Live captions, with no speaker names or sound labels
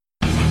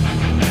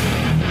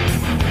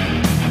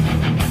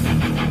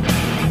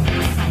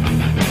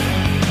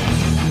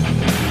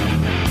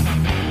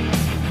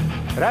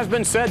It has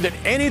been said that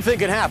anything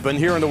can happen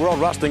here in the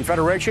World Wrestling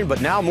Federation, but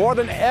now more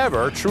than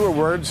ever, truer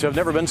words have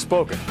never been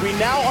spoken. We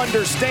now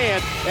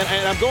understand,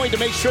 and I'm going to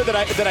make sure that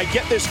I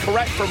get this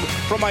correct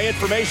from my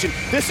information.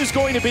 This is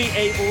going to be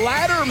a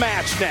ladder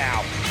match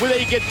now with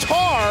a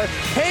guitar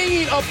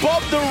hanging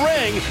above the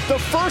ring. The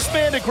first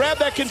man to grab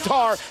that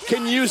guitar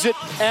can use it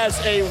as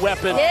a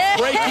weapon. Yeah.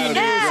 Breaking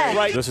news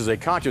right. This is a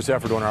conscious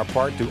effort on our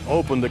part to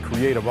open the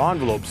creative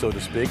envelope, so to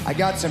speak. I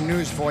got some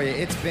news for you.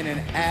 It's been an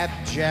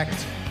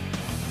abject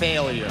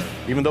failure.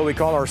 Even though we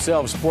call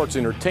ourselves sports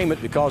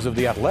entertainment because of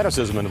the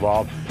athleticism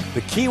involved,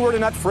 the key word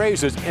in that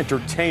phrase is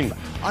entertainment.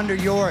 Under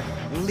your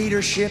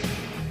leadership,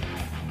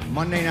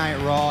 Monday Night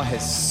Raw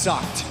has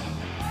sucked.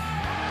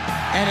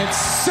 And it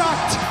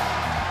sucked.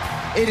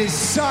 It has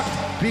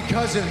sucked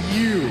because of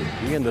you.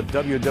 We in the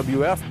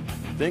WWF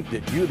think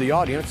that you, the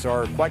audience,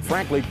 are quite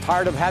frankly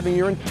tired of having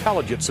your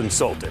intelligence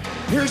insulted.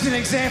 Here's an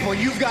example.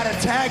 You've got a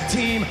tag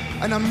team,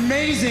 an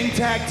amazing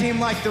tag team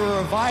like the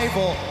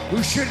Revival,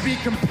 who should be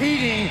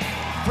competing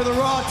for the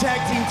Raw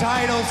tag team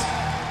titles,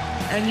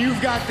 and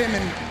you've got them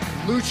in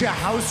Lucha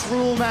House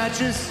Rule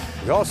matches.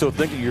 We also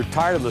think that you're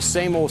tired of the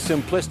same old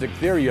simplistic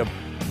theory of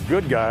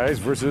good guys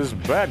versus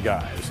bad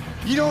guys.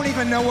 You don't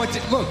even know what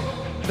to... Look,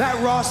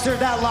 that roster,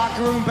 that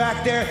locker room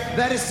back there,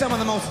 that is some of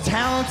the most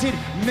talented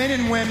men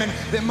and women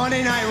that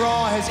Monday Night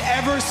Raw has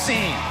ever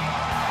seen.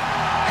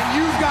 And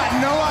you've got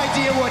no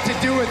idea what to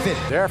do with it.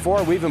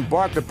 Therefore, we've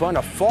embarked upon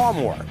a far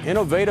more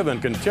innovative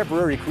and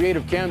contemporary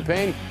creative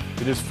campaign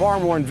that is far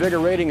more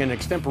invigorating and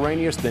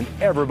extemporaneous than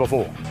ever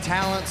before.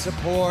 Talent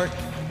support,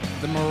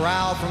 the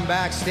morale from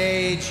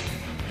backstage,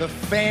 the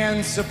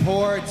fan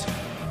support,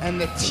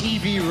 and the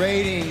TV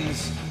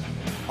ratings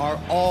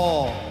are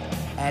all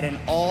at an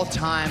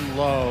all-time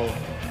low.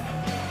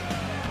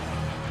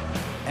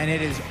 And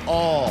it is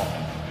all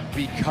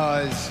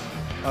because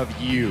of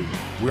you.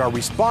 We are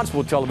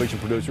responsible television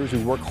producers who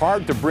work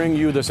hard to bring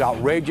you this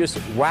outrageous,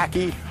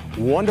 wacky,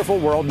 wonderful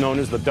world known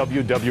as the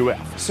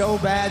WWF. So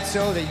bad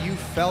so that you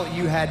felt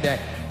you had to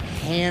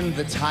hand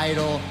the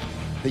title,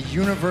 the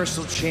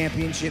Universal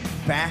Championship,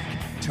 back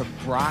to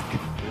Brock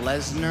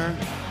Lesnar.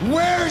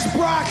 Where's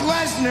Brock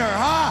Lesnar,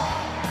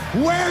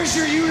 huh? Where's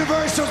your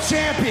Universal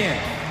Champion?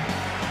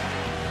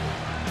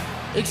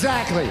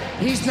 Exactly.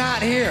 He's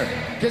not here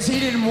because he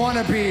didn't want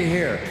to be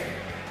here.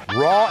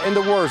 Raw and the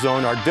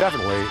Warzone are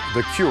definitely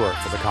the cure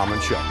for the common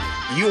show.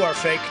 You are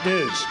fake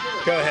news.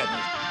 Go ahead.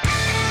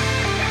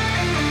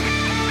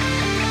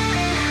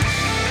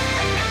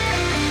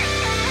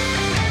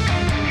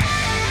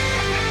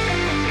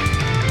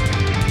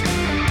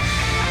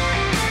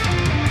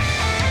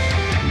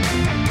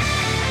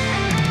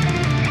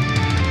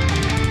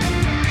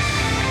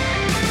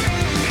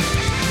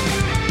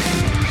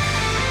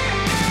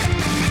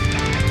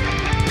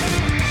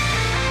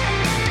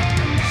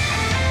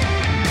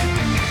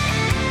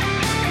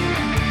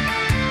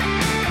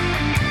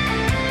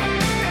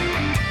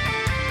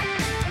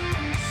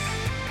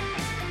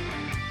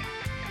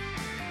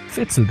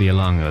 Fitz will be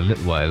along a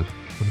little while.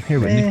 I'm here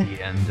with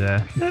Nicky,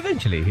 and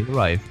eventually he'll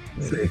arrive.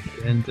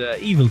 And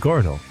Evil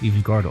Gordo.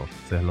 Evil Gordo,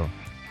 say hello.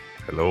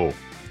 Hello.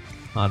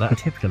 Oh, that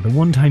typical. The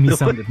one time he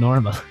sounded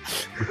normal.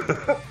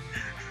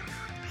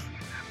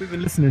 We've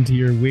been listening to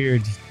your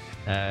weird,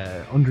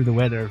 under the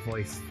weather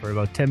voice for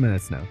about 10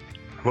 minutes now.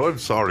 Well, I'm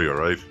sorry,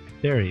 alright?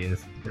 There he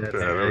is.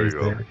 There we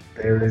go.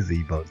 There is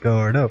Evil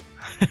Gordo.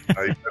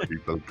 I am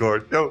Evil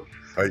Gordo.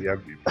 I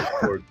am Evil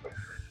Gordo.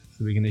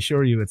 So we can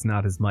assure you it's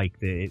not his mic.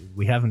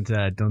 We haven't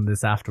done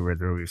this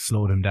afterwards where we've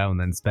slowed him down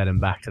and sped him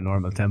back to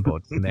normal tempo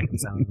to make him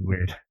sound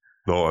weird.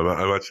 No,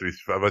 I'm actually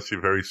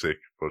very sick,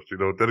 but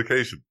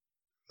dedication.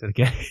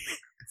 Dedication.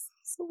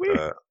 So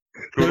weird.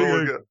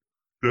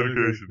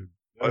 Dedication.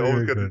 I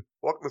always get it.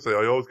 What can I say?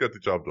 I always get the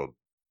job done.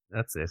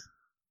 That's it.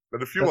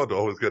 And if you want to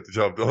always get the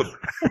job done.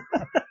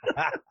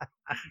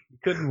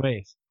 Couldn't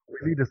wait.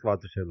 We need a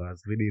sponsorship,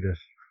 lads. We need it.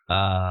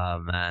 Ah,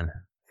 man.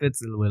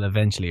 Fitz will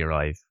eventually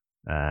arrive.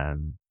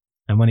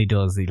 And when he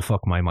does, he'll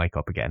fuck my mic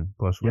up again.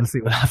 But we'll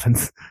see what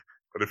happens.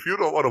 And if you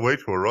don't want to wait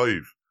to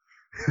arrive.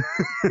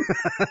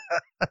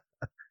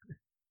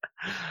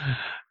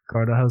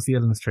 Gordo, how's the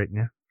illness treating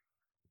you?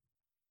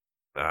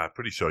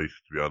 Pretty shy,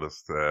 to be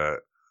honest.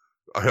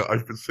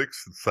 I've been sick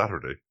since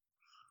Saturday.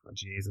 Oh,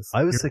 Jesus.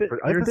 I was sick for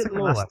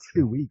the last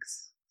 2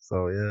 weeks.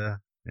 So, yeah.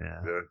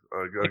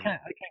 I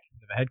can't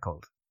keep a head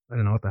cold. I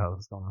don't know what the hell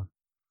is going on.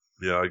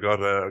 Yeah, I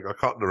got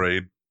caught in the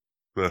rain.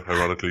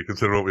 Ironically,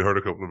 considering what we heard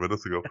a couple of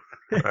minutes ago.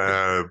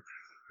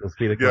 Just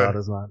feel like man.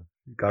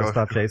 You gotta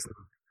stop chasing.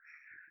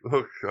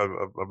 Look, I'm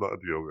not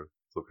into yoga.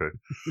 It's okay.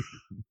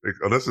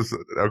 Unless it's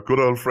our good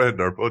old friend,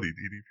 our buddy,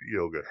 DDP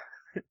Yoga.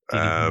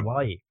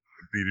 DDPY.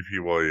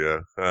 DDPY,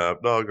 yeah.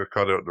 No, I got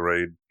caught out in the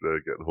rain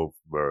getting home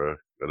from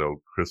an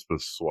old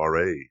Christmas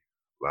soiree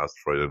last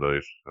Friday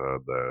night.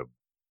 And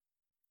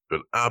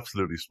been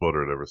absolutely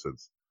smothered ever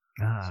since.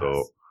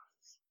 So,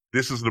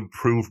 this is an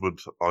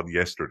improvement on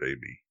yesterday,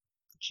 me.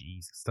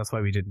 Jesus, that's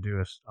why we didn't do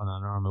it on a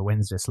normal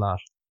Wednesday slot.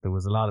 There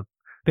was a lot of...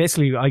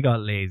 Basically, I got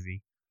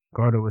lazy.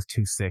 Gordo was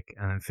too sick,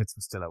 and Fitz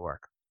was still at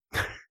work.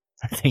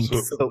 I think.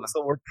 So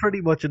we're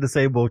pretty much in the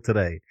same boat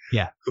today.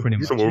 Yeah, pretty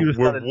much. So we're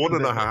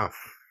 1.5.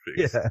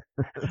 Yeah.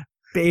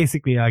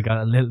 Basically, I got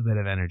a little bit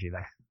of energy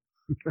there.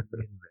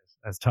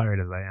 As tired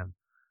as I am.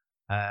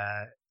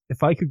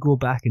 If I could go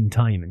back in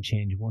time and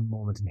change one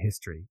moment in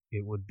history,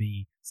 it would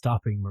be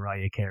stopping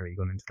Mariah Carey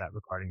going into that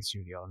recording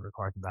studio and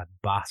recording that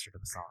bastard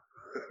of a song.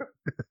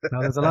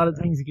 Now, there's a lot of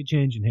things you could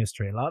change in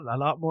history. A lot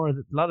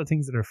of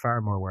things that are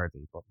far more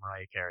worthy. But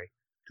Mariah Carey,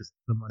 just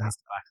the money's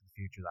Back to the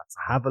Future. That's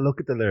have a look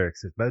at the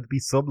lyrics. There's about to be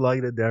some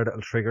line in there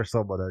that'll trigger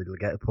someone and it'll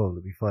get a pull.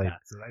 It'll be fine.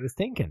 That's what I was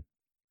thinking.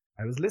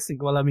 I was listening.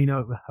 Well, I mean,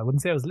 I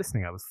wouldn't say I was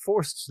listening. I was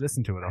forced to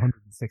listen to it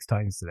 106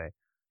 times today.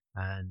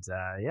 And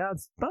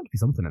it's bound to be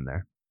something in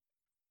there.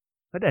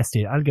 But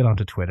I'll get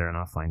onto Twitter and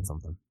I'll find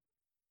something.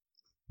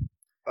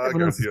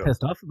 Everyone else is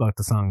pissed off about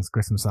the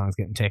Christmas songs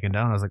getting taken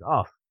down. I was like,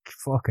 oh,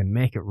 fucking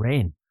make it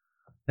rain.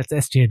 Let's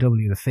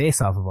SJW the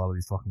face off of all of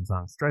these fucking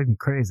songs. It's driving me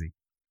crazy.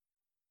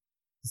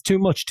 It's too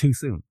much too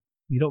soon.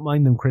 You don't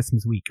mind them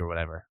Christmas week or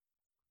whatever.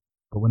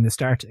 But when they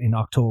start in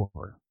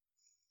October,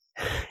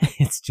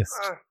 it's just...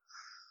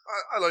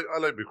 I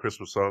like my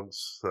Christmas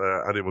songs.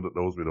 Anyone that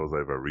knows me knows I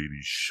have a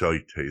really shy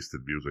taste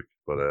in music.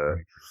 But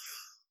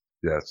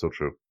yeah, it's so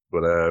true.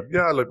 But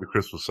I like my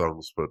Christmas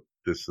songs. But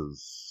this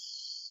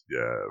is,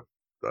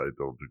 I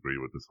don't agree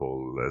with this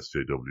whole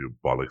SJW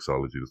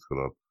bollocksology that's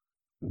going on.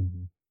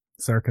 Mm-hmm.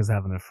 Circa's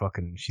having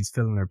she's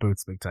filling her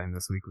boots big time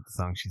this week with the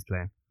song she's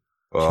playing.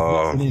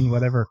 She's in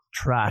whatever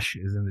trash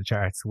is in the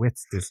charts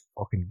with this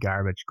fucking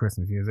garbage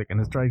Christmas music, and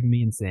it's driving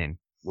me insane.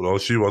 Well, all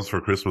she wants for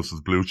Christmas is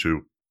Blue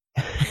Chew.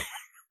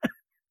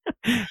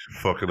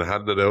 Fucking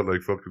handing it out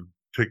like fucking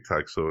Tic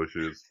Tac, so she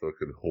is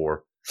fucking whore.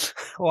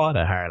 What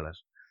a harlot.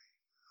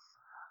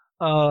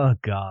 Oh,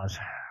 God.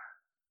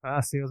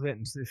 See, I was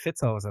waiting.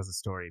 Fitz always has a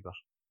story, but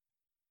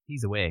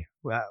he's away.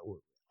 Well,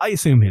 I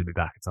assume he'll be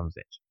back at some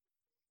stage.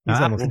 I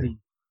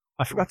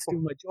forgot to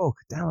do my joke.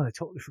 Damn it, I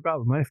totally forgot.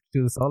 We might have to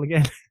do this all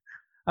again.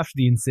 After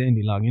the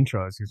insanely long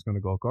intro, I was just going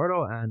to go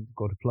Gordo and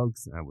go to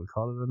plugs, and we'll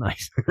call it a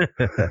night.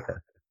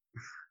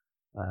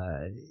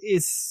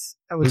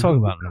 We'll talk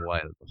about it in a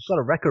while. We've got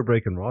a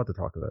record-breaking Raw to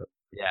talk about.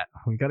 Yeah,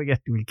 we'll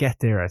get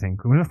there, I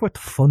think. We're going to put the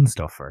fun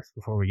stuff first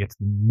before we get to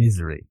the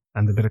misery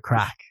and the bit of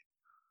crack.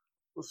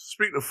 Well,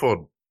 speaking of fun,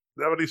 do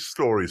you have any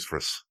stories for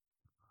us?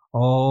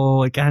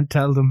 Oh, I can't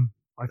tell them.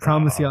 I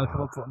promise you I'll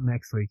come up with them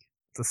next week.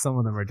 So some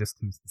of them are just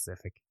too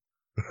specific.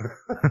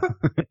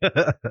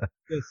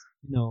 There's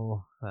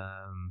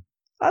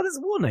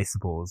one, I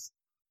suppose.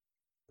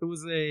 There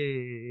was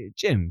a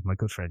Jim, my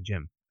good friend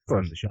Jim,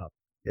 from the shop.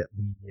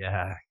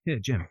 Yeah,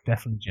 Jim,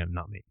 definitely Jim,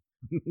 not me.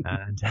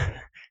 And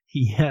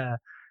he had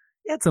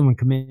someone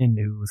come in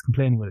who was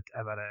complaining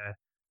about a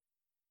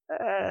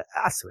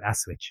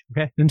Switch,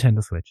 okay,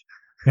 Nintendo Switch.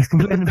 He was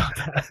complaining about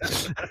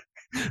that.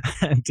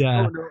 And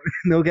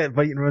no get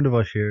biting around the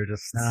bush here.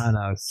 Just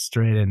no,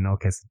 straight in, no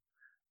kissing.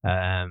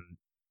 The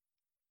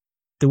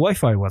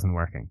Wi-Fi wasn't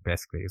working.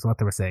 Basically, is what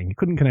they were saying. You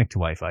couldn't connect to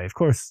Wi-Fi. Of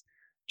course,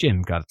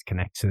 Jim got it to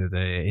connect to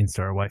the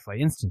in-store Wi-Fi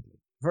instantly.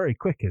 Very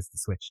quick is the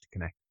switch to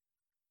connect.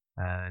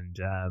 And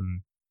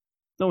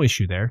no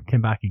issue there.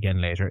 Came back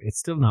again later. It's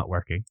still not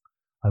working.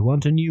 I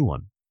want a new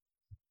one.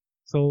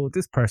 So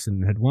this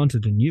person had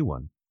wanted a new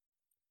one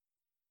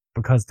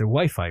because their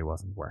Wi-Fi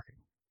wasn't working.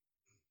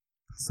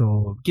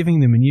 So giving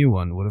them a new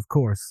one would, of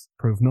course,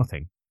 prove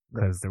nothing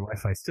because their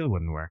Wi-Fi still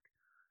wouldn't work.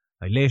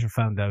 I later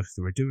found out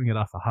they were doing it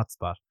off a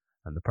hotspot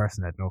and the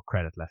person had no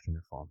credit left in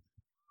their phone.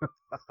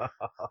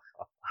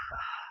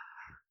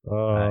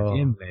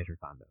 Jim later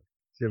found out.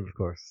 Jim, of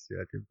course.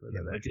 Yeah,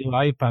 Jim.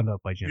 I found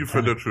out by Jim. You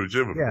found out through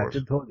Jim, of course.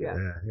 Jim told you.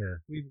 Yeah.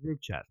 We have a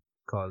group chat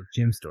called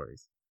Jim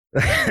Stories.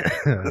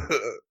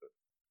 That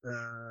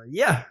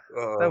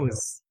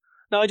was...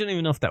 No, I don't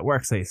even know if that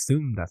works. I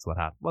assume that's what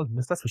happened. Well,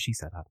 that's what she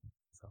said happened.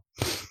 So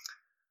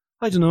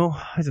I don't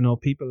know.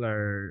 People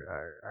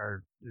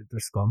are they're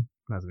scum,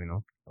 as we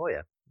know. Oh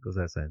yeah, goes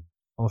without saying.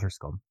 Utter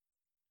scum.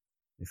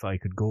 If I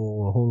could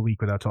go a whole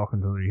week without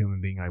talking to another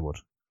human being, I would.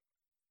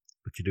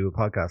 But you do a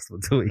podcast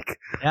once a week.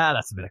 Yeah,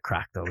 that's a bit of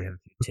crack though. We have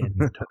a few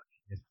tins.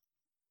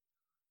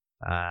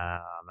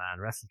 Man,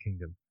 Wrestle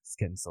Kingdom is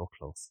getting so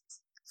close.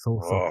 So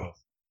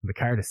close. The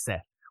card is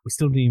set. We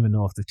still don't even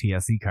know if the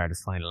TLC card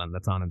is final and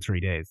that's on in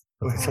 3 days.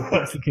 But the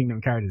Wrestle Kingdom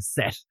card is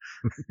set.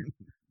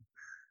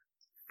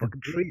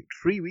 Fucking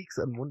 3 weeks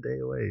and 1 day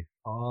away.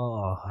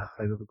 Oh,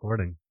 time of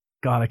recording.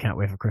 God, I can't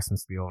wait for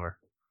Christmas to be over.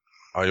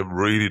 I am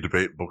really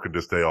debating booking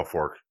this day off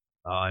work.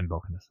 Oh, I'm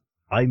booking it.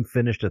 I'm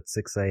finished at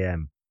 6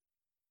 a.m.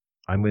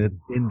 I'm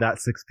in that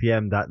 6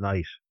 p.m. that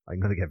night. I'm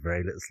going to get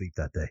very little sleep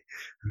that day.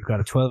 You've got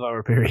a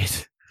 12-hour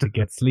period to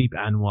get sleep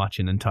and watch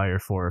an entire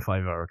 4 or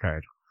 5 hour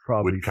card.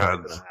 Probably with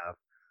cans.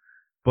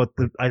 But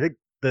I think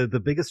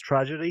the biggest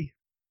tragedy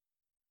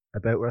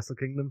about Wrestle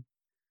Kingdom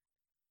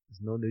is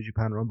no New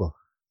Japan Rumble.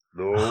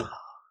 No.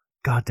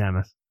 God damn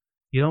it.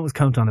 You'd always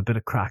count on a bit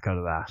of crack out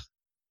of that.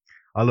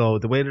 Although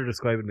the way they're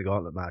describing the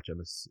gauntlet match,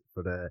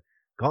 for the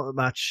gauntlet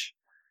match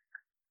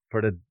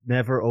for the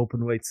never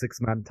openweight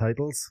 6-man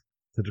titles,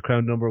 to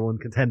crown number one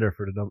contender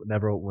for the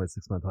never open weight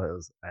 6-man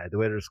titles. The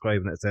way they're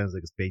describing it, it sounds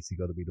like it's basically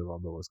going to be the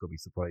Rumble. It's going to be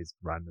surprise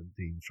random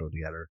teams thrown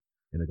together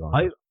in a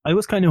gauntlet. I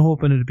was kind of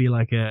hoping it'd be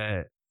like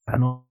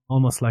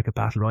almost like a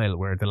battle royal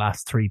where the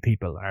last 3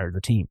 people are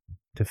the team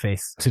to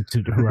face to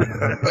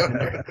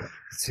whoever.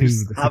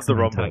 Just have the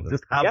Rumble.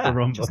 Just have the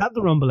Rumble. Just have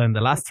the Rumble, and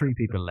the last 3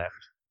 people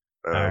left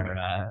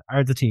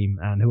are the team,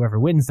 and whoever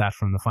wins that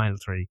from the final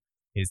 3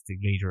 is the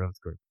leader of the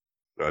group.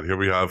 And here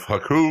we have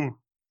Haku,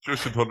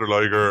 Justin Thunder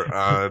Liger,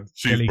 and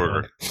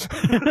Cheeseburger.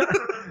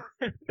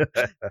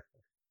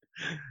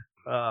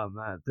 Oh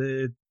man,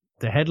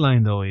 the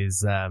headline though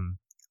is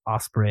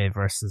Ospreay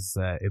versus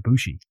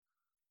Ibushi.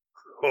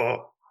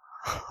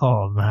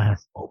 Oh man,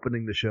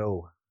 opening the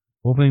show.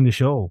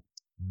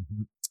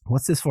 Mm-hmm.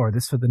 What's this for?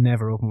 This for the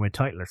never openweight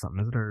title or something?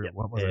 Is it, or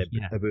what was it?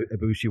 Yeah,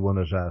 Ibushi won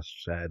it at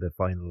the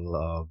final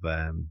of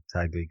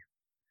Tag League,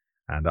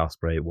 and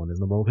Ospreay won his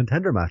number one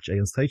contender match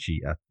against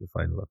Taichi at the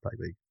final of Tag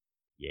League.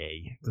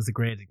 Yay! There's a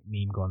great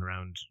meme going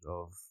around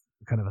of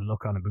kind of a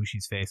look on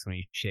Ibushi's face when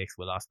he shakes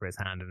Will Ospreay's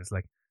hand, and it's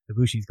like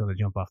Ibushi's going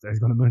to jump off there. He's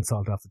going to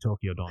moonsault off the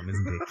Tokyo Dome,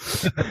 isn't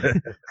he?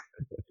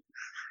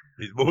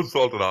 He's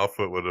moonsaulted off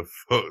it with a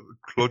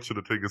clutch and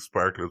a thing of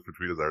sparklers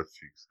between his arse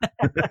cheeks.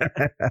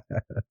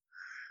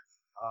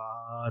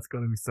 Oh, it's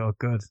going to be so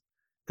good.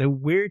 The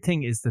weird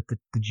thing is that the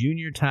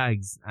junior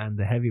tags and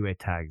the heavyweight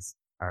tags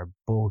are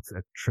both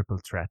a triple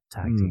threat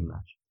tag team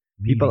match.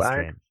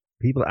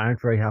 People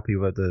aren't very happy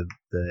about the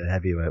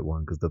heavyweight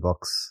one because the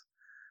Bucks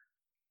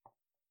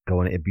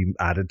going to be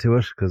added to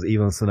it, because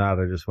even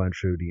Sonata just went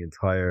through the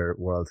entire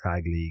World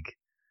Tag League,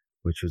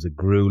 which was a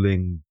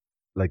grueling,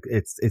 like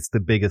it's the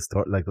biggest,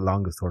 like the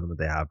longest tournament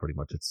they have pretty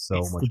much. It's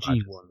much the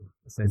G1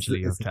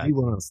 essentially. It's the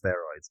G1 on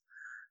steroids.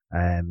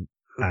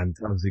 And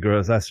obviously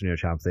Girls Western Year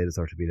champs, they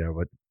deserve to be there,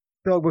 but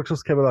Dog Bucks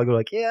just came along and go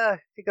like, yeah,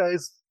 hey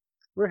guys,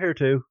 we're here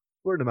too.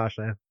 We're in the match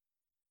now.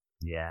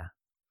 Yeah.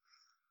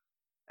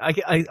 I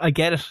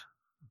get it.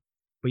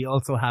 But you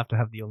also have to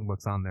have the Young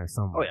Bucks on there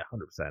somewhere. Oh yeah,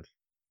 100%.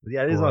 But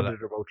yeah, it is on there.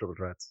 They're both triple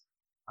threats.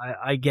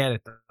 I get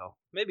it though.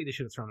 Maybe they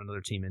should have thrown another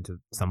team into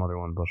some other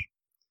one, but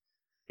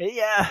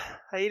yeah,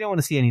 you don't want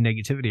to see any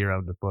negativity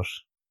around it. But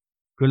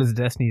Guerrillas of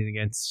Destiny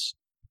against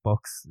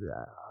Bucks,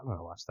 I'm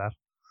gonna watch that.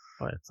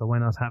 Right. So why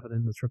not have it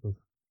in the triple?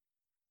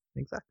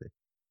 Exactly.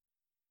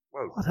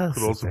 Well, it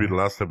could also be the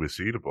last time we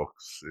see the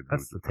Bucks.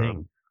 That's the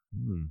thing.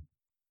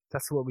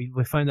 That's what we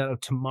find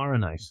out tomorrow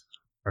night.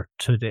 Or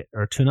today,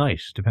 or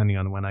tonight, depending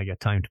on when I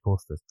get time to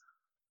post this,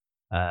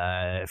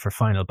 for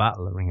Final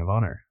Battle at Ring of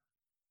Honor.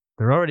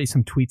 There are already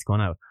some tweets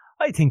going out.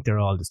 I think they're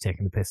all just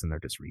taking the piss and they're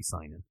just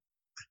re-signing.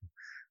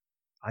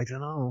 I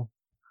don't know.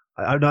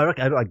 I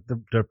reckon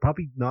they're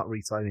probably not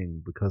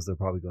re-signing because they're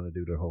probably going to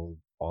do their whole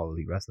All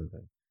Elite Wrestling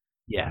thing.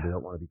 Yeah. And they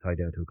don't want to be tied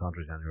down to a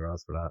contract anywhere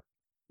else for that.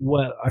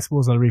 Well, I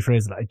suppose I'll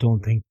rephrase it. I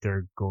don't think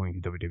they're going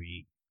to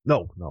WWE.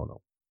 No. Not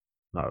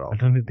at all. I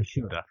don't think they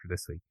should after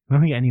this week. I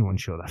don't think anyone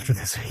should after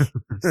this week.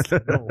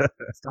 No,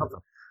 stop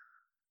them.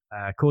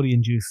 Cody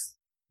and Juice,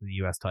 the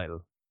US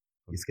title.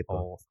 You skip that.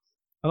 Oh,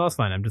 that's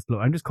fine. I'm just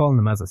calling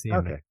them as I see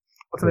them. Okay.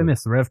 What did I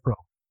miss? The Rev Pro.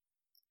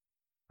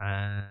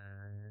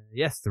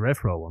 Yes, the Rev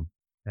Pro one.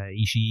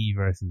 Ishii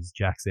versus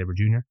Jack Sabre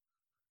Jr.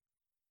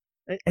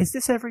 Is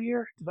this every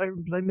year?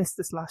 Did I miss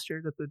this last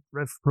year that the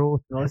Rev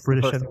Pro? No, it's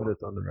British the first time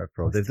it's on the Rev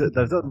Pro. They've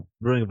done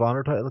Ring of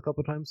Honor title a couple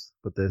of times,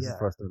 but this is the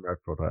first time Rev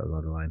Pro title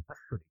on the line. That's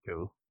pretty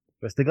cool.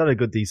 But they got a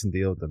good, decent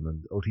deal with them,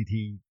 and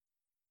OTT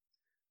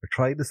are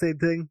trying the same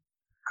thing.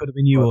 Could have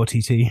been you,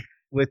 OTT.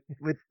 With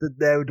the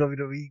now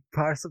WWE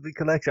Parsimony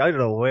collection. I don't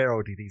know where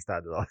OTT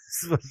stand on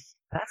this, but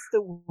that's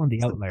the one,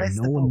 the outlier.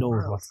 No one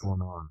knows what's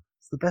going on.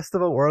 It's the best of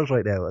both worlds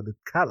right now, and it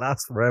can't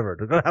last forever.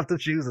 They're going to have to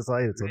choose a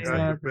side at some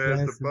time.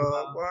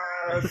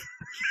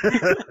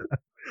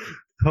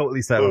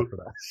 Totally set up for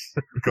that.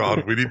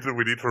 God, we need to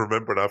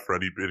remember that for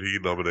any Big E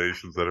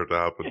nominations that are to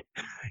happen.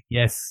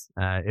 Yes,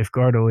 if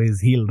Gordo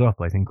is healed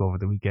up, I think over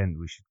the weekend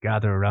we should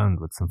gather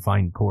around with some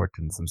fine port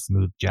and some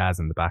smooth jazz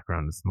in the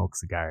background and smoke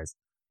cigars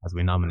as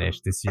we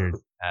nominate this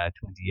year's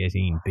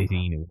 2018 Big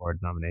E Award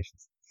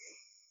nominations.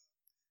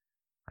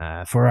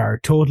 For our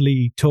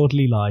totally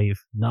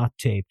live, not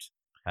taped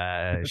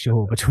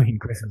show between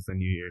Christmas and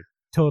New Year.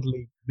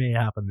 Totally may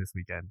happen this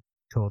weekend.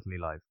 Totally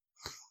live.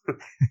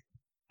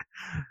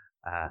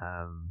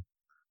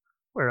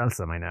 Where else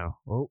am I now?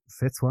 Oh,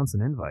 Fitz wants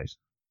an invite.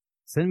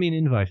 Send me an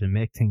invite and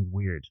make things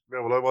weird.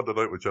 Yeah, well, I want the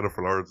night with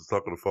Jennifer Lawrence. It's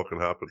not going to fucking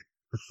happen.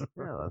 Yeah,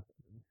 well,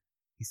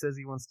 he says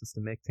he wants us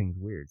to make things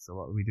weird. So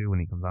what do we do when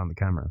he comes on the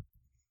camera?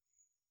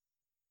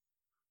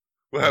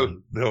 Well,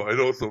 no, I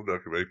know something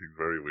that can make things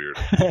very weird.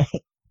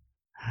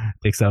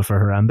 Takes out for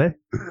Harambe.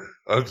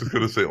 I was just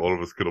going to say all of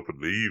us get up and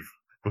leave.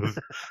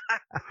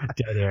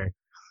 Dead air.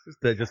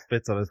 That just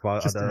fits on his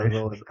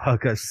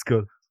podcast. Is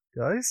good,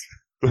 guys.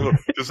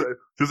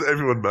 just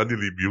everyone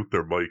manually mute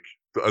their mic.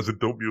 As in,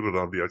 don't mute it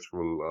on the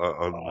actual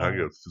on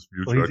Hangouts. Just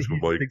mute your actual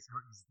mic.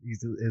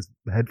 His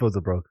headphones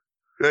are broke.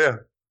 Yeah.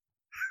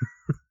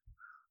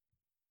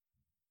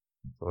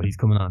 So he's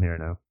coming on here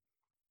now.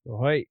 So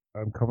hi,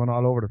 I'm coming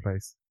all over the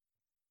place.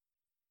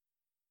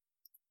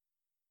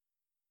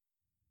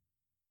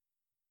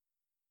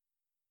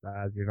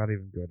 You're not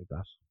even good at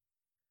that.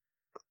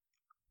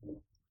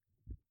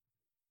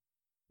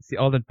 See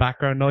all the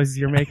background noises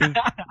you're making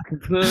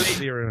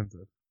completely ruins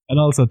it. And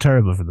also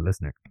terrible for the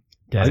listener.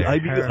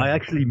 I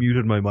actually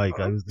muted my mic.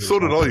 I was So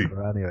did I.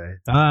 Anyway.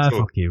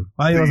 Fuck you.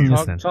 I wasn't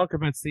listening. Talk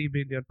about Steve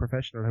being the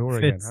unprofessional whore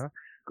Fitz, again, huh?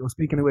 Go,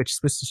 speaking of which,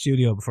 switch the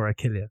studio before I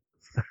kill you.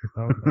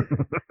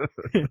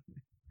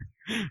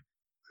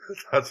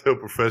 That's how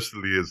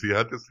professional he is. He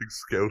had this thing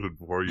scouted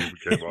before you even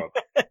came on.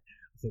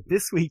 So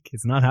this week,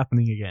 it's not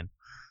happening again.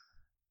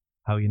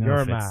 How you know,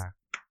 Your Fitz?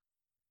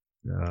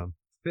 man.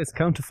 Fitz,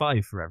 count to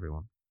 5 for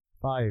everyone.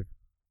 5,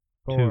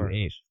 2, 4,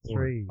 8,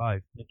 3,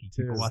 5. Nicky,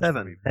 2,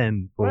 7,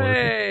 10, 4.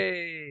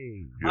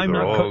 Hey! I'm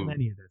not cutting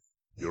any of this.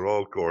 You're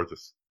all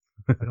gorgeous.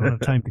 I don't have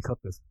time to cut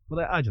this.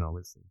 Well, I don't know.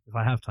 We'll see. If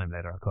I have time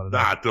later, I'll cut it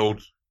out.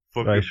 Don't.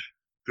 Fucking Right.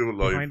 do it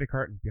live. Behind the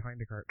curtain.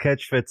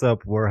 Catch Fitz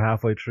up. We're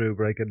halfway through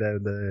breaking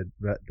down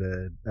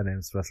the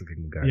announced Wrestle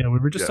Kingdom card. Yeah, we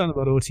were just on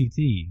about OTT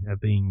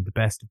being the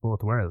best of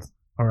both worlds.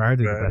 Or are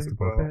they the best of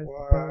both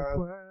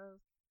worlds?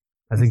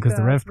 I think because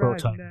the Rev Pro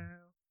title.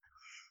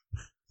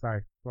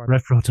 Sorry.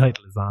 Rev Pro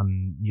title is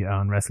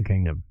on Wrestle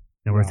Kingdom.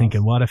 And we're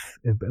thinking, what if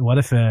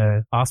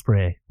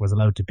Ospreay was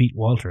allowed to beat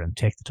Walter and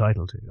take the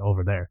title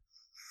over there,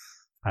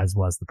 as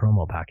was the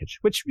promo package,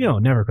 which,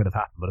 never could have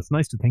happened, but it's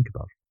nice to think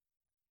about.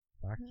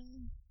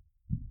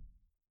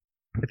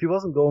 If he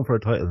wasn't going for a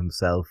title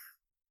himself,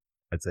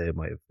 I'd say it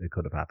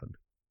could have happened.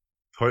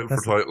 Title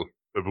for title.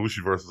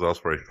 Ibushi versus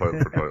Ospreay.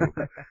 Title for title.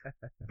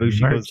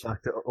 Ibushi goes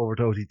back over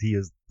to OTT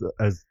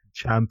as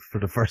champ for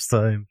the first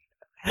time.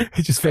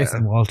 He just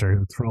facing Walter,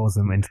 who throws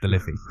him into the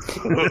Liffey.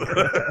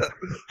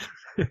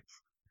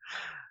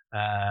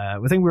 I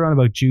think we're on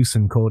about Juice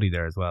and Cody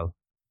there as well.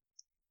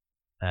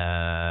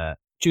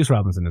 Juice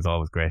Robinson is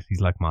always great. He's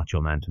like Macho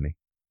Man to me.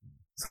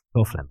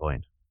 So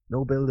flamboyant.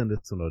 No building this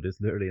one, though.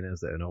 Just literally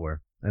announced out of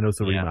nowhere. I know it's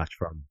a rematch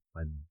from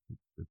when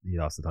he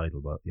lost the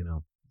title, but,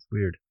 it's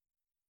weird.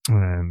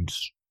 And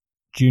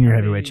Junior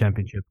Heavyweight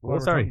Championship. We're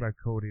sorry. talking about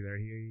Cody there.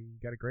 He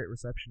got a great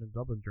reception in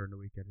Dublin during the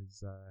week at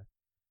his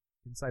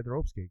Inside the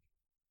Ropes gig.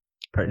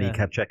 Apparently he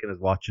kept checking his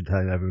watch and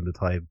telling everyone the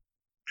time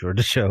during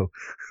the show.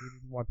 He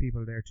didn't want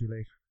people there too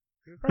late.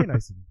 He was very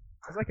nice of him.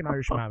 He was like an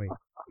Irish mammy.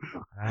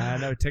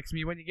 Now text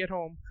me when you get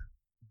home.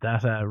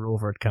 That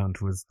Rover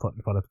account was put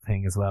up a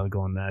thing as well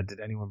going, did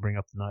anyone bring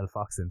up the Niall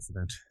Fox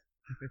incident?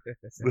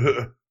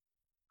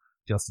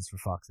 Justice for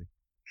Foxy.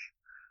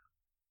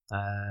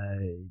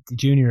 The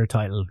junior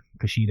title,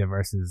 Kushida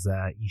versus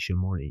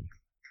Ishimori.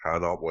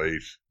 Cannot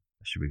wait.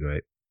 That should be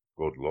great.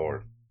 Good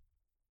lord.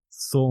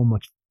 So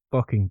much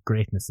fucking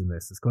greatness in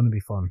this. It's going to be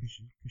fun.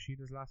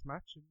 Kushida's last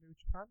match in New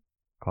Japan?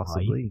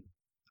 Possibly.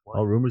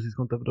 All rumours he's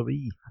going to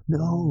WWE.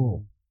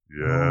 No.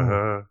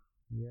 Yeah.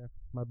 Yeah,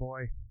 my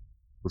boy.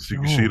 We'll see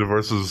Kushida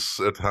versus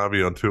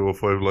Itami on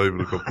 205 Live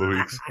in a couple of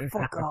weeks.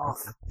 Fuck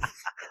off.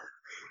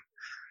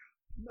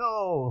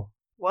 No.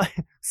 Why?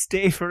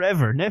 Stay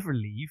forever. Never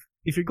leave.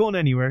 If you're going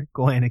anywhere,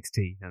 go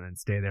NXT and then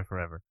stay there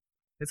forever.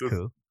 It's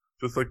cool.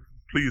 Just like,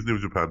 please, New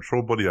Japan,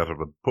 throw money at him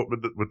and put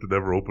him with the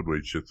never open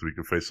weight shit so we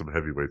can face some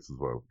heavyweights as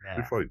well. Yeah.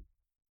 Be fine.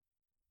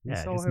 We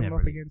saw him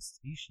up against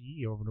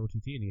Ishii over an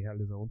OTT and he held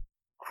his own.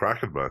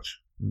 Cracking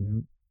match. Mm-hmm.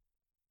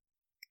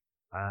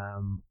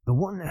 The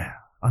one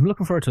I'm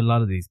looking forward to a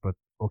lot of these, but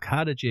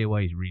Okada Jay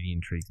White really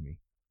intrigues me.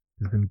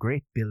 There's been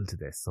great build to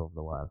this over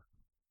the while.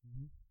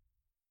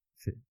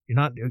 Mm-hmm. You're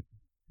not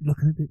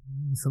looking a bit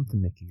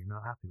something, Nicky. You're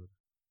not happy with it.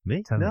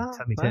 Me? Tell me.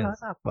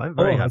 I'm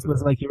very happy. It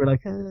was like you were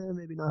like,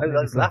 maybe not. I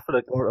was laughing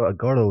at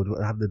Gordo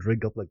would have the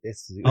drink up like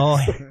this.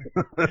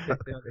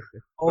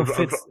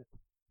 Fitz.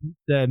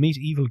 Meet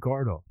Evil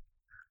Gordo.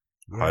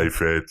 Hi,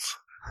 Fitz.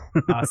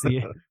 See,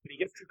 when he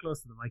gets too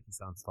close to the mic, he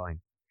sounds fine.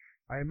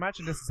 I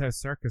imagine this is how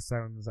Circus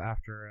sounds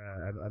after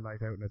a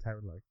night out in a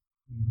town, like.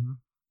 Mm-hmm.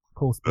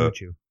 Post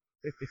Bluetooth.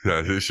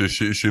 Yeah,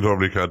 she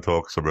normally can't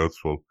talk, so mouth's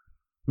full.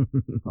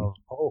 Wow.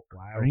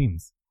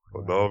 Dreams.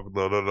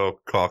 No,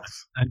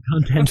 cocks. And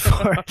content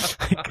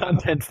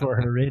for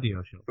her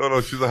radio show.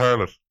 No, she's a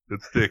harlot.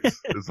 It's dicks.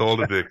 It's all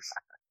the dicks.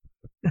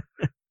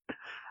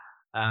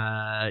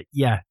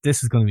 Yeah,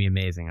 this is going to be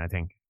amazing, I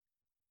think.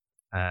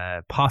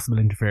 Possible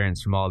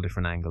interference from all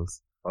different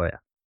angles. Oh,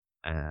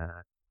 yeah.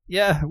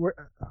 Yeah, we're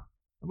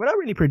not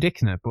really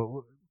predicting it, but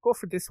we'll go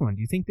for this one.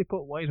 Do you think they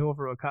put White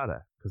over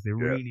Okada? Because they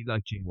really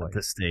like Jay White. At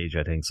this stage,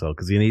 I think so.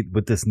 Because you need,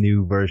 with this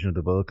new version of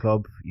the Bullet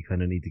Club, you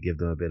kind of need to give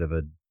them a bit of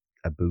a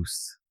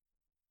boost.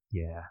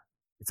 Yeah.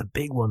 It's a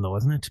big one, though,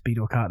 isn't it? To beat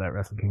Okada at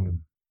Wrestle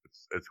Kingdom.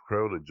 It's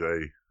Crown and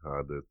Jay,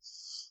 and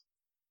it's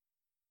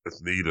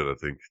needed, I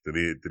think.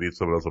 They need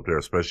someone else up there,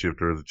 especially if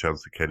there is a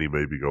chance that Kenny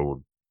may be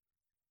going.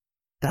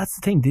 That's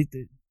the thing.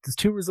 There's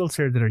two results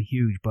here that are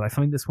huge, but I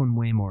find this one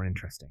way more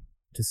interesting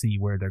to see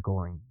where they're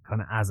going, kind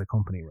of as a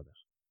company with it.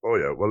 Oh,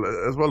 yeah. Well,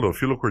 as well, though,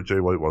 if you look where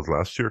Jay White was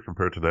last year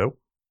compared to now,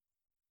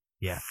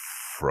 yeah,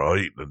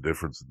 frightening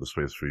difference in the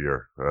space for a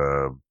year.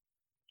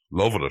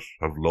 Loving it.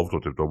 I've loved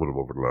what they've done with him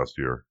over the last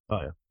year.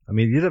 Oh, yeah. I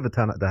mean, you did have the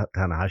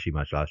Tanahashi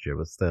match last year,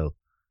 but still,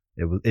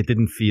 it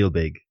didn't feel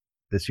big.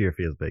 This year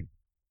feels big.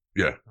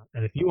 Yeah.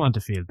 And if you want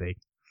to feel big,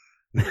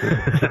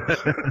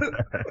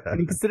 Can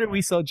you consider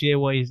we saw Jay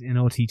White in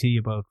OTT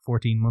about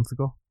 14 months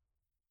ago?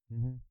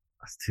 Mm-hmm.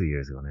 That's 2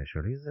 years ago now,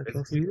 surely. Is it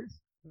close to 2 years?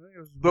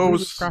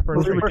 Those Scrapper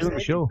Those 3. were doing the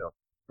show.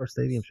 First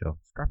stadium show.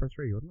 Scrapper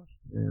 3, wasn't it?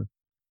 Yeah.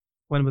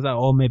 When was that?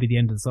 Oh, maybe the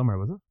end of the summer,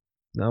 was it?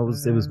 No,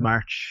 it was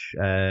March.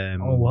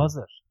 Oh, was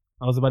it?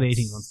 Oh, it was about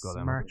 18 months ago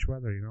then. March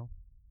weather, you know.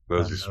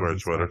 That's just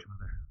March weather.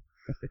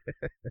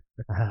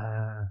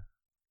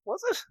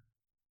 Was it?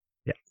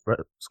 Yeah.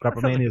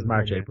 Scrapper Mania is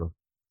March, April.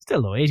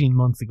 Still though, 18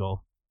 months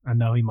ago, and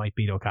now he might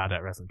beat Okada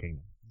at Wrestle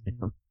Kingdom.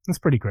 That's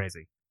pretty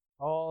crazy.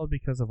 All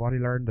because of what he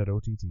learned at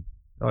OTT.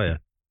 Oh, yeah.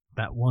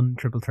 That one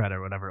triple threat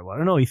or whatever it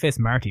was. No, he faced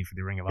Marty for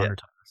the Ring of Honor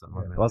title or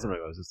something. It wasn't Ring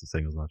of Honor, it was just a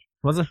singles match.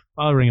 Was it?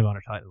 Oh, Ring of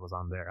Honor title was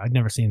on there. I'd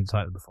never seen the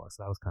title before,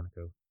 so that was kind of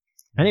cool.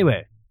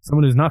 Anyway,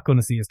 someone who's not going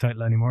to see his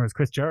title anymore is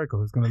Chris Jericho,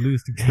 who's going to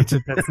lose to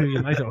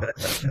Tetsuya Naito.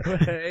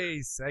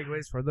 Hey,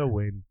 segues for the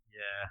win.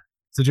 Yeah.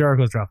 So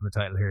Jericho's dropping the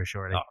title here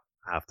shortly.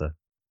 Oh, have to.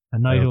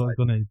 And Naito is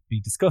going to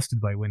be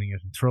disgusted by winning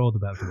it and throw the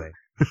belt away.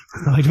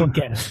 No, I don't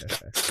get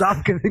it.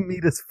 Stop giving me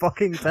this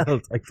fucking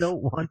belt. I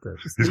don't want it.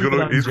 He's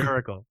gonna.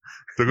 Jericho.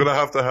 They're gonna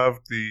have to have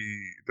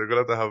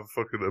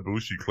fucking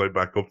Ibushi climb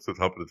back up to the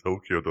top of the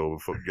Tokyo Dome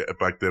and fucking get it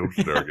back down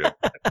from there again.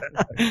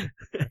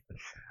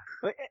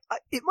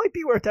 It might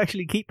be worth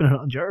actually keeping it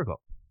on Jericho.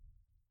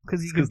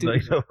 Because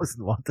Naito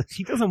doesn't want it.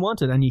 He doesn't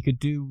want it, and you could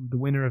do the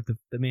winner of the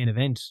main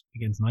event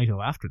against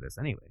Naito after this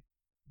anyway.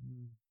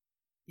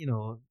 You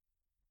know,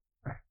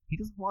 he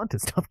doesn't want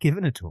it. Stop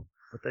giving it to him.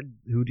 But then,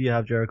 who do you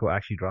have Jericho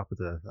actually drop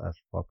it at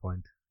what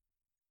point?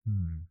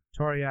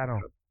 Toriano.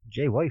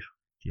 Jay White.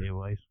 Jay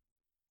White.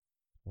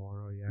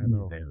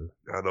 Toriano.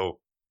 I know.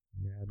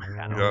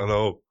 Yeah, I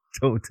know.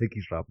 Don't think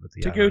he's dropping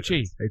it to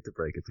Taguchi. I hate to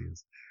break it to you.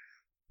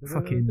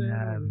 Fucking,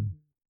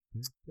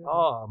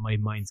 oh, my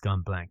mind's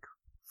gone blank.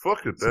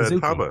 Fuck it, Suzuki.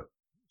 Tama.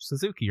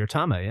 Suzuki or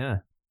Tama,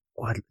 yeah.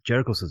 What?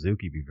 Jericho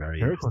Suzuki be very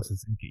Jericho interesting.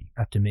 Suzuki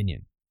at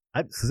Dominion.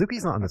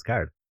 Suzuki's not on this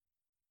card.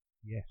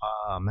 Yeah.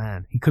 Oh,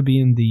 man. He could be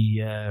in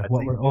the,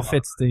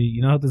 it's the,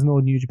 you know, there's no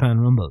New Japan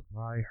Rumble.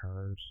 I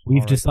heard.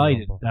 We've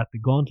decided that the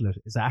gauntlet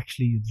is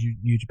actually the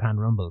New Japan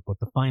Rumble, but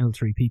the final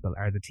three people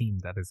are the team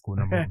that is going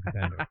number one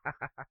contender.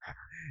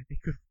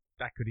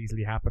 That could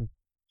easily happen.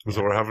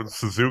 So we're having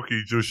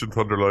Suzuki, Jushin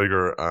Thunder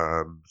Liger,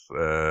 and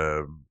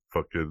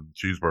fucking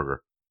Cheeseburger.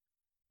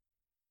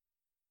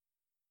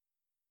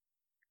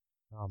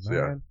 Oh, man. So,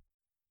 yeah.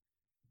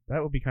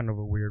 That would be kind of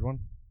a weird one.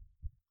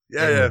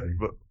 Yeah,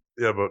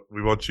 but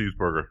we want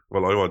Cheeseburger.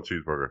 Well, I want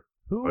Cheeseburger.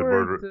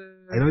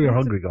 I know you're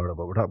hungry, Gordon,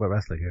 but we're talking about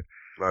wrestling here.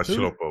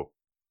 Shut up, Bo.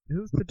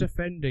 Who's the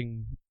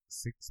defending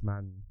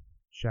six-man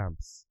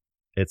champs?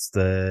 It's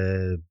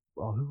the...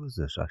 Oh, who was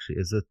this, actually?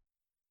 Is it...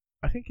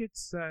 I think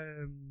it's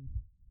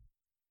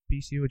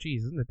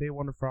BCOGs, isn't it? They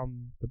won it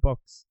from the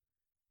Bucks.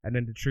 And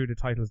then they threw the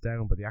titles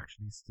down, but they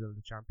actually still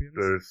the champions.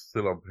 They're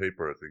still on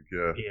paper, I think,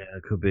 yeah. Yeah,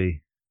 it could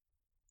be.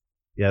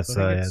 Yes, So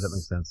yeah, that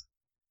makes sense.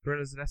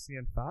 Gorillas Destiny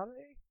and Fale?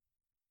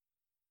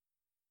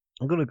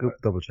 I'm going to go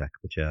double check,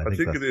 but yeah. I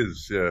think it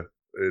is, yeah.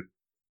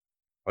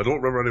 I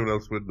don't remember anyone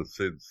else winning it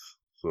since,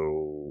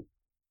 so...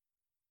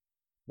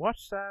 What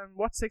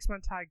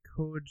six-man tag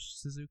could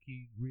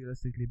Suzuki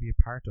realistically be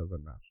a part of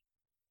in that?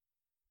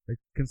 Like,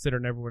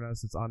 considering everyone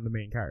else that's on the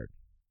main card.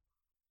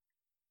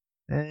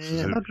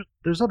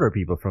 There's other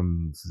people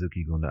from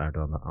Suzuki going to aren't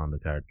on the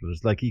card.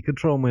 There's like you could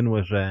throw him in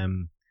with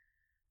what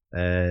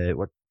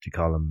do you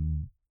call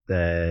him?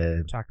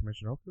 Taka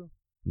Michinoku?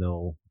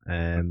 No,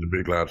 the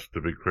big lad,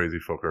 the big crazy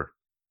fucker.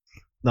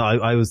 No,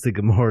 I was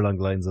thinking more along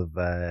the lines of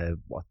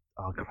what?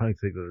 Oh, I'm trying to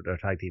think of their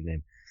tag team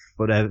name,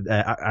 but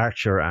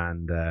Archer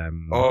and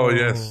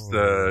yes,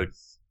 the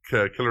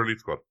Killer Elite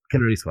Squad.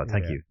 Killer Elite Squad.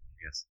 Thank you.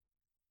 Yes,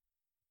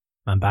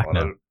 I'm back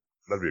now.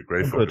 That'd be a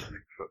great good.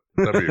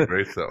 That'd be a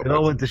great setup. It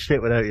all went to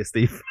shit without you,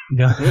 Steve.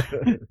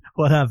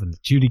 What happened?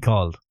 Judy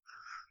called.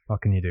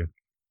 What can you do?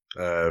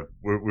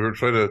 We were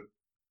trying to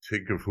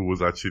think of who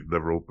was actually the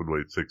never open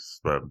weight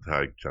six-man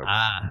tag champ.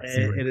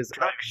 It is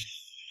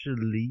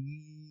actually.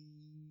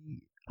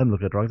 I'm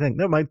looking at the wrong thing.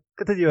 Never mind.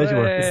 Continue as you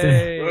were.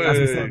 As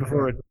we said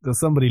before, there's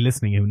somebody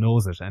listening who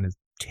knows it and is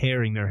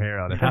tearing their hair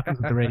out. It happens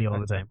with the radio all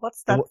the time.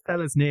 What's that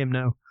fella's name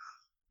now?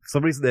 For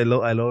some reason, I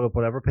load up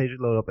whatever page I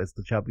load up. It's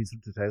the champions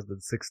from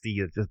 2060.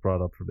 It just brought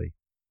up for me.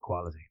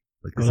 Quality.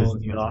 Like, this is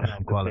not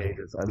the quality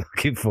pages I'm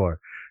looking for.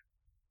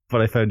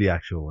 But I found the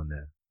actual one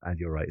there. And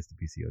you're right, it's the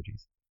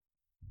BCOGs.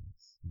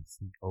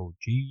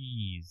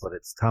 BCOGs. But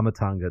it's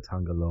Tamatanga,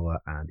 Tangaloa,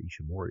 and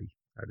Ishimori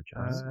are the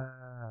champs.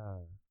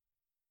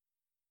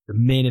 The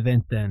main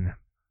event then.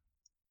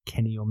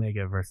 Kenny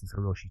Omega versus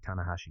Hiroshi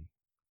Tanahashi.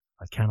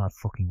 I cannot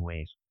fucking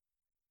wait.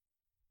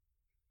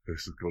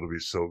 This is going to be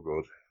so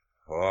good.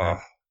 Oh.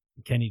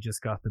 Kenny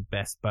just got the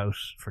best bout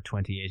for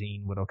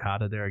 2018 with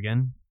Okada there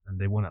again, and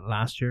they won it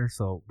last year,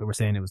 so they were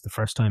saying it was the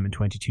first time in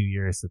 22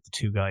 years that the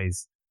two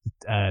guys,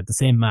 the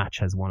same match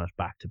has won it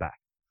back to back.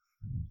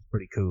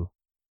 Pretty cool.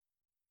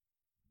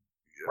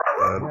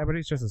 Yeah, but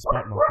he's just a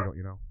spot monkey, don't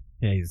you know?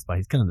 Yeah, he's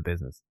killing the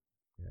business.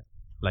 Yeah.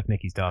 Like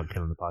Nicky's dog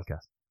killing the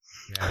podcast.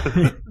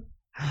 Yeah.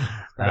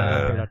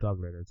 That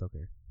dog later. It's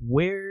okay.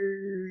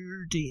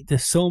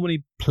 There's so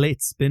many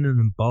plates spinning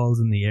and balls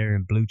in the air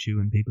and blue chew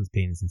in people's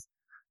penises,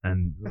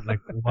 and like,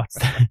 what's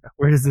that?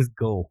 Where does this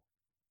go?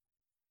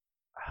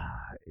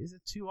 Is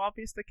it too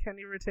obvious that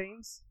Kenny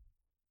retains?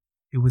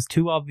 It was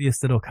too obvious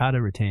that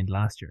Okada retained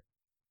last year,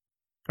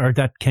 or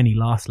that Kenny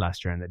lost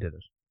last year, and they did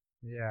it.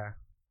 Yeah.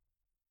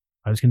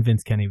 I was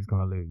convinced Kenny was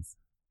going to lose,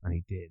 and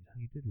he did.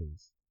 He did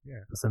lose.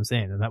 Yeah. That's what I'm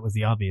saying, and that was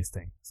the obvious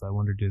thing. So I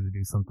wondered, do they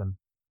do something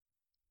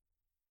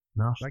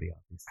not Like, the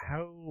obvious thing?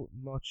 How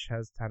much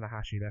has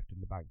Tanahashi left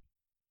in the bank?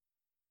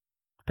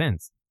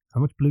 Depends.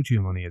 How much Blue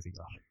Chew money has he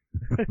got?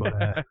 But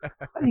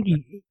I think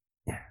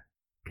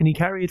can he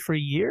carry it for a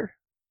year?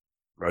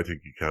 I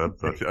think he can.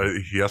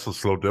 He hasn't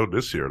slowed down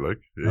this year. Like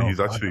No, he's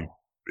actually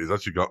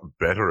gotten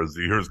better as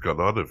the year's gone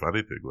on. If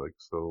anything, like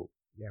so.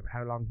 Yeah, but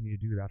how long can you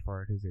do that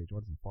for at his age?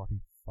 What is he,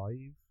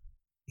 45?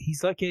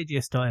 He's like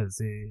AJ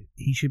Styles.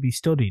 He should be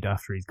studied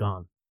after he's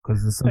gone,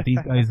 because these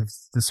guys have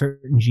the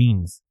certain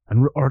genes.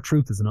 And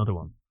R-Truth is another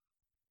one.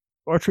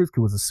 R-Truth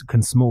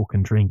can smoke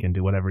and drink and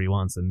do whatever he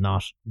wants, and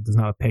does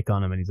not have a pick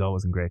on him, and he's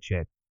always in great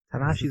shape.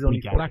 Tanahashi's only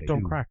Black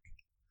don't crack.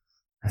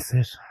 That's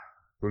it.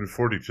 Only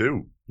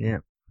 42. Yeah.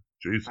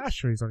 Jesus.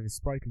 Sure, he's only a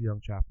sprightly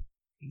young chap.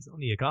 He's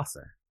only a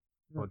gosser.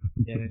 But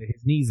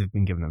his knees have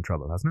been giving him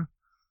trouble, hasn't it?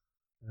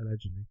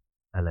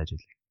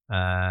 Allegedly.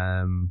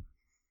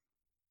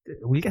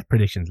 We'll get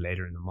predictions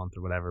later in the month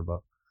or whatever,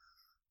 but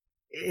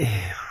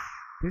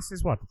This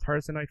is what,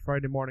 Thursday night,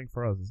 Friday morning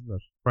for us, isn't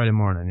it? Friday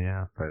morning,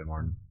 yeah. Friday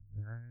morning.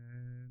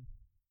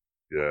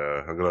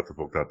 Yeah, I'm gonna have to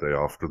book that day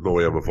off. There's no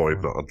way I'm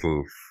avoiding it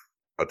until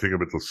I think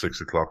I'm until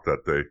 6 o'clock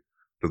that day.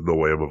 There's no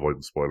way I'm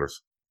avoiding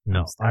spoilers. No,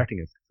 I'm starting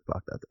at 6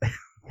 o'clock that day.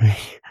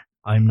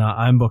 I'm not.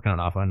 I'm booking it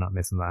off. I'm not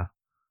missing that.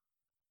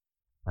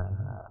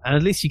 And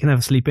at least you can have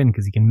a sleep in,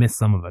 because you can miss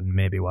some of it and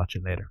maybe watch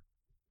it later.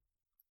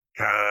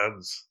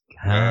 Cans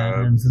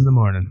In the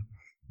morning.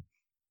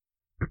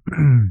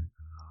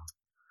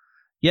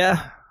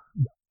 Yeah,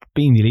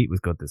 Being the Elite was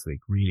good this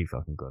week. Really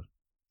fucking good.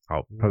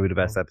 Oh, probably the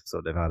best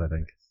episode they've had, I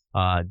think.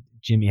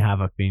 Jimmy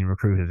Havoc being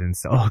recruited in.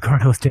 Oh,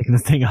 Gordo's taking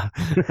his thing off.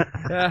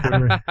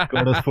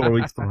 Gordo's 4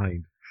 weeks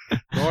behind.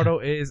 Gordo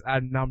is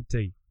a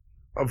numpty.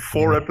 I'm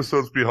 4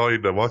 episodes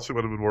behind. I watch it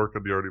when I've been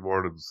working the early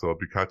mornings, so I'll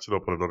be catching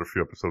up on another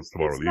few episodes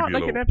tomorrow. It's Leave not me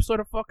like alone. an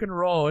episode of fucking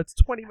Raw. It's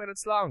 20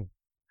 minutes long.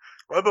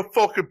 I'm a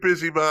fucking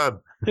busy man.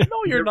 No,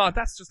 you're not.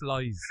 That's just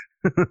lies.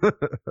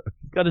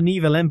 Got an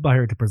evil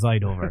empire to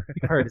preside over.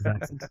 You heard his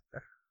accent.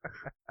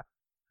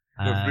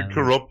 I've been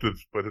corrupted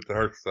by the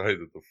dark side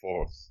of the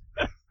Force.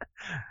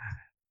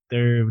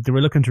 They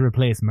were looking to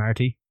replace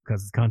Marty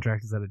because his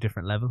contract is at a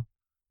different level,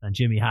 and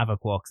Jimmy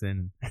Havoc walks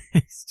in.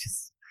 It's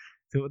just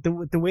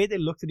the way they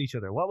looked at each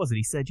other. What was it?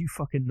 He said, "You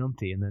fucking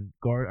numpty," and then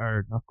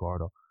not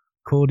Gordo,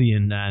 Cody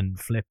and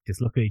Flip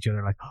just look at each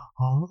other like,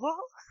 "Oh."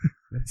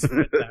 It's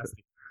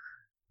fantastic.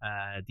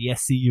 The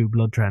SCU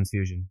blood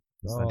transfusion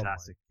was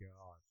fantastic. My God.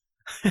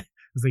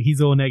 It's like,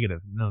 he's O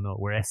negative. No,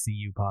 we're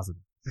SCU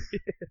positive.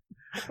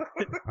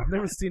 I've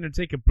never seen her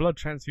take a blood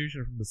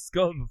transfusion from the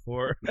skull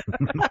before.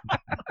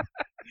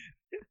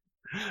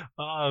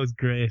 Oh, it was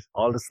great.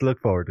 All this to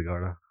look forward to,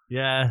 Gordo.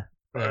 Yeah.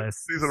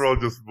 These are all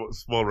just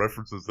small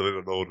references that I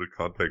don't know the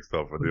context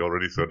of, and they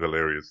already sound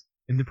hilarious.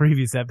 In the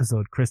previous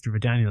episode, Christopher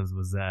Daniels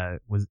was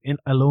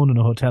alone in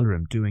a hotel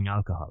room doing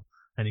alcohol,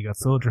 and he got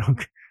so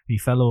drunk he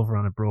fell over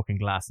on a broken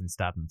glass and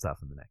stabbed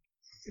himself in the neck.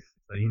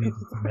 So he needed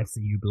some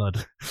SCU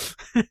blood.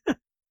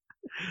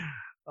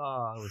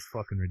 Oh, it was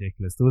fucking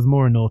ridiculous. There was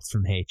more notes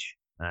from H,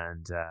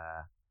 and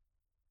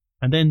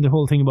then the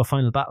whole thing about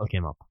Final Battle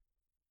came up.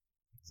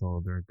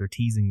 So they're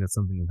teasing that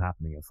something is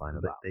happening at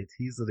Final Battle. They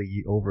teased it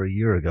over a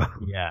year ago.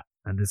 Yeah,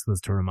 and this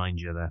was to remind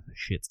you that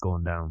shit's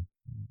going down.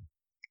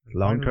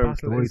 Long-term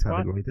stories have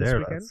a great this there,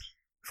 weekend. lads.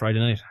 Friday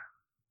night.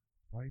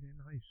 Friday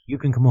night. You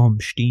can come home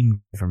steamed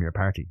from your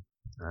party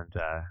and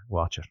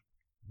watch it.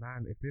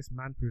 Man, if this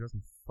man crew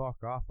doesn't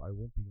fuck off, I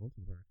won't be going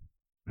to the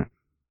party.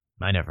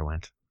 I never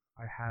went.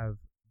 I have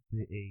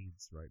the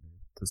AIDS right now.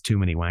 There's too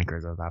many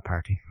wankers at that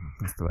party.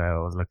 That's the way I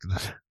always looked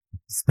at it.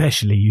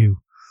 Especially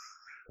you.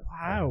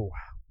 Wow.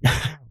 Do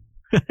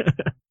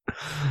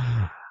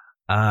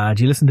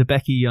you listen to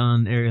Becky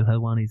on Ariel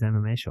Helwani's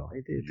MMA show?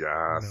 I did.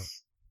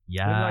 Yes.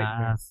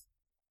 Yeah.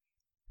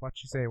 What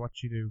you say,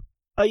 what you do.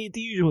 The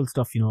usual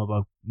stuff,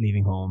 about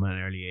leaving home at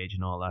an early age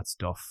and all that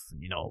stuff.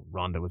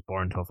 Ronda was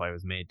born tough, I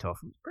was made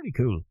tough. It was pretty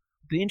cool.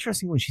 The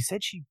interesting one, she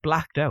said she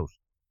blacked out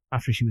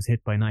after she was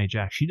hit by Nia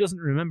Jax. She doesn't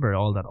remember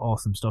all that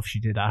awesome stuff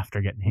she did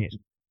after getting hit.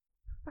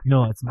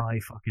 It's my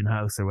fucking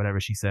house or whatever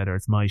she said, or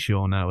it's my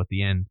show now at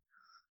the end.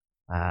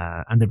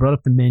 And they brought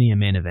up the Mania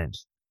main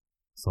event.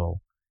 So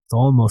it's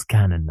almost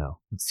canon now.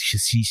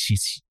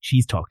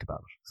 She's talked about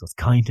it. So it's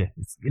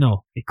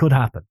it could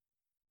happen.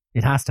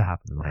 It has to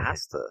happen. It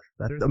has to.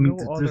 There's There's no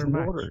no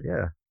other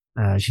other,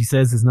 yeah. She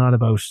says it's not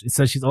about. It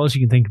says she's all she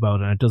can think about,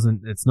 and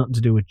it's nothing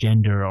to do with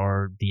gender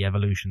or the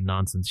evolution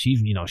nonsense. She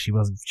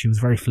was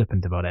very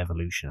flippant about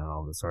evolution and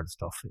all this sort of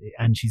stuff.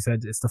 And she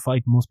said it's the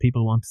fight most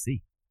people want to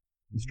see.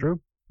 It's true.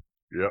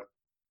 Yeah.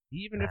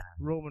 Even if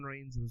Roman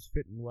Reigns was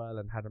fitting well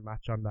and had a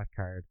match on that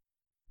card,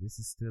 this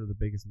is still the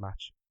biggest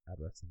match at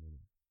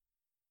WrestleMania.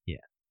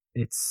 Yeah.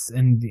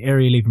 And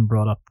Ariel even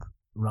brought up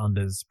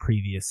Ronda's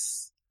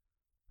previous,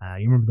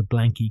 you remember the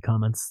blankie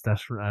comments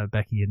that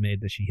Becky had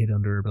made, that she hid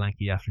under her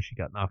blankie after she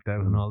got knocked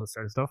out and all this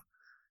sort of stuff.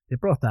 They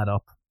brought that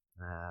up.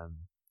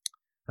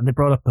 And they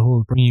brought up the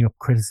whole bringing up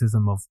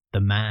criticism of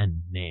the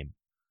man name.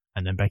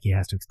 And then Becky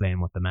has to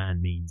explain what the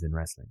man means in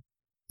wrestling.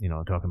 You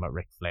know, talking about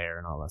Ric Flair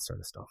and all that sort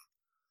of stuff.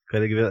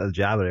 Kind of give it a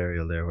jab at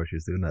Ariel there where she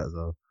was doing that as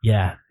well.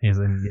 Yeah, this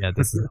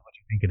is not what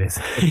you think it is.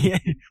 Yeah.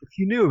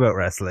 You knew about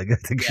wrestling, I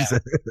think she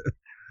said.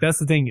 That's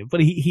the thing.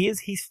 But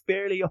he's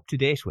fairly up to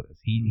date with it.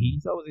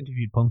 He's always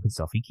interviewed Punk and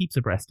stuff. He keeps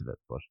abreast of it.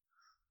 But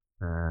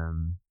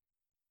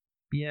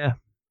yeah,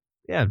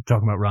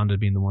 talking about Ronda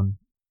being the one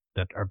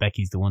or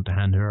Becky's the one to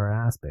hand her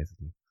ass,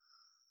 basically.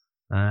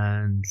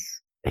 And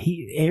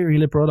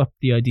Ariel brought up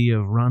the idea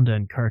of Ronda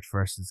and Kurt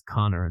versus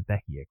Connor and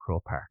Becky at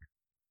Crow Park.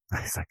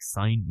 It's like,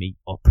 sign me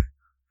up.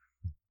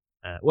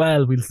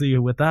 Well, we'll see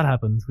what that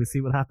happens. We'll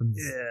see what happens.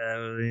 Yeah,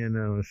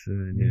 allegedly.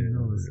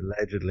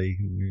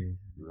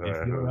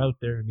 If you're out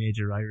there, a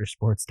major Irish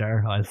sports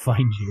star, I'll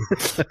find you.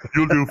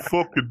 You'll do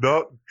fucking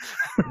nothing.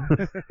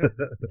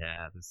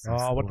 Yeah.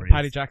 What did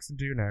Paddy Jackson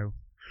do now?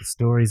 The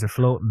stories are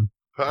floating.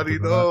 Paddy,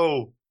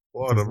 no.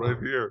 What? I'm right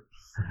here.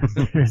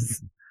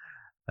 There's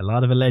a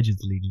lot of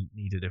allegedly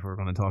needed if we're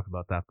going to talk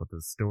about that, but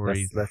the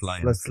stories are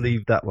flying. Let's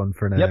leave that one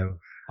for now. Yep.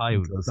 I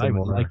would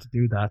like to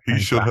do that. He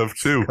should have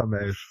too. Come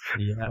out.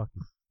 Yeah.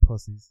 Fucking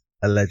pussies.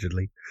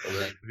 Allegedly.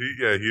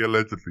 He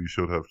allegedly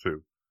should have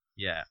too.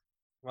 Yeah.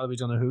 Well, we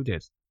don't know who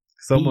did.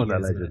 Someone He is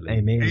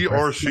allegedly. He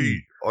or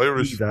she.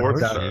 Irish sports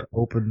star.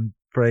 Open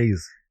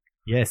phrase.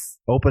 Yes.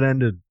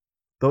 Open-ended.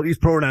 Don't use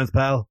pronouns,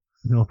 pal.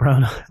 No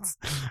pronouns.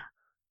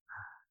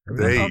 Are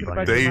we talking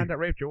about the man that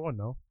raped your one,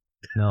 no?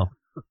 No.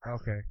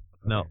 Okay.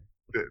 No.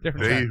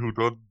 They who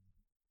done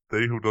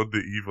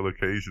the evil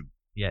occasion.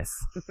 Yes.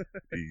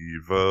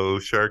 Evil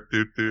shark,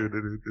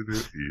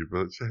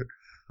 evil shark.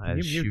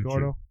 I'll shoot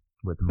you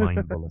with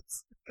mind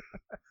bullets.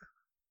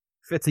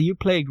 Fitz, are you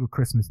plagued with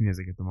Christmas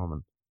music at the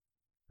moment?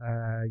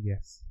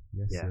 Yes,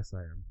 I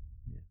am.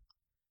 Yeah.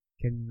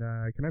 Can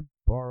I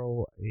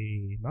borrow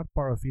not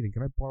borrow a feeling?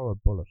 Can I borrow a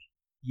bullet?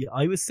 Yeah,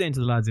 I was saying to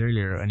the lads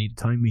earlier, I need a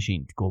time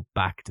machine to go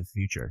back to the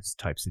future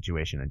type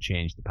situation and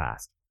change the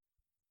past.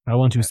 I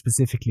want to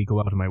specifically go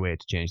out of my way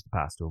to change the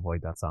past to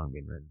avoid that song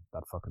being written,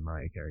 that fucking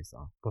Mariah Carey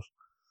song. But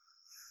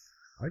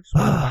I just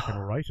want to go back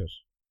and write it.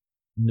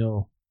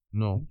 No.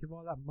 Give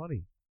all that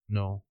money.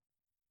 No.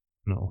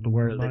 The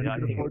world. Money, I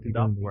think money, it's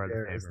done the world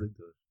a favor.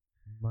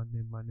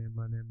 Money.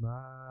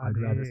 I'd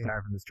rather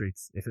starve in the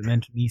streets. If it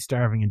meant me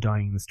starving and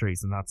dying in the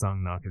streets and that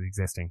song not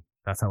existing,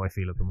 that's how I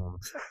feel at the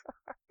moment.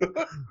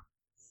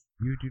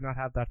 You do not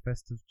have that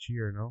festive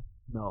cheer, no?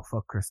 No,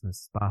 fuck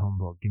Christmas. Bah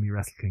humbug. Give me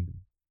Wrestle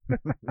Kingdom.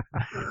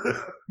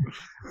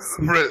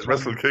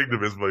 Wrestle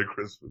Kingdom is my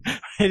Christmas.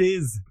 It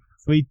is.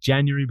 Sweet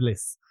January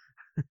bliss.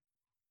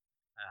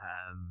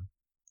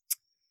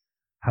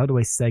 How do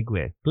I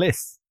segue?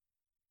 Bliss.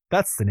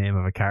 That's the name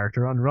of a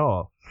character on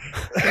Raw.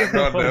 Hang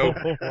on now.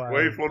 Wow.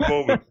 Wait 1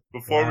 moment.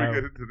 Before we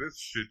get into this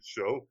shit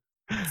show.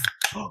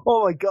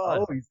 Oh my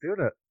god. Oh, he's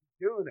doing it.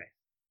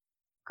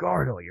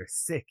 Gordo, you're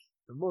sick.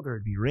 The mother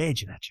would be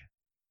raging at you.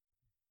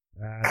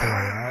 Don't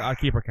worry, I'll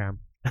keep her calm.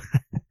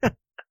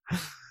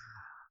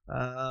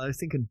 I was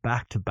thinking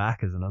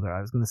back-to-back is another. I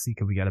was going to see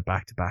could we get a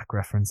back-to-back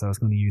reference. I was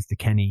going to use the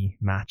Kenny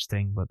match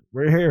thing, but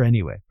we're here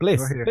anyway.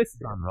 Bliss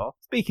is on Raw.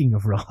 Speaking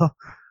of Raw,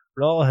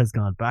 Raw has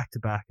gone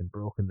back-to-back and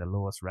broken the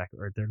lowest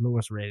record, their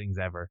lowest ratings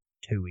ever,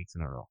 2 weeks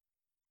in a row.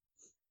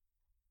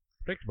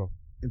 Predictable.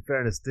 In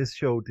fairness, this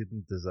show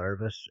didn't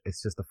deserve it.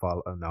 It's just a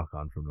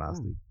knock-on from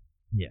last week.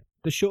 Yeah.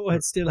 The show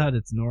had still had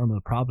its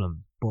normal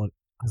problem, but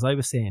as I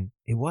was saying,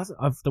 it wasn't,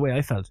 the way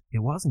I felt,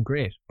 it wasn't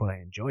great, but I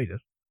enjoyed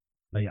it.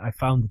 I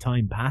found the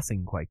time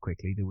passing quite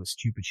quickly. There was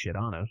stupid shit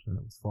on it, and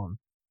it was fun.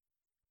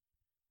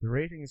 The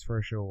ratings for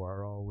a show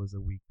are always a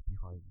week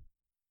behind.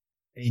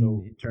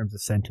 In terms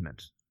of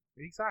sentiment.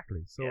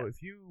 Exactly. So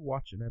if you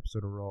watch an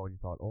episode of Raw and you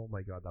thought, oh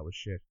my god, that was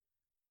shit,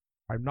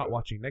 I'm not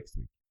watching next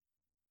week.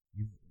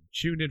 You've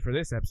tuned in for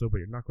this episode, but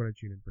you're not going to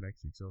tune in for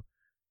next week. So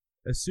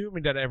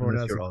assuming that everyone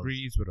else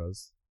agrees with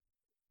us.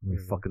 We're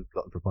fucking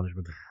plotting for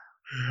punishment.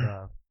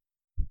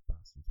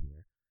 Bastards we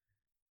are.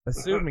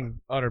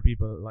 Assuming other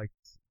people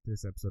liked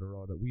this episode of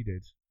Raw that we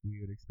did, we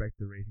would expect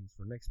the ratings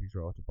for next week's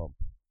Raw to bump.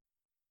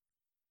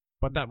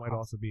 But that might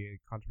also be a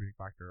contributing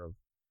factor of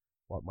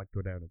what might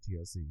go down at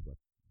TLC, but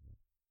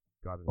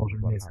God knows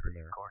what happened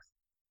there. Of course.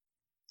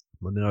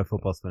 Monday Night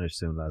Football's finished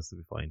soon, lads.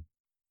 It'll be fine.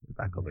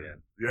 Back up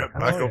again. Yeah,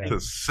 back up to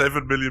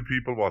 7 million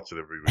people watching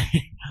every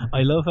week.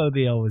 I love how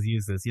they always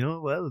use this.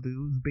 Well, there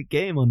was a big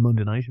game on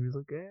Monday night. And it was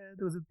like,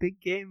 there was a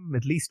big game.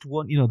 At least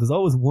one. There's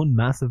always one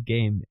massive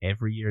game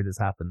every year this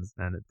happens,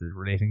 and the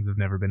ratings have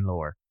never been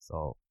lower.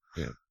 So,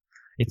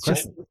 it's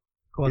just.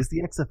 Is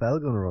the XFL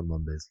going to run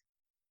Mondays?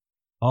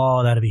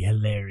 Oh, that'd be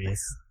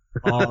hilarious.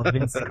 Oh,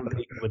 Vince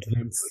competing with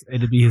Vince.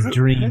 It'd be his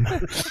dream.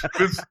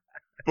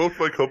 Both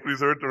my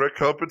companies are in direct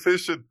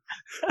competition.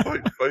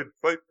 Fight.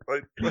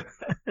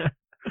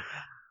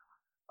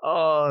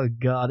 Oh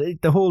God!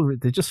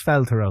 They just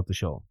fell throughout the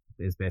show.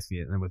 Is basically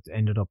it, and it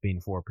ended up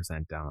being 4%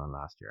 down on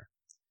last year.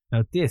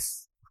 Now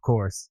this, of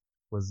course,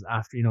 was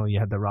after you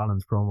had the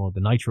Rollins promo,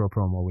 the Nitro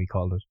promo we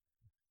called it,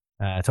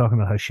 talking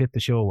about how shit the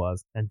show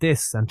was. And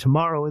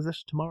tomorrow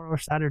or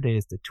Saturday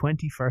is the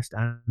 21st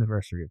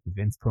anniversary of the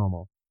Vince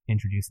promo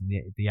introducing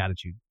the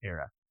Attitude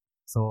Era.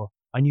 So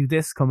I knew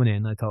this coming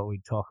in. I thought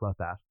we'd talk about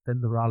that.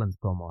 Then the Rollins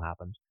promo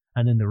happened,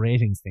 and then the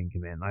ratings thing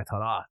came in. I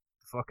thought,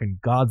 the fucking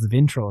gods of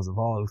intros have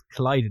all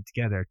collided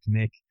together to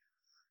make.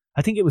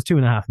 I think it was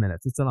 2.5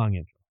 minutes. It's a long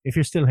intro. If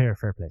you're still here,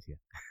 fair play to you.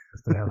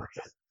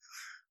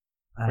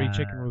 Free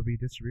chicken will be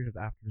distributed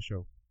after the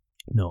show.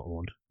 No, it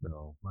won't.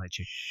 No, my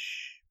chicken.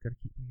 Gotta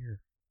keep me here.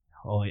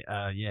 Oh,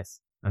 yes,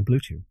 and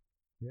Bluetooth.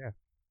 Yeah.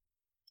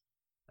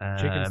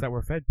 Chickens that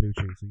were fed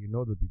Bluetooth, so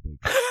they'll be big.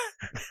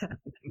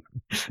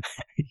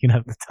 You can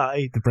have the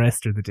thigh, the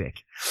breast, or the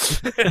dick.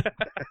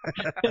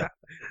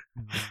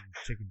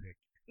 Chicken dick.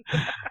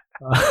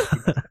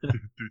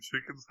 Do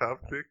chickens have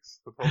dicks?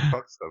 I thought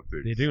cocks have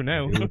dicks. They do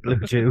now.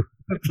 Bluetooth.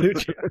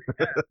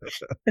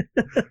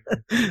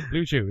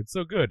 Bluetooth. It's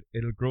so good.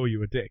 It'll grow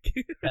you a dick.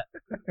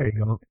 There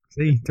you go.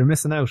 See, they're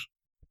missing out.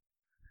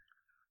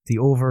 The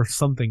over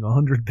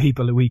 100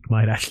 people a week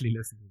might actually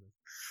listen to this.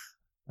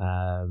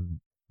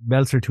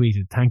 Meltzer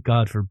tweeted, "Thank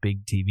God for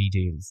big TV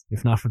deals.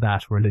 If not for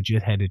that, we're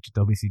legit headed to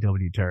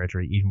WCW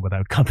territory even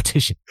without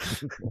competition."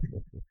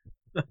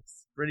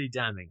 That's pretty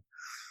damning.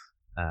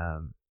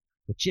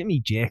 But Jimmy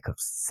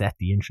Jacobs set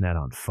the internet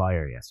on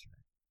fire yesterday.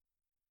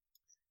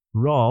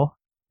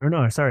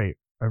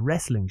 A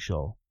wrestling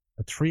show,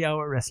 a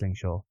 3-hour wrestling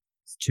show.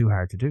 It's too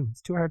hard to do.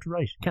 It's too hard to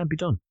write. It can't be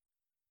done.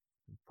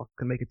 Fuck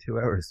can make it 2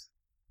 hours.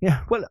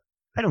 Yeah, well,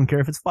 I don't care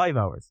if it's 5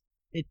 hours.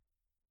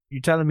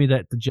 You're telling me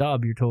that the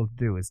job you're told to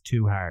do is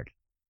too hard.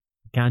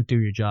 You can't do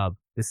your job.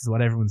 This is what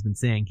everyone's been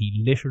saying.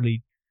 He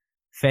literally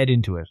fed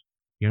into it.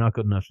 You're not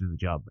good enough to do the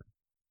job.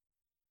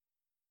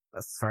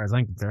 That's as far as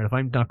I'm concerned. If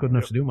I'm not good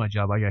enough to do my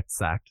job, I get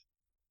sacked.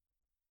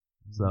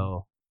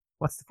 So,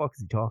 what the fuck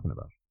is he talking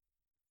about?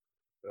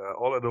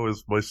 All I know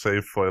is my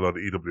save file on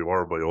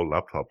EWR on my old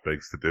laptop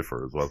begs to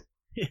differ as well.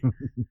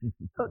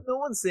 No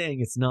one's saying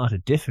it's not a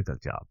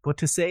difficult job, but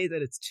to say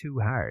that it's too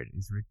hard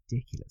is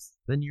ridiculous.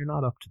 Then you're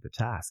not up to the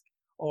task,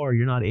 or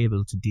you're not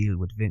able to deal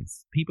with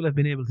Vince. People have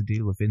been able to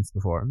deal with Vince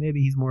before.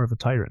 Maybe he's more of a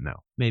tyrant now.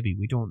 Maybe,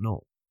 we don't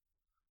know.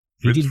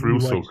 Vince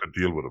Russo could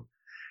deal with him.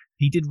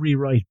 He did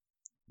rewrite,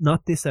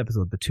 not this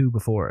episode, the two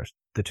before it,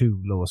 the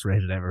two lowest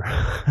rated ever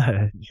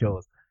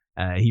shows.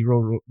 He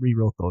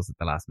rewrote those at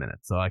the last minute,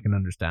 so I can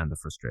understand the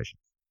frustration.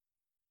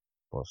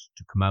 But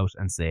to come out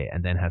and say,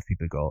 and then have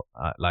people go,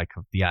 like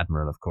the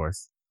Admiral, of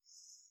course,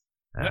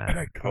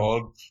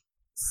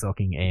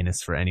 sucking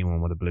anus for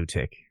anyone with a blue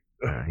tick.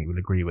 He will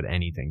agree with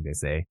anything they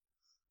say,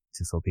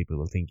 just so people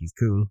will think he's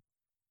cool.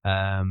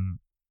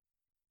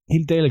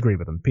 They'll agree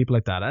with him, people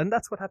like that. And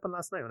that's what happened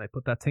last night when I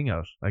put that thing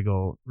out. I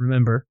go,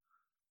 remember,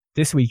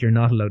 this week you're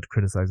not allowed to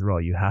criticize Raw.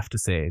 You have to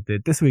say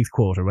that this week's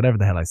quote, or whatever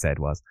the hell I said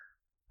was,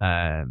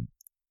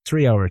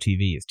 3-hour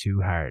TV is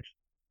too hard.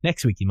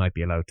 Next week you might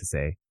be allowed to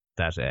say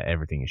that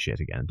everything is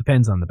shit again. It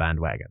depends on the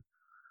bandwagon.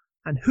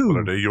 And who... Well,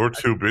 are they your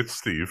 2 bits,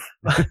 Steve?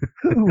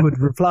 Who would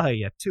reply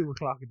at 2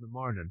 o'clock in the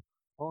morning?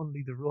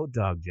 Only the Road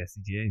Dogg,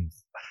 Jesse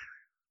James.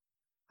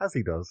 As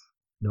he does.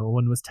 No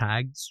one was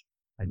tagged.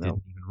 I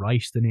didn't even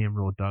write the name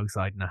Road Dogg, so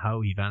I don't know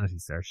how he vanity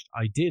searched.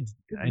 I did.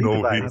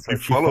 No, he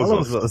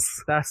follows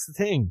us. That's the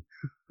thing.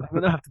 I'm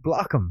going to have to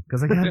block him,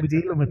 because I can't be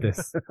dealing with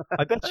this.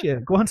 I bet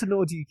you, go on to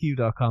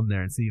nodq.com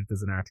there and see if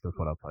there's an article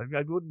put up.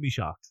 I wouldn't be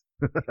shocked.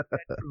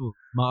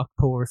 Mock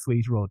poor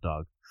sweet Road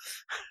Dogg.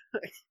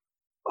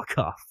 Fuck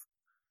off.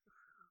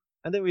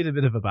 And then we had a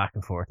bit of a back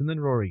and forth, and then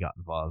Rory got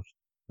involved.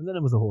 And then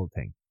it was a whole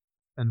thing.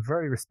 And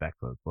very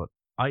respectful, but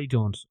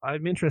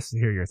I'm interested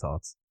to hear your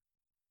thoughts.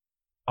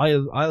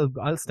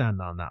 I'll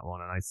stand on that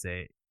one, and I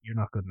say you're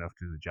not good enough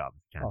to do the job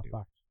if you can't do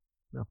it.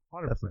 No,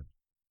 100%.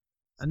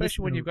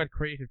 Especially when you've got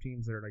creative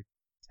teams that are like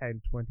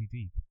 10, 20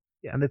 deep.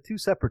 Yeah, and they're 2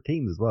 separate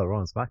teams as well, Raw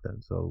and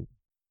SmackDown, so...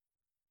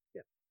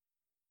 Yeah.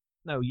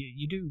 No,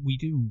 we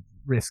do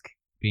risk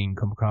being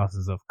come across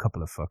as a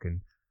couple of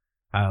fucking...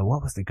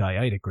 what was the guy?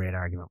 I had a great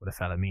argument with a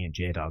fella, me and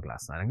J-Dog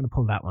last night. I'm going to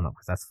pull that one up,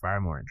 because that's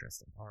far more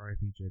interesting.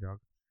 R.I.P. J-Dog.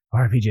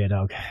 R.I.P.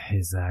 J-Dog.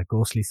 His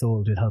ghostly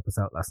soul did help us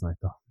out last night,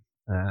 though.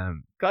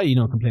 Guy,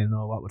 complaining,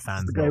 what would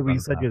fans... That's the guy where you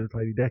said you had a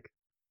tiny dick.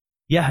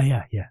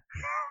 Yeah.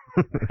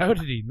 How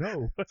did he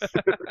know?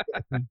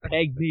 He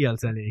pegged me, I'll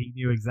tell you. He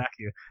knew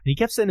exactly. And he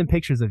kept sending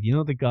pictures of,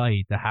 the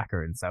guy, the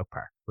hacker in South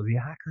Park. Was he a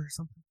hacker or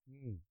something?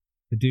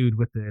 The dude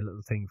with the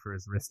little thing for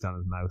his wrist on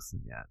his mouse.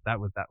 And yeah, that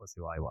was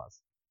who I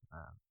was.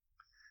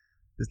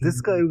 Is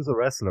this guy who's a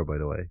wrestler, by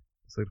the way?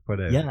 So to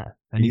put out. Yeah,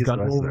 and he's got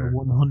over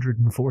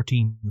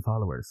 114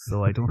 followers,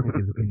 so I don't think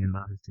his opinion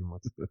matters too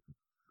much.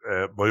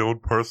 My own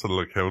personal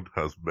account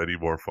has many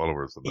more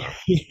followers than that.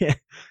 Yeah.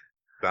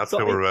 That's how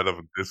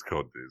irrelevant this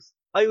cunt is.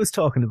 I was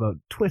talking about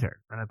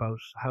Twitter and about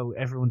how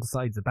everyone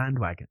decides a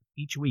bandwagon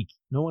each week.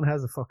 No one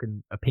has a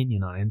fucking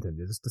opinion on anything.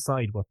 They just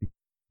decide what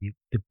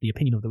the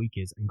opinion of the week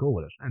is and go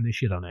with it. And they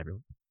shit on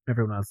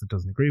everyone else that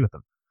doesn't agree with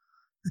them.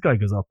 This guy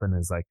goes up and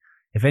is like,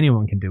 if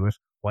anyone can do it,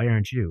 why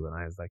aren't you? And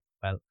I was like,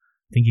 well,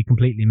 I think you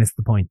completely missed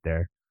the point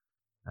there.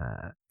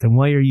 Then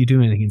why are you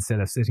doing it instead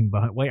of sitting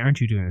behind? Why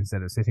aren't you doing it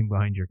instead of sitting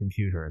behind your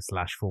computer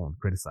 / phone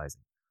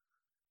criticizing?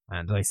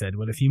 And I said,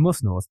 well, if you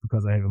must know, it's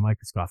because I have a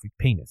microscopic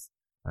penis.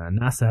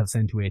 NASA have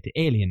sent away to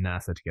alien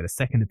NASA to get a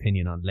second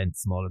opinion on length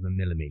smaller than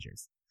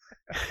millimeters.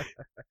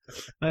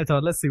 I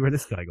thought, let's see where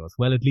this guy goes.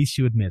 Well, at least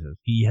you admit it.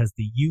 He has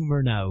the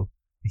humor now,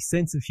 the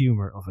sense of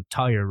humor of a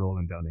tire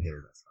rolling down a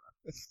hill.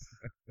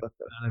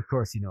 And of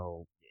course,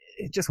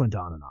 it just went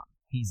on and on.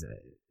 He's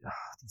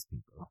these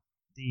people.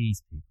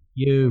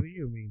 What do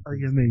you mean? What do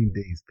you mean,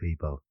 these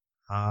people?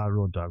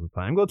 Road Dog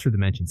reply. I'm going through the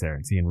mentions there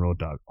and seeing Road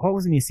Dog.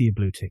 Always when you see a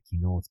blue tick, you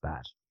know it's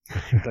bad.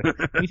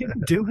 We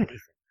didn't do anything.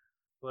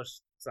 But,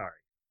 sorry.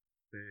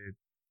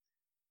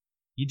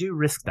 You do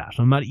risk that.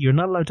 You're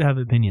not allowed to have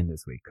an opinion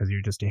this week because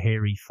you're just a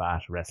hairy,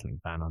 fat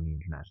wrestling fan on the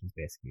internet. Is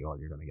basically all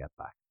you're going to get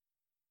back.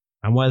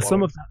 And while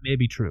some of that may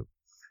be true,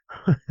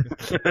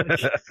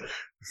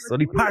 it's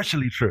only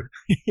partially true.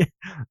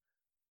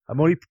 I'm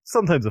only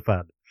sometimes a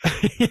fan.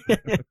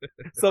 I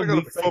got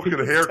a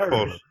fucking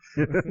haircut.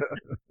 I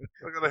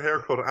got a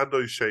haircut and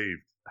I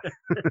shaved.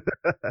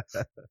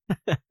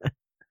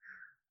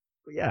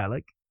 But yeah,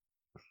 like,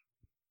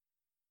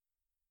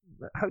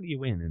 how do you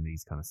win in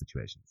these kind of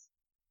situations?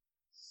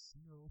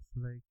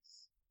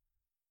 Snowflakes.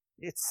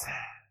 It's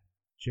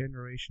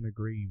generation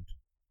aggrieved.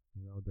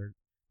 They're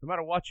no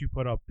matter what you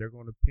put up, they're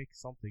going to pick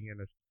something in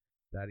it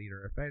that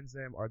either offends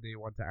them or they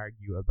want to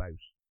argue about.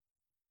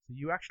 So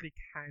you actually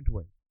can't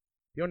win.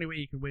 The only way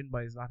you can win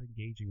by is not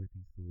engaging with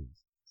these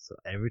fools. So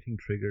everything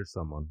triggers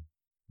someone.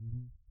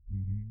 Mm-hmm.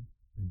 Mm-hmm.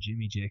 And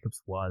Jimmy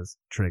Jacobs was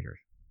triggered.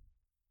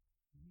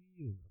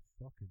 You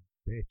fucking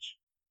bitch.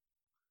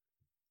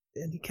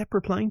 And he kept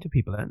replying to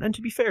people. And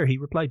to be fair, he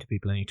replied to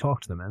people and he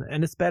talked to them.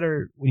 And it's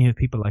better when you have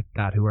people like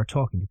that who are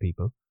talking to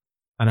people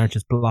and aren't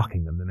just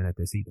blocking them the minute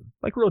they see them.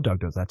 Like Road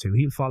Dogg does that too.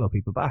 He'll follow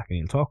people back and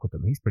he'll talk with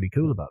them. He's pretty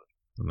cool about it.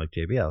 Unlike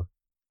JBL.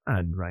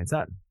 And Ryan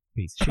Satin.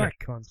 Piece of shit.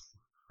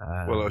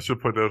 Well, I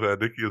should point out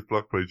Nicky is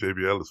blocked by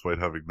JBL despite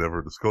having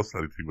never discussed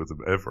anything with him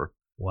ever.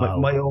 Wow.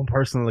 My own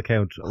personal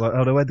account.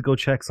 When I went to go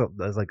check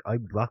something, I was like,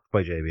 I'm blocked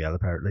by JBL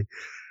apparently.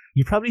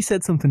 You probably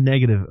said something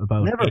negative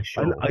about Never. his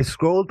show. I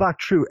scrolled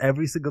back through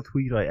every single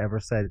tweet I ever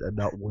said, and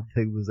not one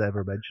thing was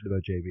ever mentioned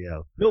about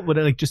JBL. No, but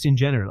like just in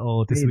general.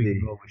 Oh, this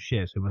week was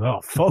shit. It was, oh,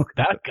 fuck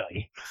that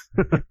guy.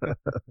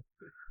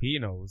 He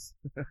knows.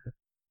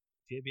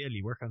 JBL,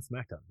 you work on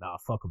SmackDown. Nah,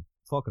 fuck him.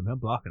 Fuck him. I'm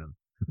blocking him.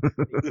 Every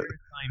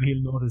time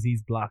he'll notice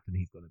he's blocked and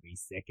he's going to be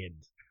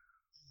second.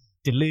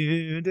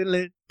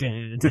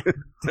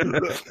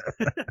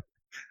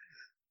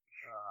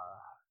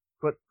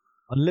 But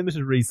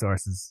unlimited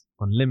resources,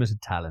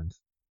 unlimited talent,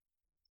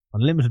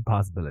 unlimited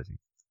possibility.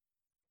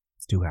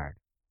 It's too hard.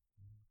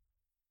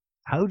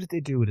 How did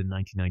they do it in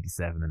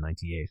 1997 and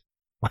 98?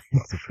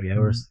 3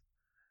 hours.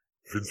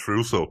 Vince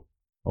Russo.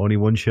 Only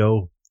one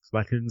show.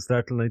 SmackDown didn't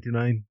start till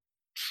 99.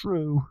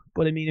 True.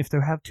 But I mean, if they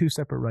have two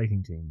separate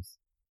writing teams,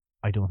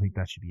 I don't think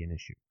that should be an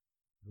issue.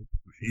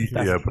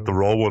 Yeah, but the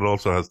Raw one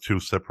also has 2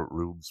 separate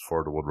rooms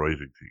for the one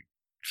writing team.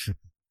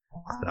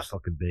 It's that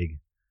fucking big.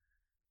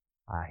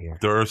 Here.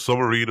 There are some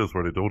arenas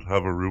where they don't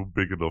have a room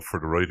big enough for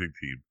the writing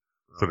team,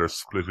 so they're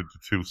split into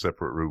 2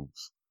 separate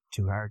rooms.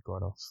 Too hard,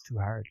 Gordo. Too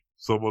hard.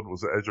 Someone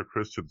was Edge or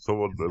Christian.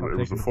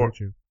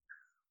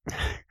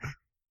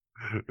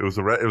 It was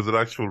an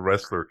actual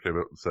wrestler came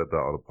out and said that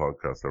on a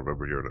podcast. I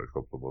remember hearing it a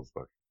couple of months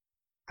back.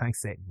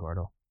 Thanks, Satan,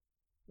 Gordo.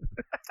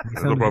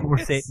 No problem. More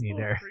Satan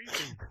there.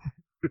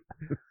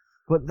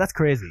 But that's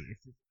crazy.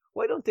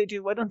 Why don't they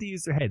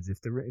use their heads?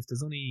 If they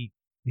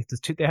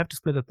have to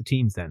split up the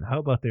teams, then how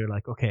about they're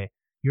like, okay,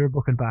 you're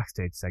booking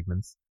backstage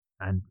segments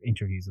and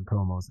interviews and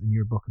promos, and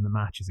you're booking the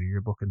matches, or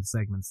you're booking the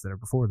segments that are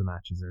before the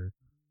matches, or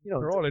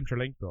they're all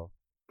interlinked though.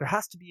 There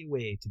has to be a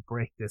way to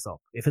break this up.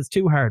 If it's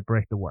too hard,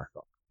 break the work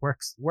up.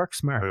 Work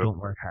smart, don't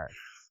work hard.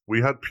 We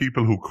had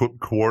people who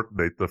couldn't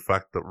coordinate the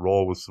fact that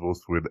Raw was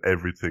supposed to win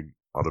everything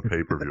on a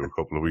pay-per-view a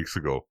couple of weeks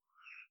ago.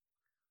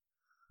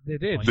 They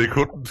did. They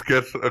couldn't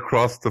get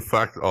across the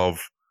fact of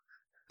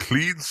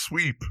clean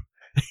sweep.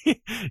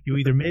 You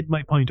either made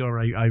my point or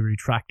I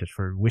retract it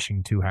for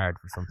wishing too hard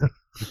for something.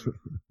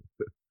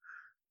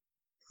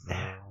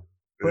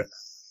 But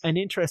an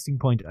interesting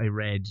point I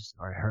read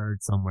or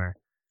heard somewhere,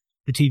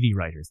 the TV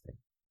writers thing.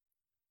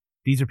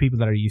 These are people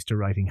that are used to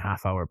writing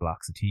half-hour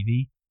blocks of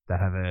TV that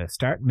have a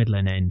start, middle,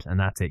 and end, and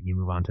that's it. You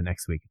move on to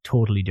next week.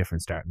 Totally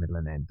different start, middle,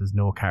 and end. There's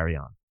no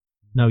carry-on.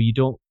 Now, you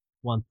don't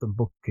want them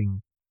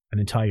booking an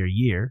entire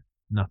year.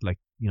 Not like,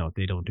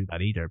 they don't do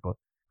that either, but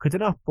could they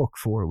not book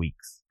 4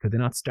 weeks? Could they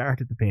not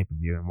start at the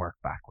pay-per-view and work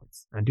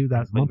backwards? And do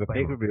that month by month?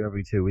 Pay-per-view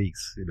every 2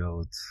 weeks,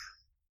 it's...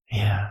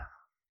 Yeah.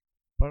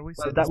 But we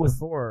said that was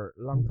before,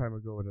 a long time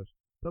ago, that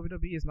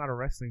WWE is not a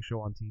wrestling show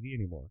on TV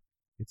anymore.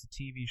 It's a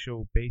TV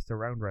show based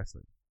around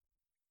wrestling.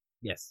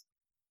 Yes.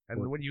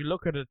 And when you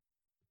look at it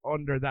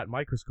under that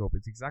microscope,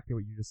 it's exactly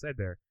what you just said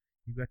there.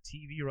 You've got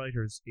TV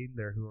writers in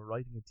there who are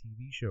writing a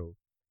TV show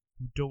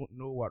who don't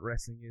know what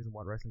wrestling is and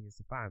what wrestling is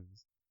to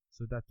fans.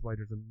 So that's why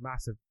there's a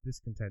massive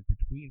discontent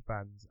between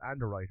fans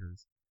and the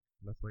writers.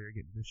 And that's why you're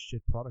getting this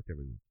shit product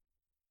every week.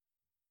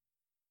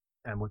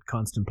 And with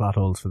constant plot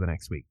holes for the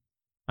next week.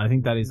 I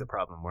think that is a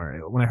problem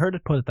where when I heard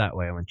it put it that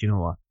way, I went, you know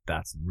what?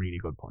 That's a really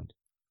good point.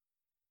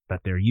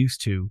 That they're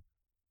used to,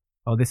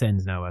 oh, this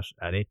ends now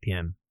at 8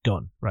 p.m.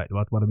 Done. Right.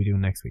 What are we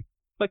doing next week?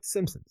 Like The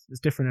Simpsons.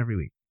 It's different every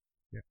week.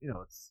 Yeah. You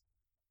know, it's...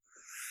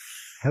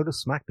 How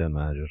does SmackDown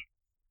manage it?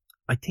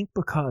 I think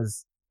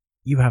because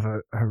you have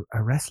a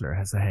wrestler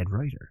as a head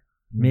writer.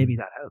 Maybe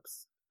that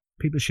helps.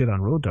 People shit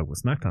on Road Dogg, but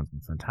SmackDown's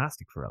been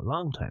fantastic for a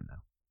long time now.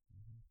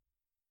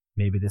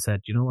 Maybe they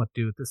said, you know what,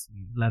 do this,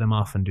 let him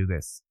off and do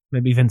this.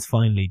 Maybe Vince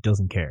finally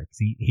doesn't care,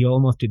 because he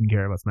almost didn't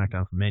care about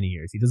SmackDown for many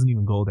years. He doesn't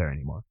even go there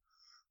anymore,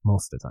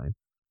 most of the time.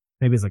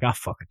 Maybe he's like,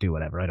 fuck it, do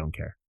whatever, I don't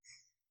care.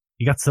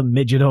 You got some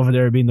midget over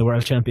there being the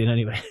world champion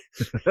anyway.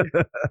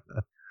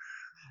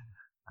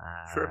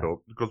 Sure,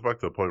 no. It goes back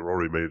to the point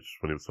Rory made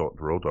when he was talking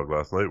to Road Dogg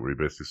last night, where he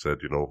basically said,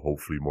 you know,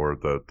 hopefully more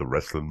of the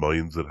wrestling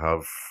minds that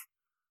have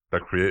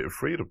that creative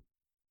freedom.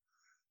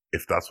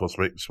 If that's what's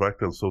making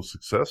SmackDown so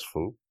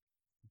successful,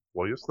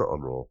 why is that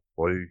on Raw?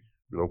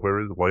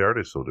 Why are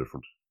they so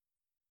different?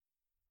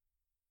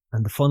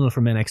 And the funnel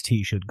from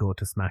NXT should go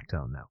to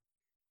SmackDown now.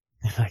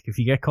 Like, if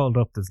you get called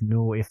up, there's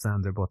no ifs,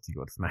 ands, or buts, you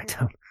go to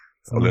SmackDown.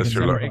 So unless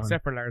you're like,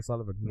 except for Lars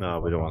Sullivan.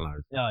 No, we don't want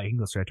Lars. No, you can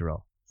go straight to Raw.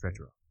 Straight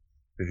to Raw.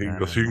 You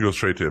can go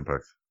straight to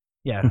Impact.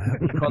 Yeah,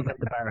 we call that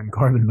the Baron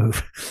Corbin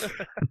move.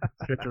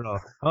 Straight to Raw.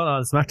 Oh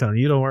no, SmackDown,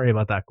 you don't worry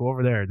about that. Go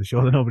over there, the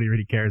show that nobody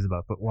really cares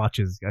about, but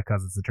watches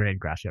because it's a train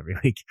crash every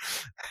week.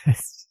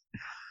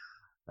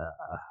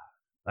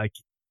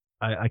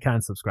 I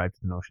can't subscribe to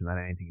the notion that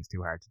anything is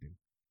too hard to do.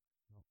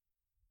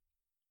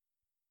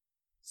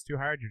 It's too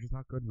hard, you're just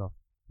not good enough.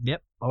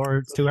 Yep, or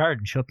it's too hard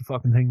and shut the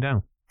fucking thing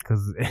down.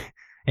 Because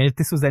if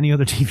this was any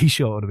other TV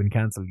show, it would have been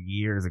cancelled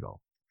years ago.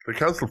 They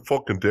cancelled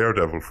fucking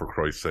Daredevil, for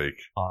Christ's sake.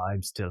 Oh,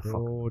 I'm still fucking...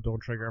 Oh, don't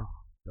trigger him.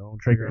 Don't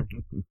trigger him.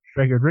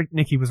 Triggered.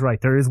 Nicky was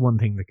right. There is one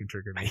thing that can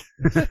trigger me.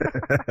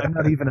 I'm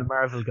not even a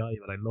Marvel guy,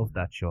 but I love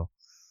that show.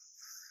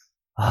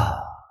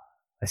 I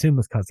assume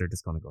it's because they're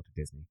just going to go to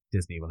Disney.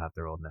 Disney will have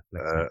their own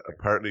Netflix.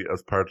 Apparently,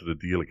 as part of the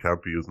deal, it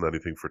can't be using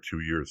anything for 2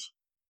 years.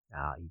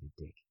 Ah, eat a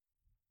dick.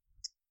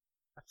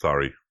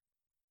 Sorry.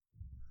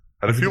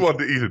 And if you want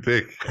to eat a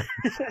dick...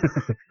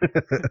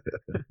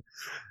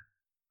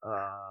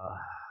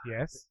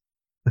 Yes.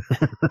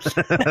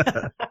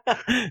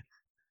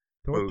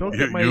 don't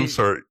get my... You,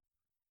 sir,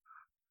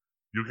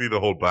 you can eat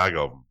a whole bag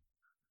of them.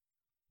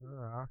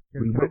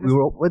 We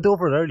went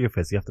over it earlier,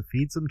 Fizz. You have to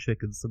feed some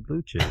chickens some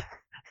blue chew.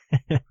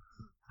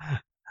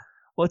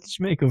 What did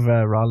you make of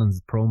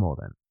Rollins' promo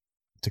then?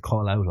 To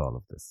call out all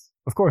of this.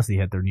 Of course, he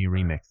had their new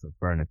remix of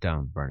Burn It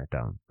Down, Burn It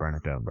Down, Burn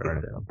It Down, Burn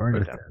It Down, Burn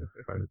It Down.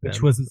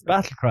 Which was his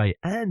battle cry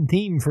and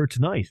theme for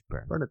tonight.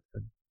 Burn It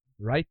Down.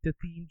 Write the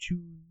theme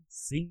tune,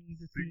 sing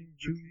the theme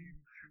tune.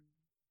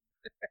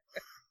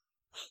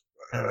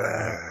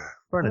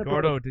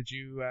 Gordo, did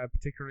you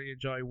particularly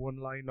enjoy one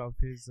line of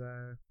his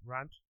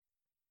rant?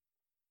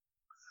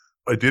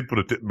 I did, but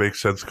it didn't make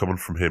sense coming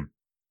from him.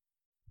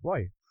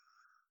 Why?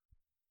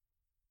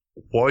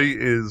 Why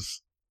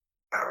is...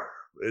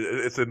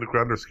 It's in the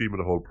grander scheme of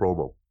the whole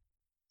promo.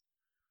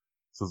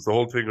 So it's the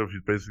whole thing of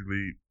he's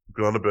basically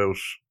gone about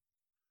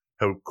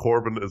how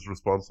Corbin is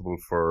responsible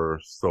for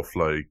stuff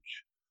like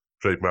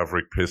Drake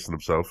Maverick pissing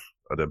himself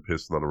and then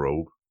pissing on a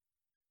robe.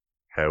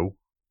 How?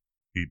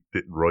 He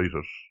didn't write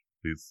it.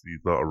 He's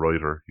not a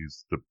writer.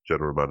 He's the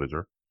general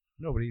manager.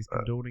 No, but he's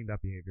condoning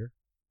that behavior.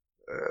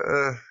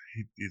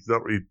 He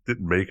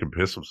didn't make him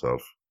piss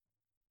himself.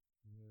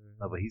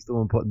 No, but he's the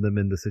one putting them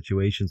in the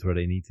situations where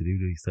they need to do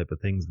these type of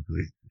things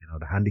because,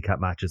 the handicap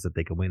matches that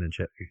they can win and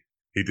shit.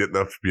 He didn't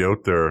have to be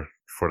out there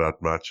for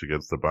that match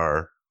against the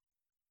Bar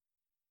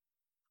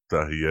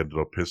that he ended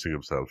up pissing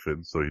himself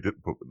in, so he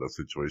didn't put him in that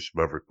situation.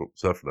 Maverick put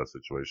himself in that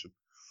situation.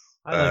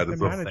 I like the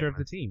manager of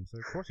the team, so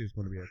of course he's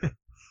going to be out there.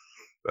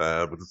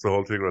 But there's the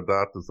whole thing around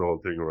that. There's the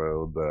whole thing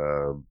around,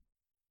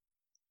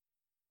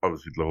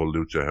 obviously, the whole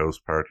Lucha House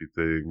Party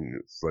thing.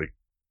 It's like,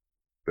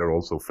 they're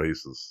also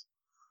faces.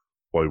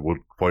 Why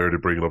are they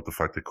bringing up the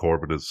fact that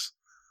Corbin is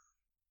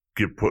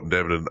putting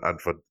them in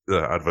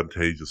an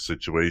advantageous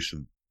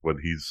situation when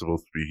he's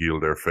supposed to be heel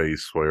their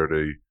face? Why are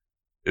they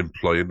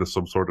implying there's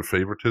some sort of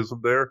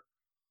favoritism there?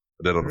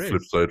 And then on the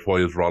flip side, why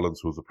is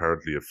Rollins, who's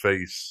apparently a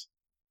face,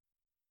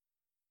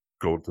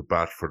 going to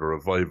bat for the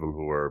Revival,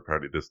 who are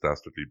apparently this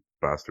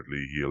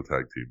bastardly heel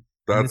tag team?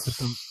 This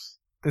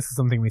is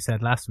something we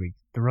said last week.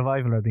 The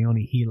Revival are the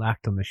only heel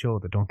act on the show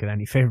that don't get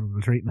any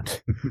favourable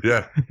treatment.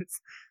 Yeah.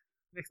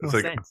 Makes no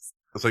sense.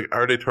 It's like,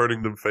 are they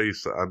turning them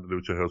face and the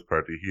Lucha House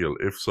Party heel?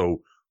 If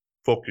so,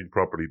 fucking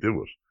properly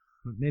do it.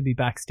 Maybe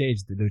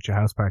backstage the Lucha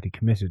House Party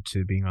committed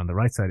to being on the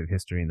right side of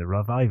history, and the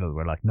Revival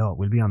were like, no,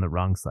 we'll be on the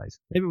wrong side.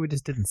 Maybe we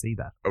just didn't see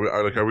that.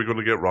 Are we going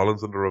to get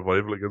Rollins and the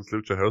Revival against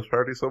Lucha House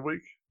Party some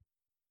week?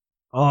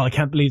 Oh, I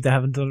can't believe they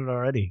haven't done it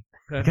already.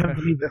 I can't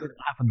believe it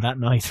happened that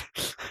night.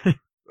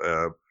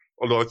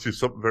 Although actually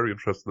something very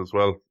interesting as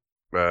well.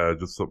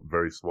 Just something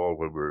very small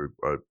when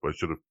I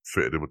should have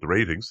fitted in with the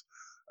ratings.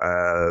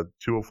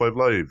 205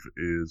 Live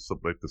is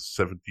something like the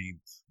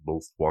 17th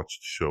most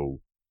watched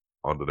show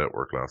on the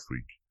network last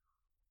week.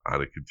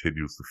 And it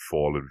continues to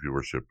fall in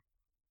viewership.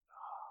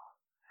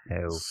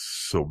 How?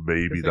 So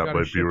maybe that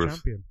might be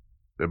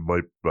it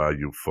might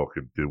you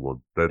fucking do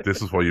one.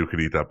 This is why you can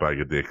eat that bag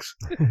of dicks.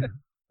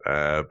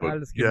 But I'll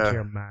just give it to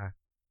your ma.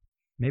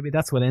 Maybe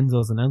that's what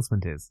Enzo's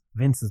announcement is.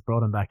 Vince has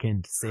brought him back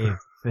in to save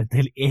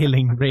the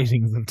ailing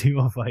ratings of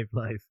 205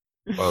 Live.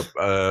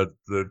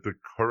 The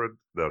current,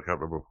 I can't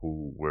remember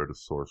where the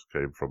source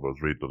came from. I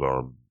was reading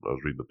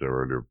it there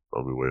earlier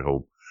on my way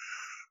home.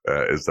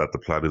 Is that the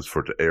plan is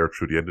for it to air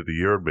through the end of the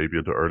year, maybe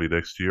into early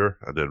next year,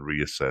 and then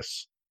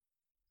reassess.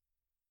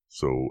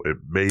 So it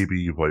may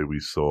be why we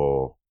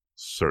saw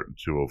certain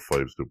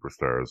 205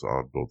 superstars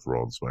on both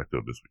Raw and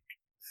SmackDown this week.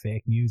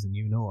 Fake news, and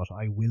you know it.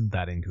 I willed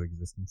that into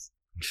existence.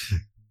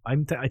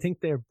 I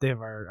think they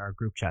have our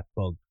group chat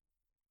bugged.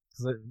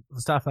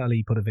 Mustafa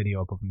Ali put a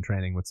video up of him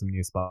training with some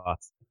new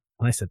spots,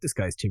 and I said, this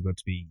guy's too good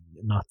to be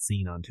not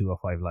seen on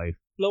 205 Live.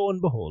 Lo and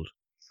behold,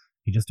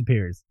 he just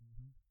appears.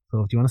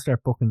 So if you want to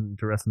start booking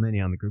to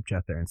WrestleMania on the group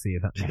chat there and see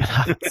if that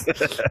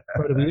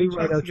happens, we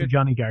write out your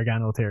Johnny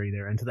Gargano theory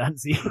there into that and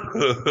see.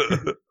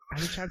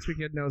 Any chance we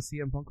get no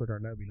CM Punk or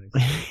that'd be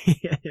nice.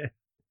 Yeah.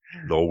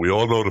 No, we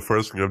all know the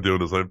first thing I'm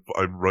doing is I'm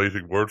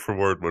writing word for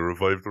word my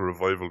Revive the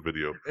Revival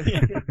video.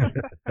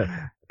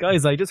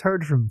 Guys, I just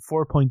heard from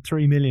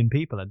 4.3 million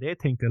people, and they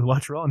think they'll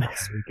watch Raw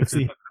next week and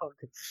see.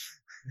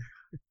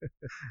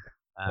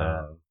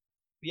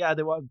 Yeah,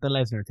 the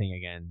Lesnar thing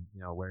again.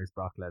 You know, where's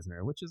Brock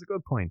Lesnar? Which is a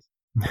good point.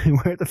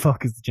 Where the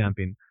fuck is the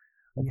champion?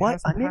 He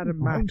hasn't had a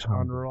match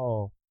on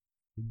Raw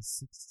in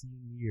 16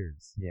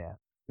 years. Yeah,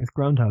 it's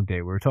Groundhog Day.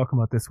 We were talking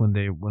about this one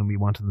day when we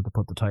wanted them to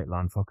put the title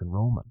on fucking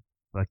Roman.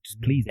 Like,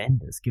 just please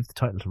end this. Give the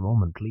title to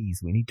Roman,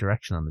 please. We need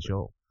direction on the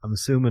show. I'm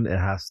assuming it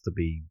has to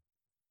be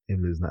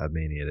him losing at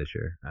Mania this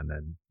year, and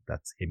then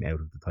that's him out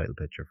of the title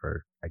picture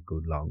for a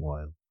good long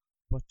while.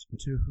 But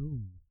to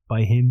whom?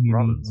 By him, you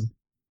Rollins. mean?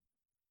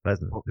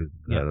 Lesnar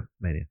losing at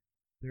Mania.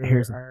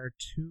 There are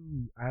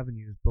two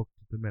avenues booked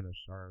at the minute,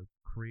 or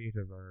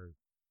creative, or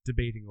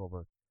debating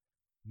over.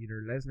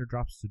 Either Lesnar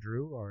drops to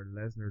Drew, or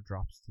Lesnar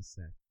drops to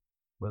Seth.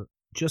 Well,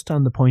 just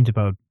on the point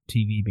about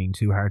TV being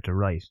too hard to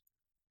write,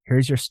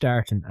 here's your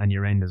start and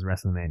your end as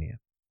WrestleMania.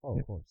 Oh,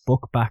 of course.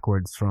 Book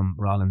backwards from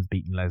Rollins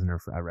beating Lesnar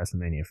at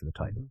WrestleMania for the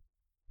title.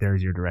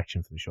 There's your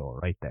direction for the show,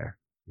 right there.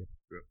 Yep.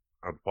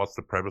 And what's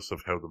the premise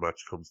of how the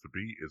match comes to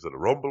be? Is it a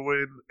Rumble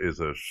win?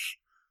 Is it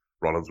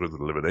Rollins wins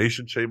an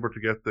Elimination Chamber to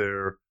get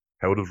there?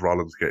 How does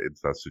Rollins get into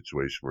that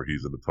situation where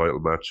he's in the title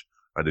match,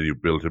 and then you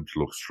build him to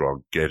look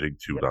strong, getting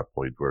to that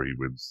point where he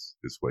wins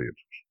his way into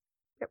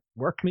it? Yep.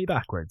 Work me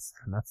backwards.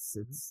 And it's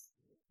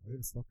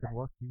fucking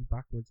work you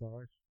backwards,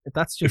 alright.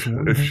 That's just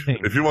one thing.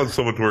 If you want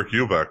someone to work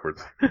you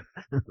backwards.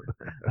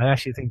 I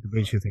actually think the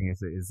Big Show thing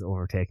is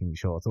overtaking the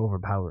show. It's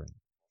overpowering.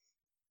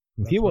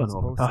 If you want to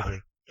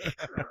overpower.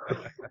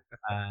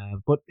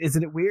 But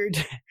isn't it weird?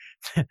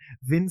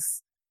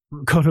 Vince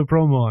cut a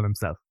promo on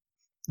himself.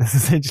 That's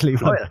essentially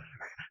what.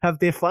 Have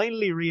they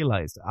finally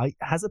realized?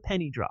 Has a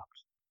penny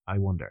dropped? I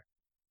wonder.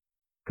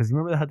 Because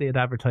remember how they had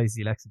advertised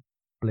the Alexa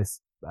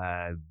Bliss,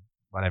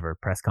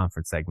 press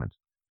conference segment.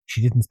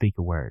 She didn't speak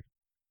a word.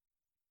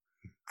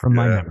 From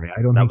my memory,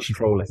 I don't think she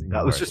trolling.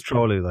 That was just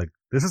trolling. Like,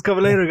 this is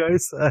coming later,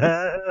 guys.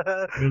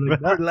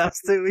 Remember the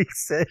last 2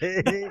 weeks?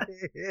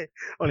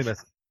 Only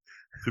mess.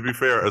 To be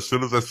fair, as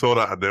soon as I saw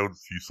that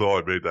announced, you saw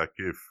I made that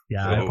gif.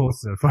 Yeah, so. I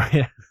posted it for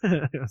you.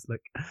 It was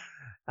like,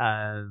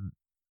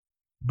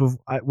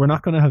 but we're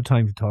not going to have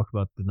time to talk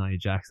about the Nia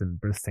Jax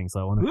and Bliss thing, so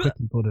I want to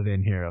quickly put it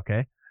in here,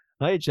 okay?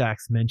 Nia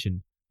Jax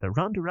mentioned that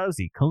Ronda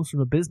Rousey comes from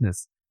a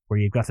business where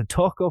you've got to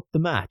talk up the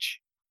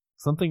match.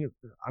 Something,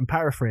 I'm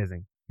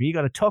paraphrasing, where you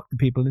got to talk the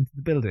people into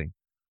the building.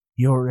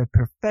 You're a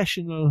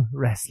professional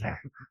wrestler.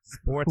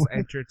 Sports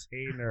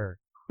entertainer.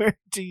 Where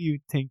do you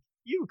think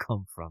you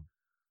come from?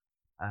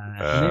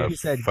 And then she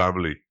said,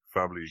 family.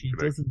 She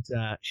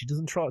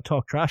doesn't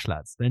talk trash,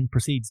 lads. Then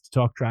proceeds to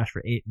talk trash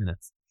for 8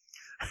 minutes.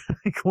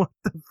 Like, what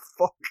the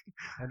fuck?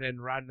 And then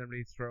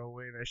randomly throw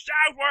in a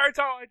shout words.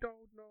 Oh, I don't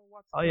know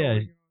what's going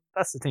on.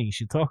 That's the thing. You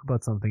should talk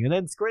about something and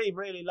then scream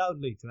really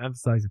loudly to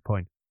emphasize a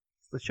point.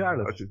 The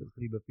Charlotte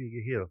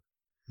being a heel.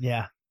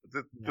 Yeah.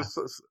 Just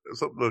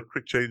something, a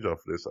quick change off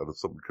this, and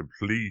it's something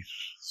complete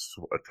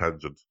a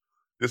tangent.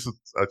 This is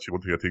actually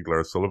one thing I think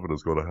Lars Sullivan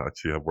is going to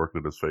actually have working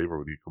in his favor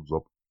when he comes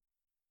up.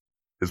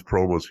 His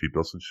promos, he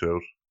doesn't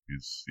shout.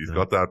 He's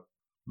got that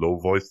low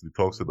voice that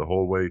he talks in the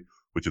whole way,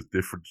 which is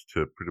different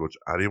to pretty much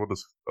anyone.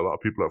 A lot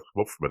of people have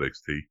come up from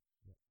NXT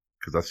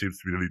because that seems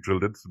to be really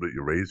drilled into them.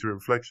 You raise your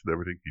inflection and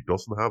everything. He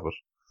doesn't have it.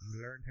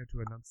 You learn how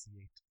to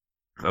enunciate.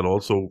 And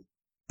also,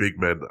 big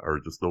men are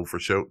just known for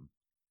shouting.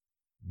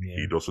 Yeah.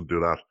 He doesn't do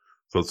that.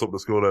 So it's something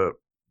that's going to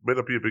may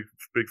not be a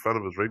big fan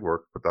of his ring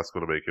work, but that's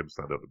going to make him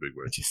stand out in a big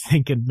way. I just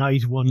think at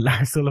night one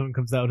Lars Sullivan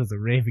comes out as a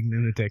raving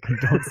lunatic and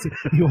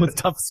he won't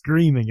stop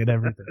screaming at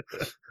everything.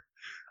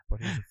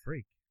 But he's a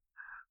freak.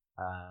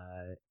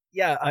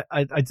 Yeah,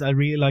 I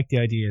really like the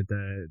idea,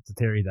 the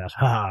theory that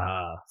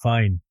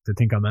fine, to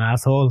think I'm an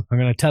asshole, I'm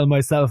gonna tell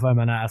myself I'm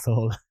an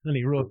asshole. And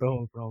he wrote the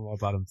whole promo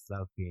about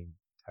himself being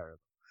terrible.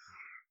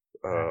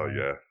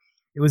 Yeah.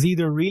 It was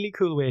either a really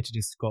cool way to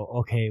just go,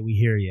 okay, we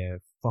hear you,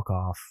 fuck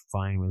off,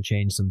 fine, we'll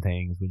change some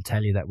things, we'll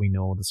tell you that we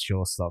know this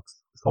show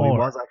sucks. So he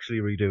was actually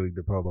redoing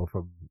the promo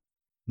from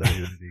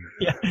WWE.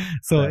 Yeah,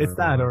 so it's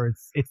that, or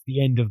it's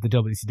the end of the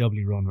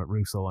WCW run with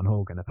Russo and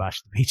Hogan at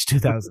Bash at the Beach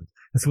 2000.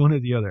 It's one or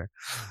the other.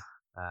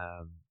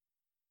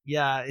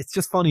 Yeah, it's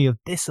just funny, of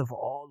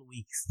all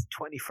weeks, the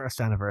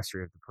 21st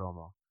anniversary of the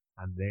promo,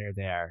 and they're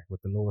there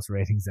with the lowest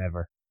ratings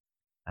ever,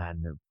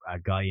 and a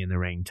guy in the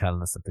ring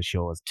telling us that the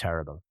show is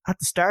terrible at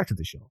the start of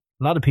the show.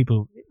 A lot of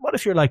people, what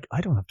if you're like,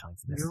 I don't have time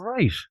for this? You're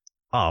right.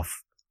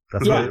 Off.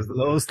 That's why it's the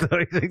lowest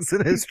ratings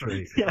in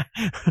history. Yeah.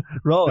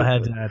 Raw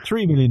had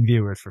 3 million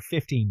viewers for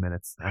 15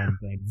 minutes and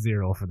then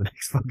 0 for the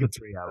next fucking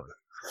 3 hours.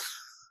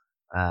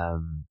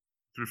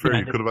 To be fair,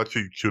 you could have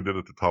actually tuned in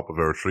at the top of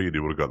hour 3 and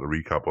you would have gotten a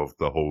recap of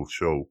the whole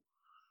show.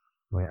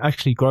 Right.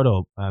 Actually,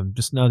 Gordo,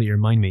 just now that you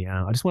remind me,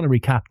 I just want to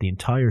recap the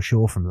entire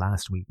show from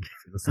last week.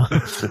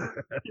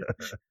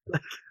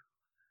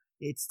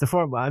 It's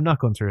the I'm not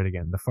going through it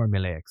again, the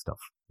formulaic stuff.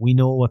 We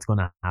know what's going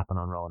to happen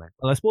on Raw next.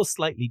 Well, I suppose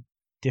slightly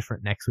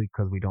different next week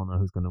because we don't know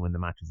who's going to win the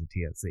matches at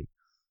TLC.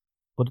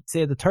 But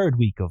say the third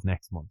week of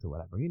next month or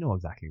whatever, you know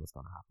exactly what's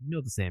going to happen. You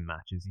know the same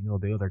matches. You know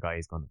the other guy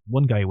is going to...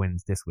 One guy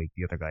wins this week,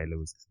 the other guy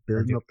loses.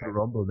 Building up to the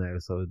Rumble now,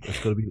 so it's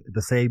going to be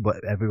the same,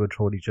 but everyone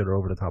throwing each other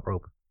over the top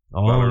rope.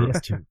 Oh,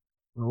 yes, too.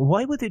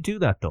 Why would they do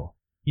that, though?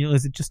 You know,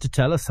 is it just to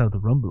tell us how the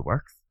Rumble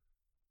works?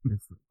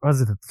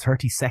 Was it a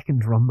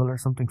 30-second Rumble or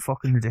something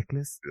fucking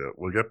ridiculous? Yeah,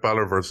 we'll get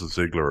Balor versus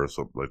Ziggler or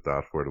something like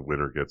that, where the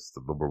winner gets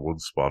the number 1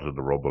 spot in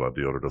the Rumble and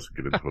the other doesn't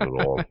get into it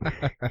at all.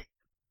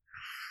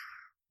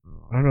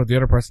 I don't know, the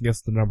other person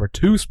gets the number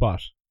 2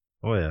 spot.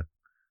 Oh, yeah.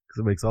 Because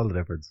it makes all the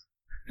difference.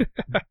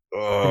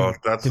 Oh,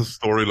 that's a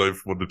storyline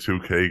from one of the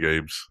 2K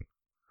games.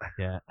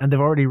 Yeah, and they've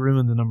already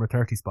ruined the number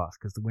 30 spot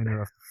because the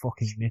winner of the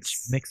fucking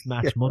mixed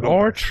match money.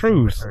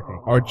 R-Truth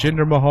or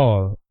Jinder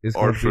Mahal is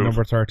going to be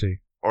number 30.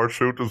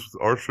 R-Truth is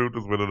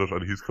winning it,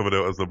 and he's coming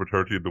out as number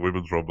 30 in the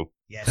Women's Rumble.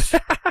 Yes.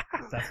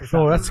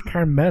 That's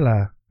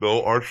Carmella.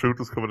 No, R-Truth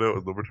is coming out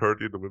as number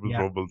 30 in the Women's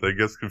Rumble, then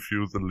gets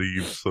confused and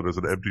leaves, so there's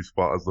an empty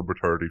spot as number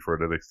 30 for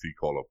an NXT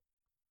call-up.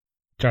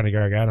 Johnny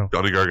Gargano.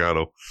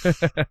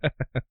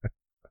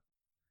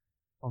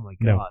 Oh my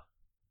god. No.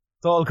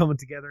 It's all coming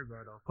together,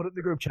 Gordo. Put it in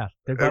the group chat.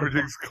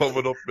 Everything's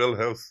coming up,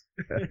 Millhouse.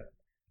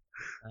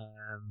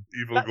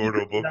 Evil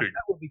Gordo booking.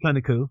 That would be kind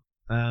of cool.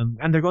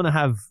 And they're gonna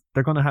have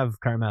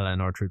Carmella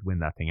and R-Truth win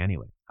that thing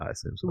anyway. I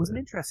assume. So it was an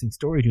interesting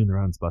story doing the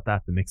rounds about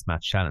that, the mixed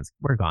match challenge.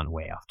 We're gone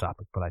way off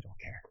topic, but I don't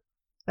care.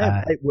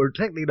 We're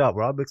technically not.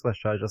 We're on mixed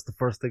match challenge. That's the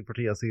first thing for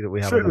TLC that we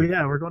have. Sure,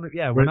 yeah,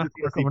 we're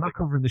not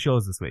covering the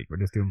shows this week. We're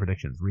just doing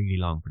predictions, really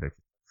long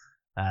predictions.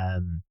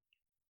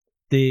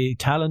 The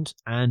talent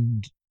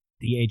and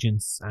the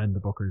agents and the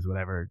bookers,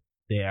 whatever,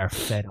 they are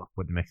fed up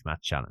with the mixed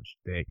match challenge.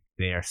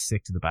 They are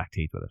sick to the back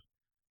teeth with it.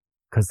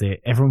 Because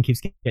everyone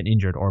keeps getting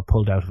injured or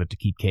pulled out of it to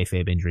keep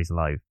kayfabe injuries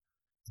alive.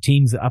 The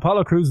teams,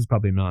 Apollo Crews has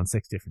probably been on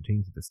 6 different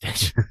teams at this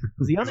stage.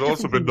 He's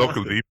also been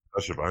knuckle deep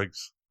in Sasha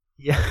Banks.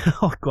 Yeah,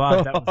 oh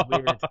god, that was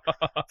weird.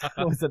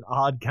 That was an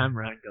odd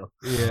camera angle.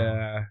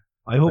 Yeah.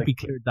 I hope he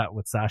cleared that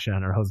with Sasha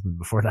and her husband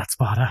before that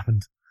spot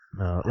happened.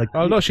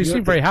 No, she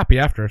seemed very happy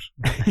after it.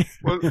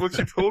 well,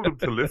 she told him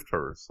to lift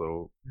her,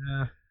 so...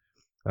 Yeah.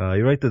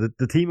 You're right,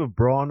 the team of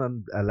Braun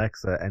and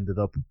Alexa ended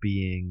up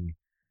being...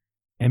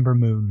 Ember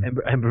Moon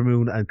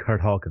and Kurt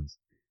Hawkins.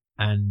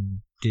 And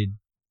did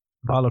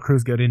Apollo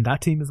Crews get in that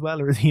team as well,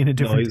 or is he in a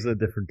different team? No, he's in a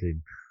different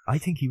team. I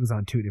think he was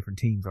on 2 different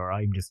teams, or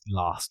I'm just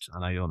lost,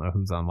 and I don't know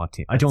who's on what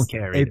team. I don't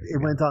care. It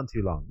went on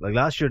too long. Like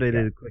last year, they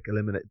did a quick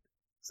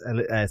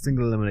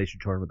single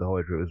elimination tournament the whole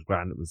year. It was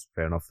grand. It was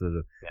fair enough.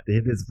 They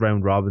did this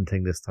round robin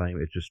thing this time.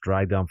 It just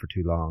dragged on for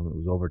too long. It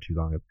was over too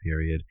long a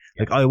period.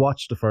 Yeah. Like I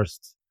watched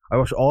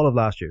all of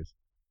last year's.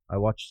 I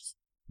watched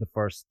the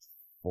first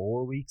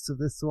 4 weeks of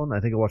this one. I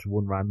think I watched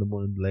one random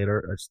one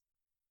later.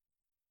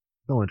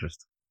 No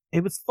interest.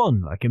 It was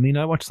fun. Like, I mean,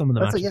 I watched some of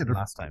the matches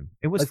last time.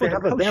 It was fun.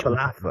 They have a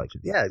laugh at matches.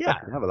 Yeah,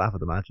 exactly. Have a laugh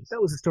at the matches.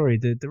 That was the story.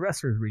 The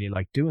wrestlers really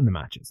liked doing the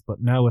matches, but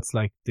now it's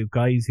like the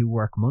guys who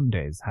work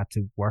Mondays had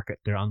to work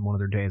on one of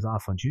their days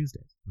off on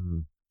Tuesdays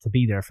to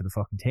be there for the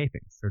fucking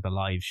tapings or the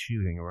live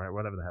shooting or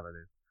whatever the hell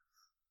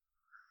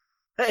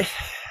it is.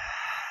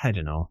 I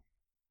don't know.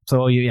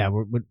 So yeah,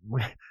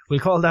 we'll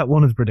call that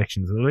one of the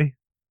predictions, will we?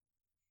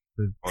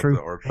 The truth.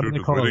 What do they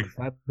call it?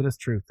 Fabulous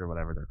truth or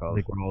whatever they're called. I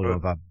think we're all going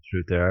fabulous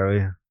truth there, are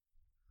we?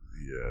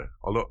 Yeah,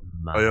 although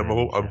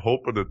I'm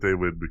hoping that they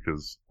win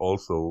because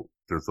also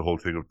there's the whole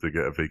thing of they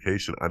get a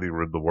vacation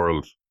anywhere in the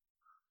world.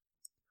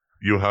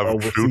 You have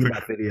Truth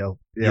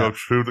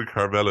and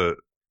Carmella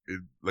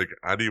in like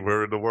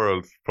anywhere in the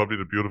world, probably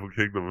the beautiful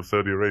kingdom of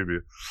Saudi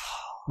Arabia.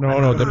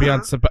 No, they'll be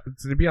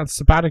on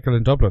sabbatical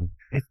in Dublin.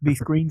 It'd be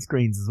green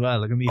screens as well.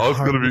 They're gonna be Oh, it's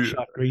gonna be-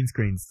 shot green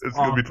screens. It's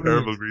going to be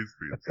brilliant. terrible green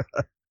screens.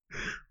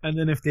 And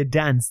then if they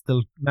dance,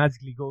 they'll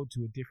magically go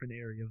to a different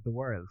area of the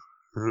world.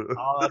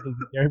 Oh, they'll be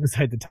there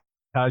beside the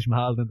Taj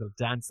Mahal, and they'll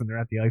dance, and they're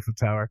at the Eiffel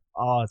Tower.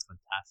 Oh, it's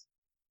fantastic.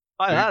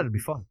 Oh, that'd be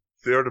fun.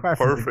 They are the Apart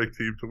from perfect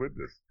team to win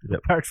this.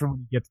 Apart from when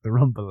you get to the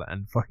Rumble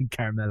and fucking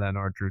Carmella and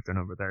R-Truth are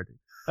number 30.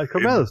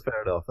 Carmella's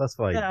fair enough. That's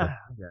fine. Yeah,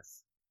 I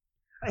guess.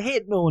 I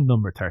hate knowing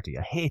number 30.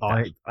 I hate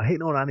that. I hate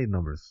knowing any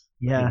numbers.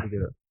 Yeah. I hate to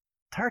do it.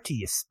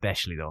 30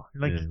 especially, though.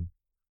 Like, Yeah. do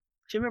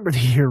you remember the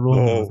year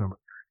Roman No. was number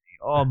 30?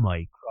 Oh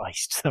my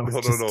Christ. That was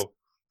No, just... no.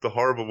 The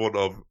horrible one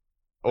of,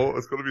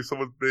 it's going to be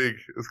someone big.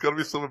 It's going to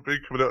be someone big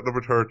coming out at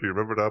number 30.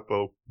 Remember that,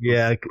 Bo?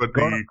 Yeah,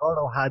 20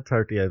 Gordo had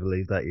 30, I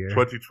believe, that year.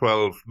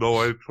 2012. No,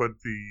 I had 20.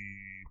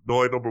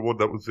 No, I had number 1.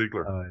 That was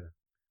Ziggler. Oh, yeah.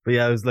 But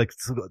yeah, I was like,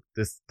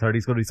 this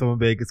 30's going to be someone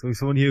big. It's going to be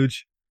someone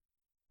huge.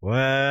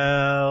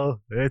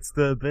 Well, it's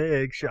the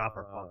big shot.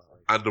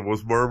 And there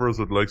was murmurs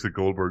of the likes of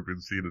Goldberg being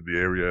seen in the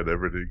area and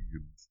everything.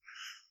 And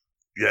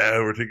yeah,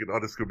 we're thinking,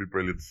 this is going to be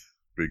brilliant.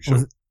 Big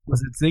show.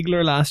 Was it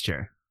Ziggler last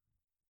year?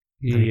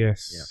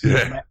 Yes.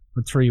 Yeah.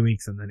 For 3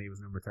 weeks and then he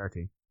was number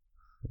 30.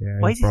 Yeah.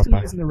 Why is he brought still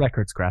back. using the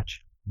record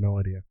scratch? No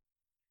idea.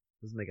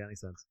 Doesn't make any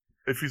sense.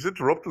 If he's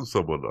interrupting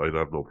someone, I'd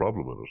have no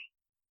problem with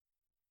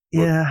it.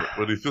 Yeah. But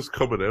when he's just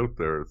coming out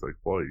there, it's like,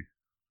 why?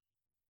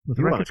 But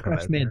the You record wanna come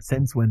scratch out made there.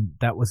 sense when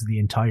that was the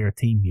entire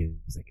theme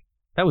music.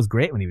 That was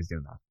great when he was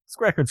doing that.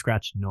 Record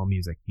scratch, no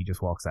music. He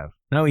just walks out.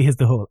 Now he has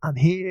the whole, I'm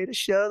here to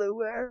show the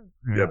world.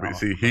 Yeah, but you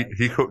see,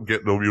 he couldn't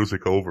get no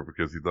music over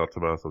because he's not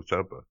Tommaso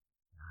Ciampa.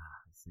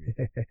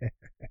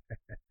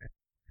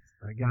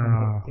 I get a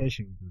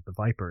notification that the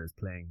Viper is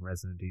playing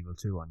Resident Evil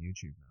 2 on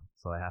YouTube now,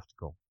 so I have to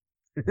go.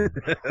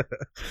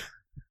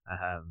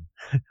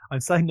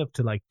 I'm signed up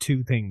to like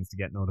 2 things to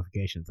get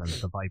notifications, and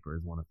the Viper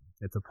is one of them.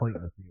 It's a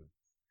pointless viewing.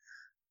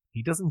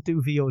 He doesn't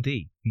do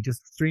VOD. He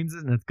just streams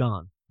it and it's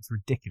gone. It's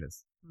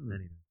ridiculous.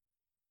 Anyway.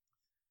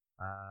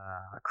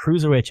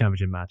 Cruiserweight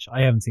Championship match.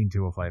 I haven't seen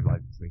 205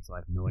 live this week, so I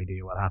have no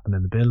idea what happened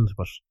in the build,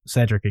 but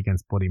Cedric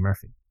against Buddy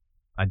Murphy.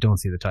 I don't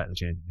see the title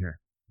changing here.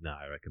 No,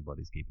 I reckon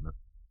Buddy's keeping it.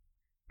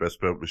 Best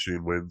bout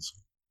machine wins.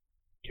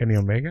 Kenny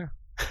Omega?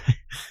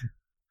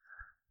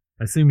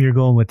 I assume you're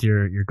going with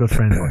your good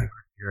friend Buddy Murphy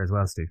here as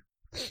well, Steve.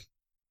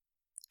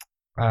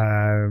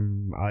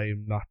 I'm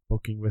not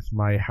booking with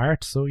my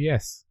heart, so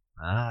yes.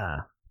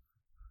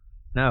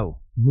 Now,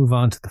 move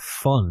on to the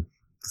fun.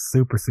 The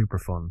super, super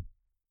fun.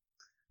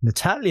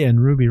 Natalia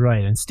and Ruby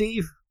Riott. And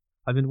Steve,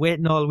 I've been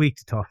waiting all week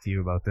to talk to you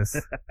about this.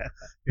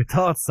 Your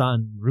thoughts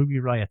on Ruby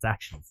Riott's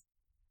actions.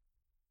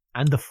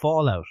 And the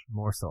fallout,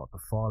 more so, the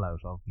fallout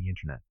of the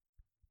internet.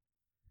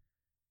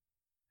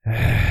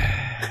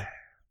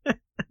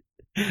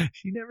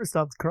 She never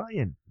stops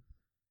crying.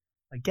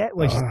 I get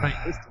why she's crying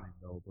this time,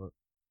 though, but...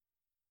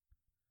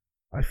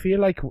 I feel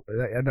like,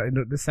 and I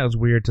know this sounds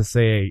weird to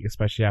say,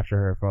 especially after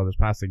her father's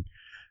passing,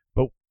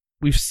 but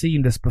we've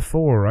seen this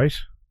before, right?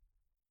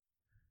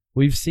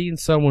 We've seen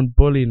someone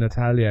bully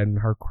Natalia and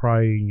her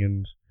crying,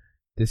 and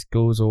this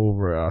goes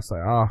over. I was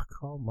like,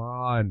 come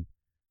on.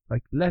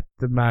 Like, let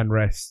the man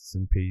rest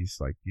in peace.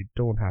 Like, you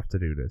don't have to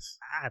do this.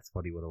 That's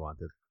what he would have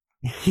wanted.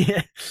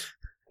 Yeah.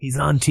 He's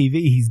on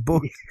TV, he's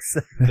booked.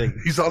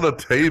 He's on a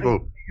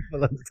table.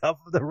 People on the top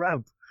of the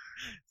ramp.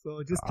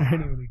 So just for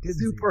anyone who didn't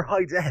Super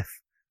high def.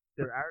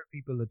 there are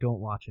people that don't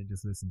watch and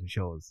just listen to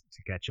shows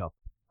to catch up.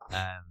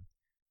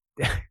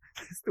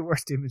 It's the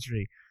worst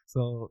imagery.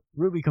 So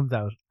Ruby comes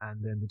out,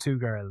 and then the 2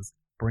 girls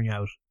bring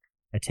out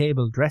a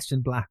table dressed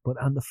in black, but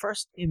on the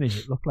first image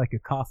it looked like a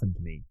coffin to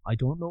me. I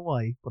don't know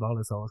why, but all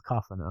I saw was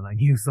coffin, and I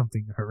knew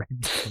something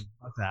horrendous was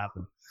about to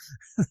happen.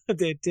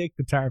 They take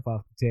the tarp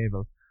off the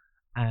table,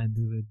 and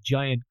there's a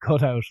giant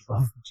cutout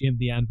of Jim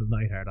the Anvil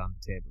Neidhart on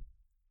the table.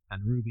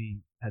 And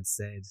Ruby had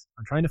said,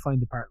 I'm trying to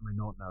find the part in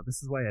my note now.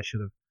 This is why I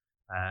should have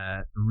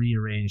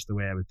rearranged the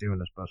way I was doing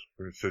it, but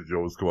You said you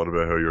always go on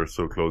about how you're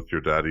so close to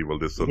your daddy. Well,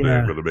 this Sunday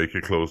I'm going to make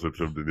you closer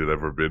to him than you've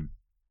ever been.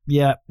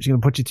 yeah, she's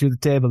going to put you through the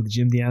table, the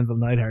Jim the Anvil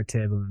Neidhart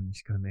table, and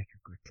she's going to make her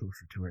get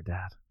closer to her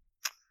dad.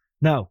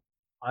 Now,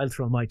 I'll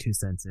throw my 2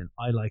 cents in.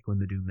 I like when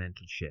they do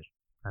mental shit,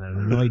 and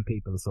it annoyed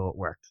people, so it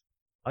worked.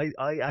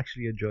 I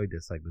actually enjoyed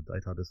this segment. I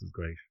thought this was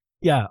great.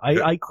 Yeah,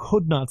 I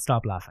could not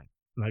stop laughing.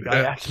 Like,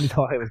 I actually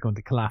thought I was going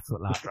to collapse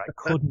with laughter. I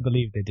couldn't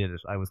believe they did it.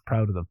 I was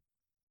proud of them.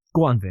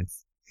 Go on,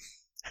 Vince.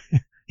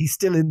 He's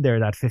still in there,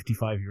 that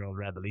 55-year-old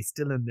rebel. He's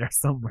still in there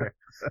somewhere.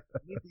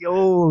 The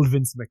old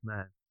Vince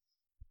McMahon.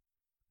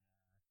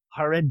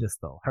 Horrendous,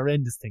 though.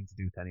 Horrendous thing to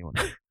do to anyone.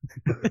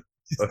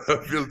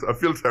 I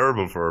feel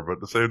terrible for her, but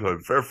at the same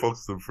time, fair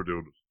fucks them for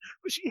doing it.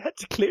 But she had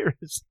to clear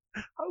it.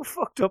 How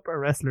fucked up are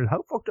wrestlers?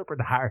 How fucked up are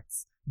the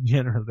hearts in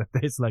general? That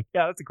it's like,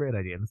 yeah, that's a great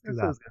idea. Let's do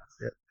that.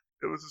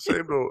 It was the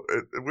same though.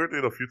 Weirdly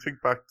enough, you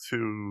think back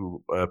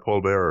to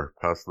Paul Bearer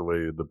passing away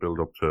in the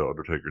build-up to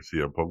Undertaker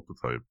CM Punk the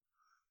time.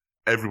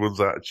 Everyone's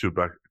attitude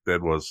back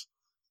then was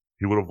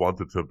he would have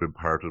wanted to have been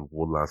part of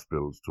one last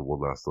build to one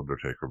last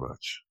Undertaker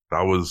match.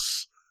 That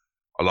was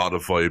a lot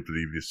of vibe that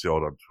even you saw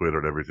it on Twitter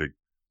and everything.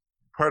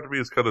 part of me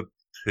is kind of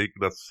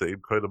taking that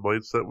same kind of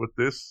mindset with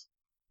this.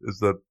 Is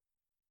that at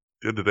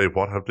the end of the day,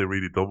 what have they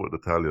really done with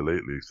Natalia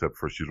lately, except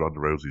for she's Ronda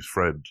Rousey's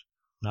friend?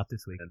 Not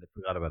this week. And they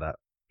forgot about that.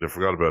 They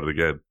forgot about it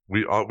again.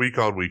 Week on,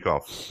 week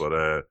off.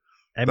 But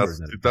that's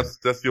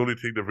the only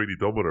thing they've really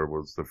done with her,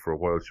 was that for a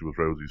while she was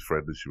Rousey's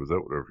friend and she was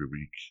out with her every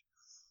week.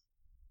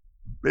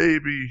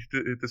 Maybe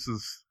this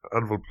is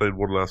Anvil playing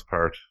one last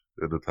part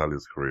in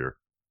Natalia's career.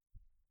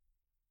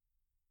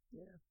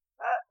 Yeah,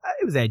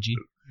 it was edgy.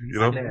 You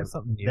know,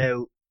 something new.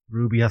 Now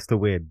Ruby has to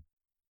win.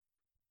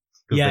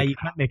 Yeah, you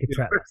can't make a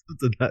threat.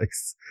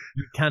 Nice.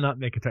 You cannot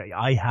make a threat.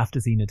 I have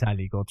to see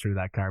Natalia go through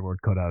that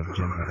cardboard cutout of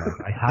Jim.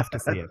 I have to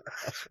see it.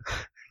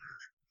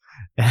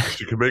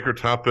 She can make her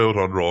tap out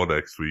on Raw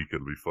next week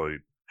and be fine.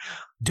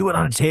 Do it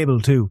on a table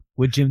too,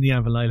 with Jim the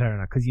Anvil Lyle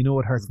because you know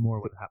it hurts more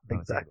when it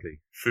happens. Exactly.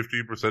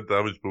 15%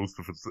 damage boost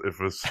if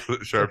a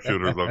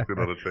sharpshooter is locked in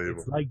on a table.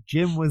 It's like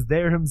Jim was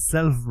there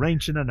himself,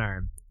 wrenching an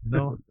arm. You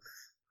know.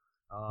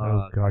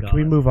 Oh God! Can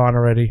we move on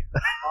already?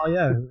 Oh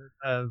yeah.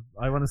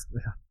 I want to.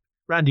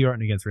 Randy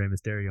Orton against Rey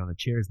Mysterio on a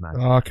cheers match.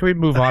 Oh, can we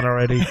move on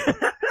already?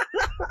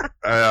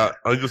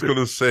 I'm just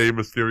gonna say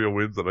Mysterio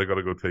wins, and I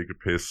gotta go take a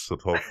piss. So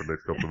talk for the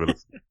next couple of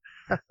minutes.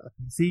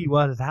 See,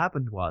 what had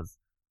happened was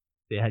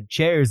they had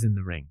chairs in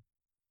the ring.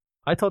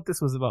 I thought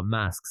this was about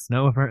masks.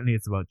 Now apparently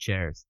it's about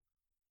chairs.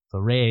 So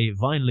Ray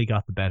finally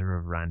got the better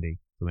of Randy,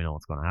 so we know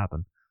what's going to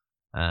happen.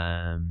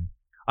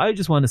 I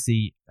just want to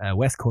see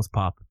West Coast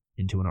Pop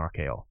into an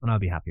RKO, and I'll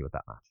be happy with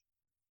that match.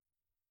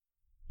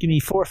 Give me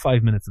 4 or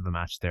 5 minutes of the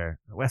match there.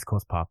 West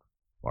Coast Pop,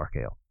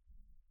 RKO.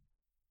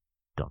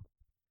 Done.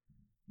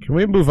 Can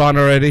we move on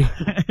already?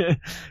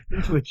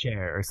 Into a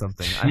chair or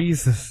something.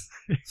 Jesus.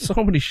 So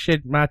many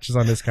shit matches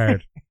on this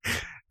card.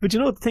 But you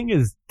know, the thing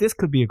is, this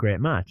could be a great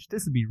match.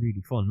 This would be a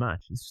really fun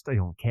match. It's just I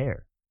don't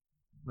care.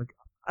 Like,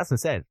 as I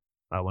said,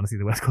 I want to see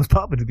the West Coast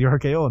Pop into the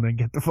RKO and then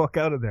get the fuck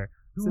out of there.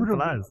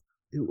 Simple as.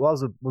 It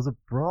was it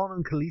Braun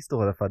and Kalisto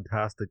had a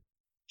fantastic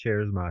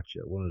chairs match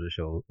at one of the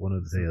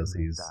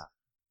TLCs.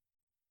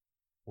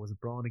 Was it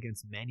Braun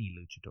against many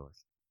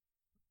luchadors?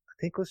 I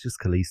think it was just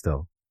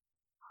Kalisto.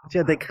 But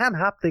yeah, they can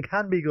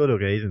be good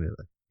occasionally.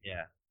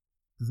 Yeah.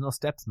 There's no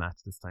steps match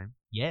this time.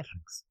 Yet.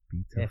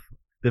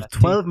 There's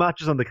 12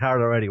 matches on the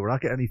card already. We're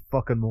not getting any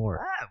fucking more.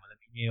 Well, I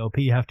mean,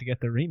 AOP have to get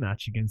their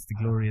rematch against the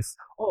glorious...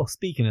 Oh,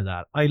 speaking of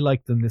that, I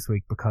liked them this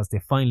week because they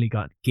finally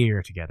got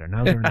gear together.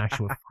 Now they're an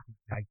actual fucking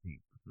tag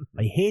team.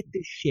 I hate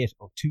this shit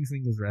of two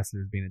singles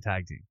wrestlers being a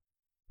tag team.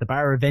 The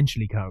Bar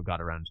eventually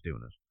got around to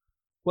doing it.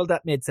 Well,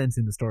 that made sense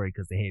in the story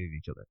because they hated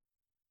each other.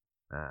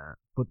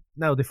 But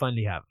now they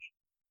finally have it.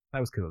 That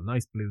was cool.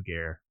 Nice blue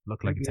gear.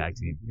 Looked like a tag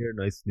team.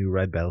 Nice new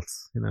red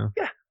belts, you know?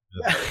 Yeah.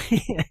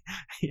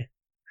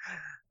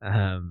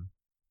 Yeah.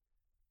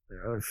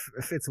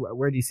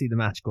 Where do you see the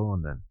match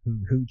going then?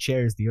 Who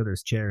chairs the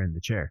other's chair in the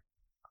chair?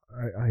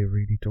 I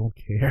really don't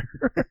care.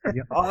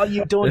 Oh,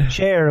 you don't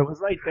chair. It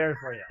was right there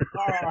for you.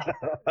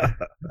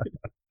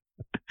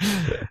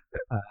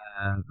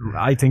 Oh.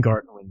 I think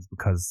Orton wins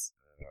because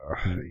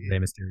Rey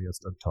Mysterio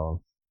stood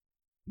tall.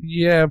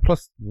 Yeah,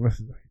 plus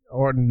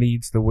Orton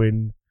needs the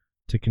win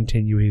to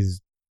continue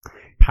his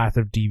path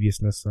of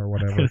deviousness or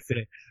whatever.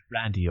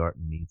 Randy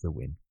Orton needs a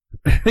win.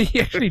 He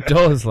actually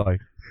does,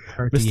 like.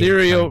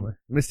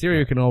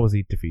 Mysterio can always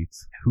eat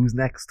defeats. Who's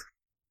next?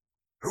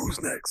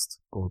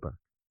 Goldberg.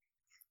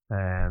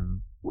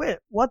 Wait,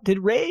 what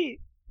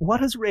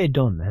has Ray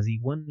done? Has he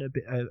won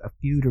a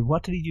feud, or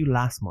what did he do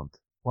last month?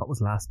 What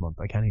was last month?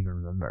 I can't even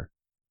remember.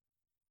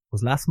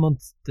 Was last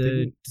month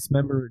the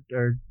December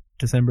to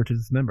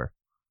December?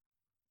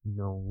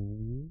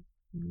 No.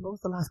 What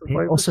was the last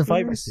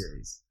Survivor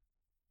Series.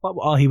 What?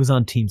 Oh, he was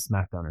on Team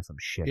SmackDown or some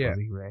shit. Yeah. Was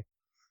he, Ray?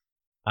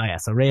 Ah, yeah.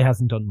 So Ray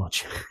hasn't done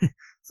much.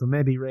 So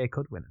maybe Ray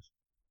could win it.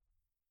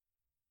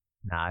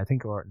 Nah, I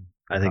think Orton.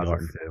 I think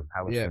Orton too.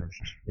 How it's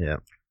finished. Yeah.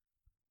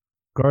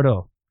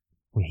 Gordo.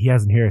 Well, he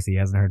hasn't heard, so he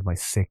hasn't heard my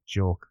sick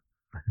joke.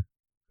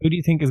 Who do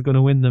you think is going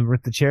to win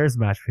the chairs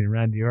match between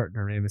Randy Orton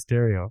and Rey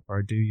Mysterio?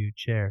 Or do you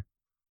chair?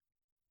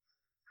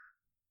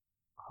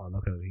 Oh,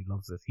 look at it. He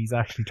loves it. He's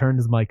actually turned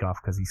his mic off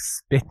because he's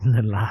spitting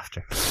in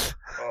laughter.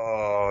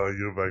 Oh,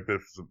 you're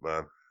magnificent,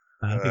 man.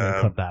 I think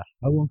I'll cut that.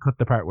 I won't cut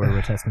the part where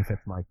we're testing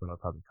Fifth mic, but I'll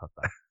probably cut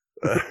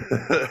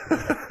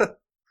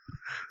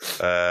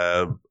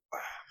that.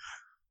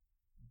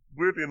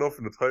 Weirdly enough,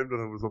 in the time that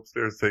I was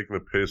upstairs taking a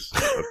piss,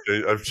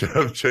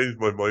 I've changed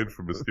my mind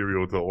from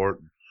Mysterio to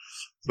Orton.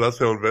 So that's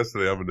how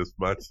invested I am in this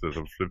match, that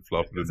I'm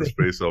flip-flopping in the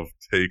space of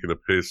taking a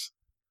piss.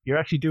 You're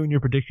actually doing your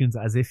predictions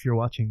as if you're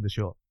watching the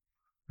show.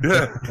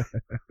 Yeah.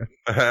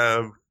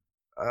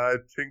 I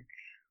think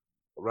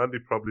Randy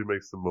probably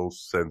makes the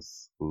most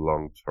sense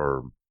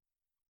long-term.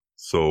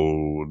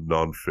 So,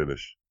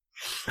 non-finish.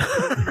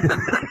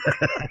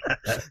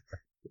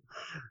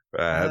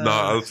 No,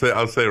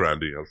 I'll say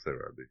Randy.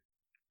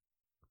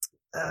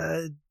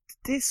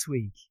 This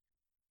week,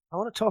 I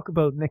want to talk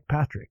about Nick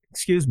Patrick.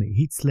 Excuse me,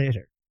 Heath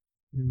Slater.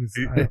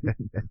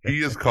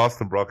 He is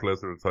costing Brock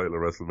Lesnar the title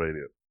at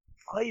WrestleMania.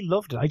 I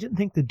loved it. I didn't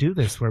think they'd do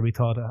this, where we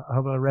thought, how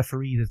about a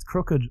referee that's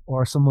crooked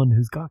or someone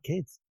who's got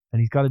kids? and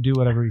he's got to do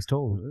whatever he's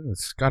told.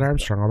 It's Scott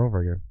Armstrong all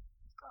over again.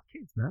 He's got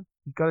kids, man.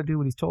 He's got to do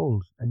what he's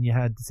told. And you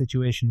had the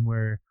situation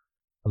where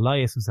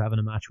Elias was having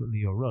a match with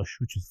Leo Rush,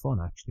 which was fun,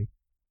 actually.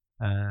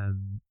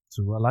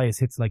 So Elias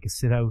hits like a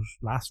sit-out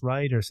last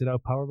ride or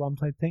sit-out powerbomb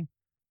type thing,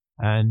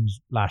 and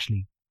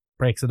Lashley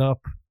breaks it up.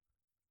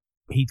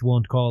 Heath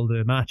won't call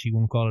the match. He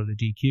won't call it a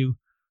DQ,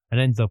 and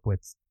ends up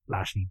with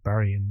Lashley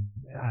burying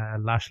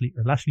Elias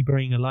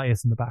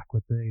in the back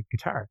with the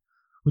guitar,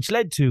 which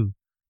led to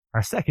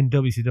our second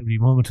WCW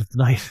moment of the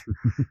night.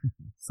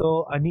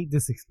 So I need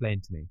this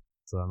explained to me,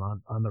 so I'm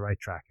on the right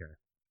track here.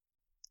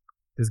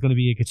 There's going to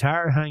be a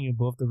guitar hanging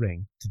above the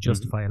ring to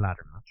justify a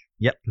ladder match.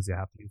 Yep. Because you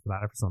have to use the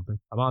ladder for something.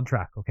 I'm on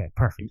track. Okay,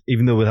 perfect.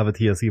 Even though we'll have a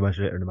TLC match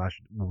later, the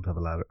match won't have a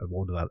ladder. It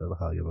won't have a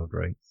hell above the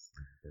ring.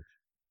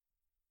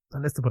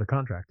 Unless they put a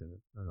contract in it.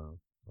 I don't know.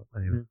 But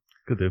anyway.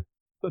 Could do.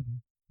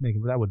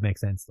 That would make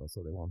sense though,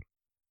 so they won't.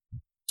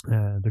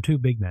 They're two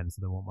big men, so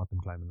they won't want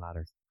them climbing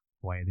ladders.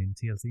 Why are they in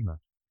TLC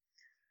match?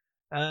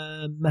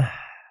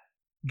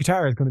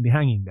 Guitar is going to be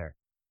hanging there.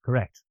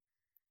 Correct.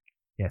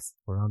 Yes,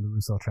 we're on the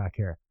Russo track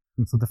here.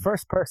 So the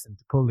first person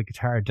to pull the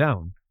guitar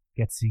down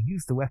gets to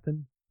use the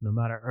weapon no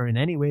matter or in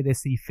any way they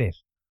see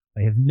fit.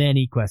 I have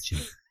many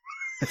questions.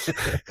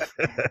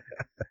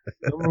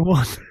 Number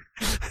one,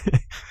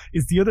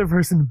 is the other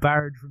person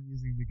barred from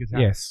using the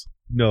guitar? Yes.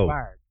 No.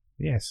 Barred.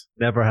 Yes.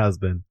 Never has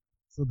been.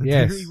 So the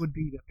theory would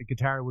be that the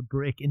guitar would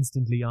break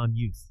instantly on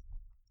use.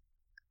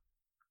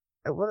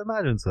 I would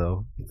imagine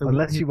so. It's a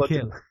Unless you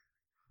one-hit want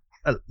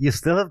kill. to, you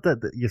still have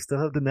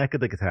the neck of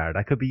the guitar.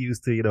 That could be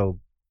used to,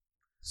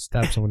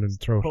 Stab someone in the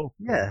throat. Poke,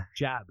 yeah,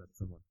 jab at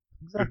someone.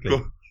 exactly.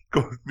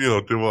 Go,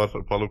 do what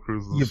Apollo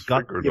Crews is. You've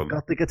got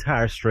the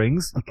guitar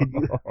strings. You can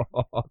use.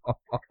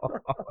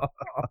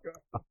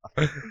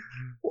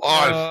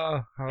 What?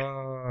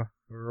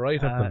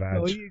 Right up the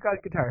No, badge. you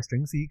got guitar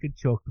strings, so you could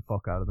choke the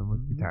fuck out of them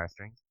with guitar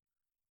strings.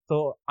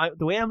 So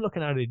the way I'm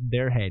looking at it in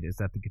their head is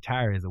that the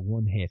guitar is a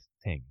one-hit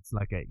thing. It's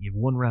like you have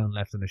one round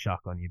left in the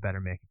shotgun. You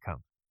better make it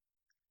count.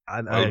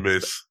 And I'll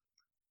miss.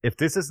 if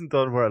this isn't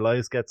done where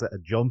Elias gets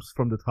jumps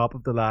from the top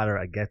of the ladder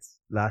and gets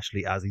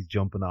Lashley as he's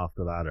jumping off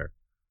the ladder,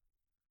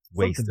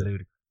 wasted. Something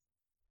ludicrous.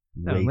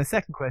 Now, my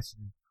second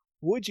question: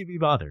 would you be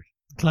bothered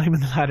climbing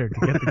the ladder to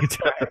get the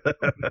guitar?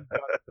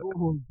 No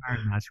holds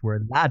barred match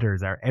where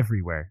ladders are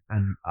everywhere,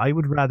 and I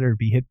would rather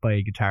be hit by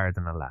a guitar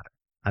than a ladder.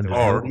 And there's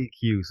no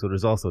DQ, so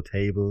there's also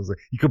tables.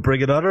 You could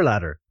bring another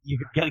ladder. You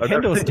could get a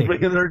kendo stick. You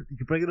could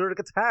bring another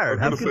guitar. I'm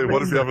going to say,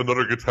 what if you have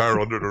another guitar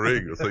under the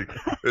ring? It's like,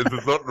 there's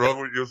nothing wrong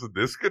with using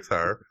this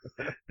guitar.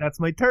 That's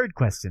my third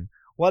question.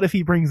 What if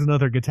he brings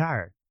another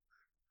guitar?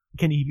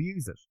 Can he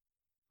use it?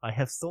 I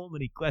have so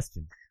many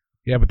questions.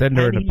 Yeah, but then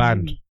they're in a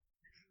band. Can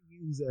he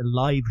use a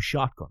live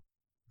shotgun?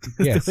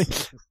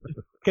 Yes.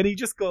 Can he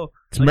just go?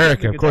 It's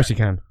America, of course you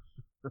can.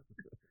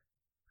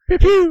 Pew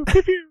pew,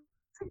 pew pew.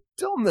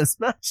 Dumbest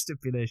match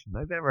stipulation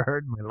I've ever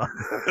heard in my life.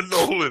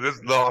 No, it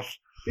is not.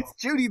 It's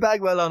Judy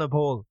Bagwell on a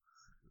pole.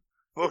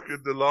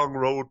 Fucking the long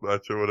road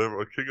match or whatever,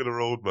 or King of the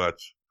Road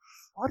match.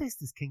 What is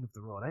this King of the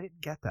Road? I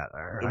didn't get that.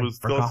 It was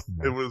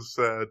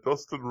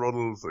Dustin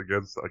Runnels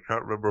against, I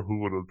can't remember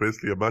who, and it was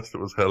basically a match that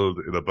was held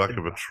in the back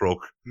of a truck.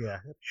 Yeah,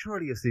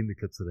 surely you've seen the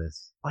clips of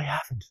this. I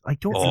haven't. I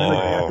don't. Oh.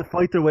 Like, they have to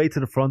fight their way to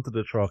the front of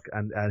the truck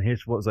and hit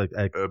what was like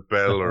A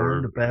bell or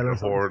a a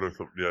horn or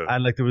something, yeah.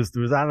 And like there was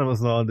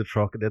animals on the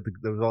truck, and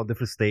there was all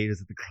different stages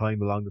that they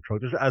climb along the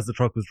truck just as the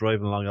truck was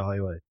driving along a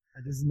highway.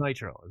 And this is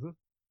Nitro, is it?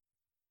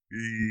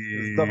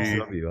 It was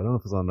WCW. I don't know if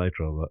it was on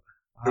Nitro, but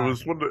It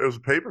was a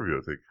pay-per-view,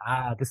 I think.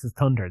 This is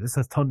Thunder. This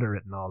has Thunder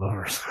written all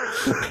over it.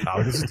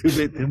 no, this is too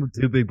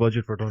big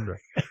budget for Thunder.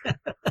 But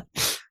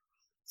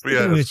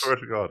yeah, I swear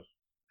to God.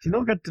 Do you know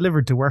what got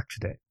delivered to work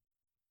today?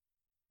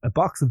 A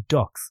box of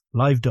ducks.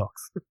 Live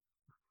ducks.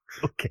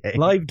 Okay.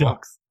 Live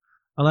ducks.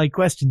 And I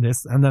questioned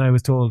this, and then I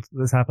was told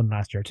this happened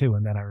last year too,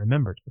 and then I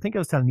remembered. I think I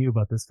was telling you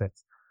about this,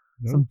 Fitz.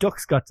 No. Some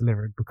ducks got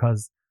delivered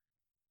because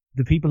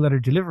the people that are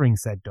delivering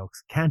said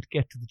ducks can't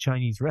get to the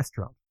Chinese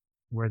restaurant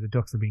where the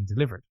ducks are being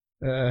delivered.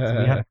 So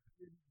we had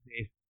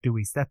do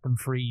we set them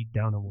free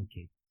down in one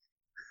key?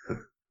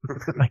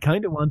 I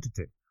kind of wanted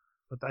to,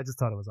 but I just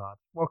thought it was odd.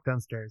 Walk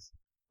downstairs.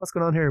 What's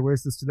going on here?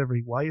 Where's this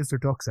delivery? Why is there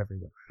ducks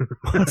everywhere?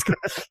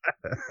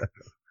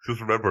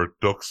 Just remember,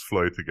 ducks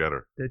fly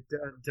together. And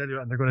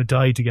they're going to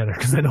die together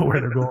because I know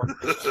where they're going.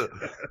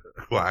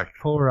 Quack.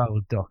 Poor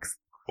old ducks.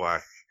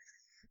 Quack.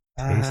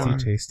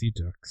 Tasty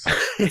ducks.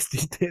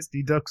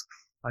 tasty ducks.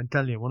 I'm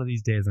telling you, one of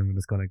these days I'm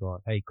just going to go,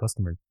 hey,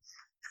 customers,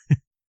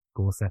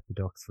 go set the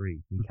ducks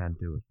free. We can't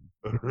do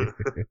it.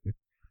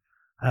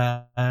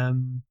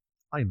 I'm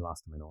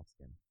lost in my notes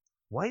again.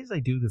 Why did I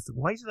do this?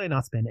 Why did I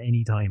not spend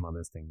any time on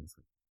this thing this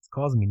week? It's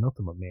causing me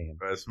nothing but mayhem.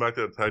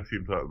 SmackDown Tag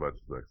Team title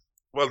matches next.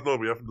 Well, no,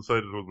 we haven't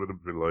decided who's winning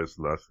between Elias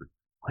and Lashley.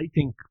 I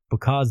think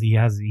because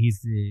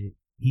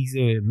he's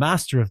a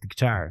master of the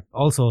guitar.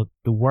 Also,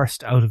 the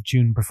worst out of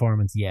tune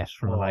performance yet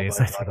from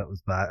Elias. I thought that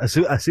was bad. As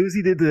soon as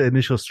he did the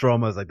initial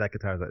strum, I was like, that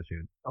guitar's out of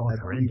tune. Oh,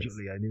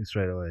 immediately, I knew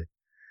straight away.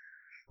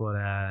 But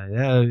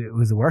yeah, it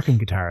was a working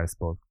guitar, I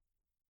suppose.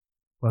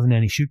 Wasn't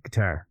any shoot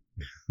guitar.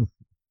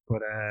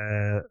 But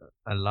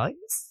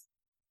Elias?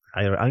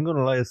 I'm going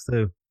to Elias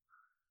too.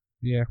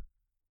 Yeah.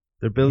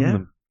 They're building Yeah.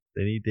 him.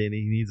 He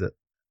needs it.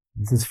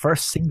 It's his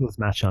first singles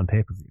match on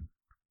pay-per-view.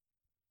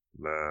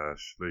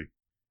 Lashley.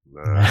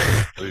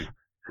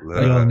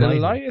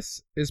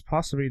 Elias is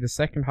possibly the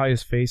second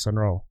highest face on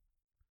Raw.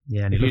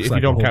 Yeah, and he If looks you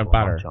like don't a count whole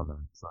Balor. bunch on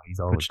them, so he's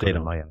always Which they good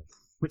in don't. my eyes.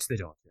 Which they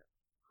don't.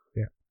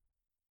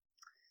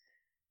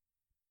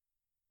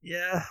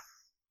 Yeah.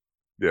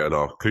 Yeah,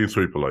 no. Clean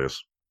sweep,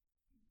 Elias.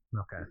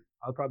 Okay.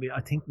 I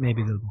think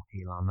maybe they'll book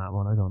heel on that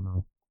one. I don't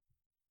know.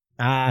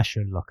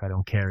 Sure, look, I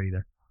don't care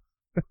either.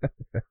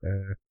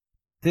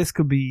 This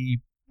could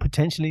be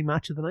potentially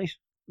match of the night.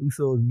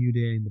 Usos, New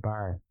Day in the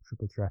Bar.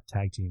 Triple threat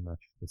tag team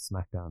match. The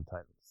SmackDown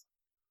titles.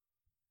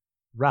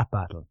 Rap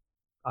battle.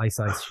 Ice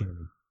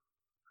Shamey.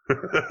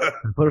 I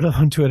put it up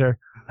on Twitter.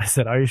 I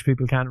said, Irish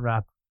people can't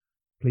rap.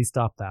 Please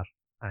stop that.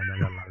 And I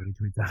got a lot of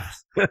retweets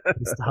that.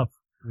 Please stop.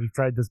 We've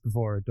tried this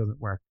before. It doesn't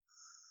work.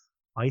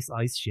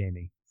 Ice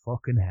Shamey.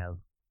 Fucking hell.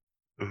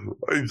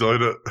 I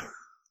enjoyed it.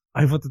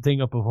 I put the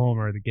thing up of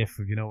Homer, the gif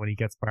of, when he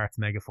gets Bart's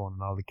megaphone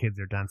and all the kids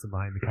are dancing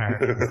behind the car.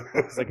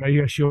 It's like, are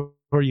you sure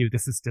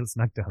this is still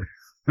SmackDown?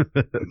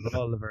 But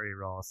all the very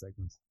Raw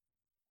segments.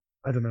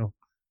 I don't know.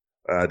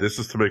 This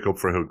is to make up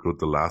for how good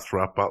the last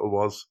rap battle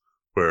was,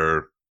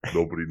 where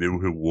nobody knew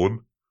who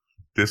won.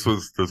 There's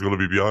going to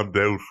be beyond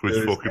doubt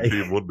which fucking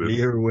team won this.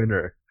 Clear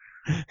winner.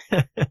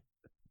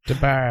 The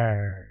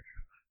Bar.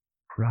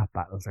 Rap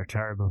battles are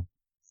terrible.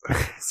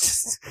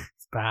 It's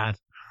bad.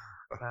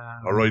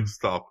 All right,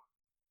 stop.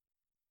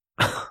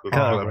 I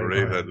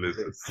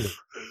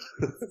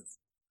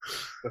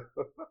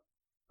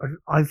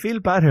feel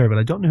bad here, but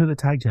I don't know who the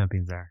tag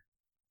champions are.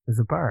 Is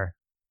it Bar?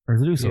 Or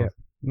is it Usos? Yeah.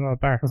 No,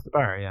 Bar. That's the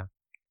Bar, yeah.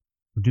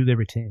 But do they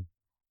retain?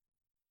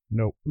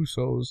 No,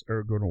 Usos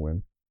are going to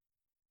win.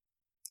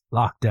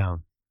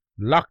 Lockdown.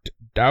 Locked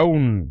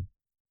down.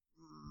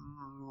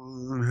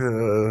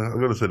 I'm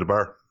going to say the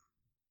Bar.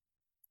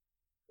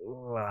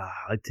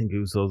 I think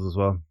Usos as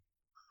well.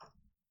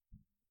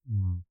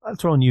 I'll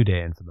throw New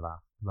Day in for the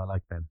laugh, because I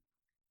like them.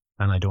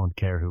 And I don't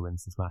care who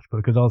wins this match, but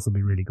it could also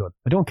be really good.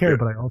 I don't care,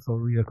 but I also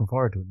really looking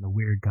forward to it in a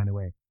weird kind of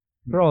way.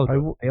 They're all I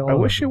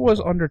wish it was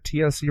under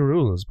TLC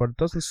rules, but it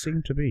doesn't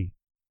seem to be.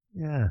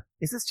 Yeah.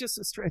 Is this just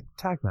a straight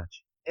tag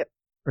match? Yep.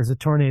 Or is it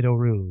Tornado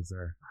rules?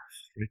 Or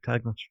Straight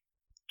tag match.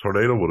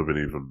 Tornado would have been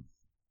even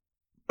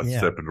a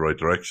step in the right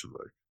direction.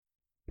 Like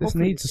This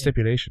Hopefully, needs a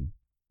stipulation.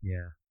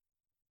 Yeah.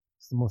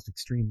 It's the most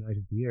extreme night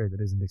of the year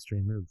that isn't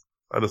Extreme Rules.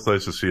 And it's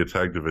nice to see a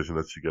tag division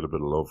that you get a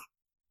bit of love.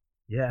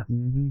 Yeah.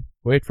 Mm-hmm.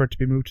 Wait for it to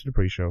be moved to the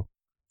pre-show.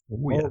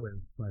 Well, I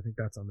think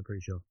that's on the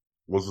pre-show.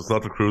 Was this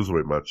not the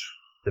cruiserweight match?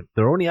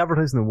 They're only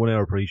advertising a 1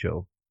 hour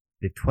pre-show.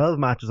 They have 12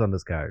 matches on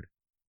this card.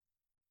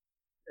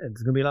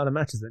 There's going to be a lot of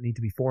matches that need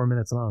to be 4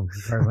 minutes long,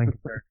 as far as I'm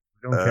concerned.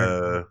 I don't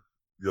care.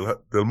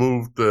 They'll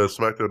move the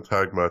SmackDown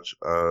tag match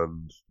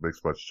and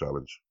mixed match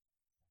challenge.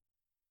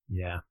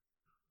 Yeah.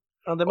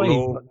 And they might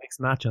even put a mixed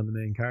match on the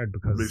main card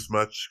because... Mixed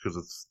match because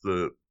it's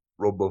the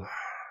Rumble.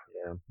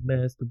 Yeah.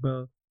 Messed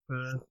about.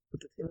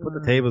 Put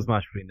the tables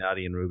match between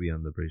Natty and Ruby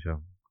on the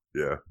pre-show.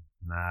 Yeah.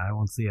 Nah, I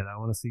won't see it. I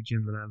want to see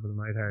Jim Van Anvil and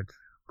Neidhart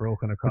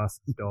broken across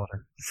his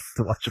daughter.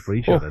 To watch the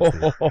pre-show.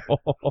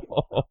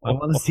 I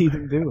want to see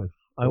them do it.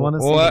 I want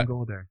to see them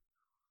go there.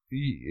 Do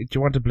you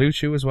want a blue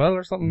chew as well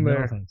or something No,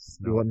 there? thanks.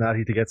 You want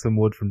Natty to get some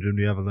wood from Jim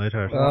Van Anvil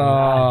Neidhart.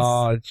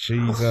 Oh,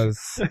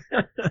 Jesus.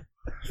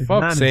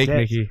 Fuck's sake, dead.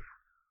 Nicky.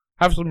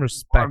 Have some Warm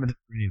respect. in his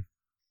grave.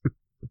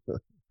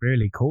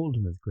 Barely cold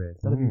in his grave.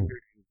 That'd be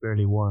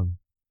barely warm.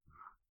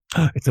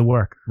 It's a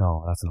work.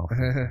 No, that's an awful.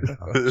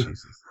 Oh,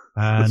 Jesus.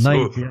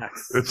 Nia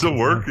Jax. It's a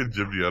work in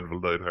Jim the Anvil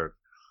Neidhart.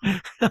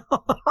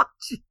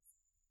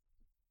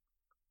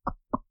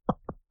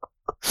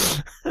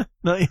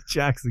 Nia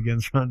Jax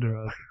against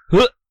Ronda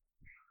Rousey.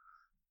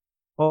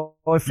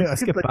 I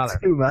skipped like Balor.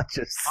 2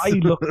 matches. I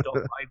looked up.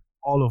 I'm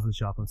all over the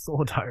shop. I'm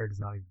so tired. It's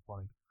not even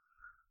funny.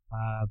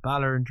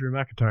 Balor and Drew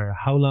McIntyre.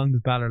 How long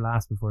does Balor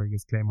last before he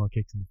gets Claymore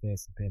kicked in the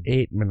face and pinned?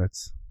 8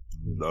 minutes.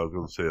 No, I was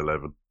going to say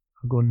 11.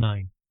 I'll go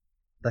 9.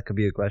 That could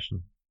be a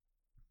question.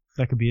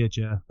 That could be it,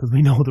 yeah. Because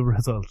we know the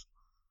result.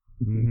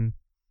 Mm-hmm.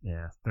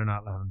 Yeah, they're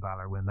not letting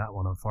Balor win that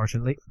one,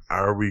 unfortunately.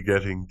 Are we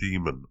getting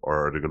Demon,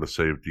 or are they going to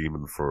save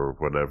Demon for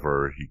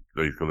whenever he's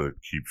going to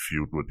keep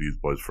feuding with these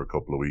boys for a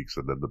couple of weeks,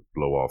 and then the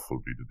blow-off will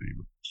be the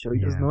Demon? Sure,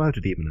 he doesn't know how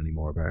to demon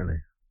anymore,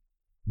 apparently.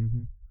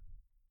 Mm-hmm.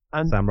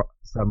 And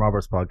Sam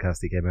Roberts' podcast,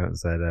 he came out and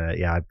said,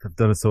 yeah, I've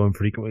done it so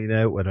infrequently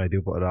now, when I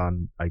do put it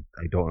on, I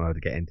don't know how to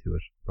get into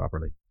it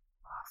properly.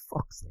 oh,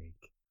 fuck's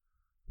sake.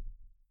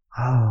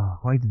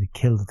 Why did they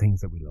kill the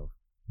things that we love?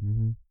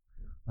 Mm-hmm.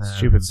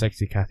 Stupid,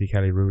 sexy Kathy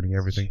Kelly ruining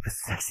everything.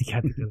 Sexy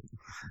Kathy Kelly.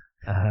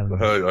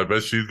 I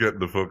bet she's getting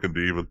the fucking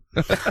Demon.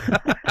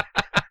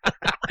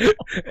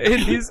 In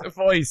his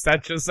voice,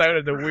 that just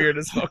sounded the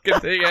weirdest fucking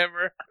thing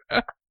ever.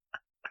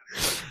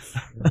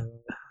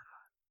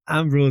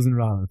 Ambrose and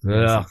Rollins.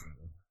 Ugh.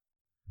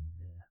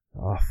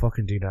 Oh,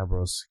 fucking Dean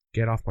Ambrose.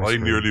 Get off my I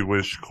screen. nearly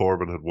wish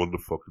Corbin had won the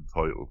fucking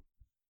title.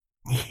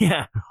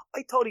 Yeah,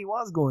 I thought he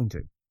was going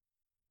to.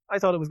 I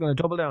thought it was going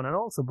to double down. And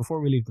also,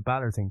 before we leave the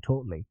Balor thing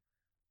totally,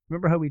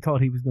 remember how we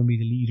thought he was going to be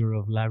the leader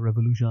of La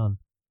Revolution?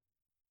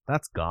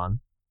 That's gone.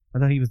 I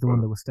thought he was the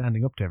one that was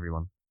standing up to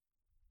everyone.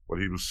 Well,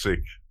 he was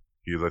sick.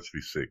 He was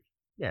actually sick.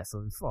 Yeah,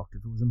 so he's fucked.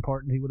 If it was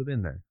important, he would have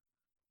been there.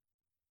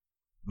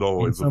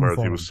 No, In some insofar as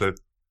form.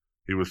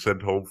 he was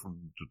sent home from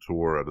the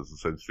tour and is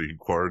essentially in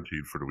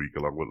quarantine for the week,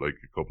 along with like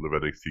a couple of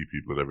NXT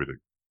people and everything.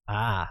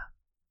 Ah,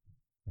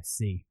 I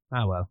see.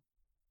 Ah, well.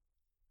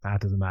 That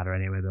doesn't matter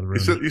anyway. They'll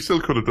ruin it. You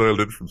still could have dialed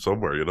in from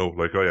somewhere, you know,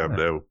 like I am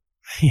now.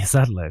 Yeah,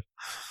 satellite.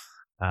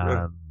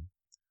 Yeah.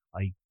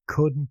 I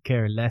couldn't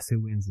care less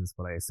who wins this,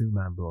 but I assume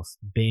Ambrose.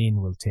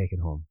 Bane will take it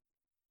home.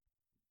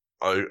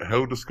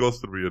 How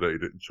disgusted were you that he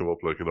didn't show up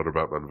like another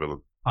Batman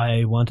villain?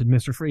 I wanted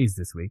Mr. Freeze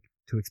this week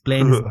to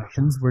explain his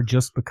actions were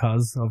just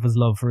because of his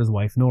love for his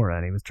wife Nora,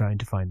 and he was trying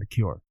to find the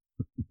cure.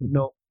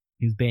 No,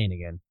 he's Bane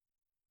again.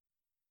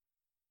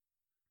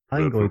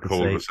 I'm going For to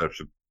cold say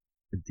reception.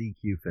 a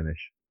DQ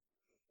finish.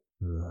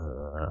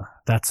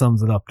 That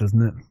sums it up,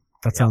 doesn't it?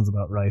 That sounds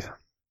about right.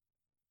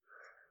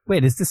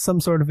 Wait, is this some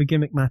sort of a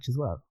gimmick match as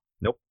well?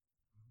 Nope.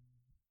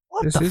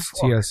 What This the is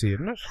fuck? TLC,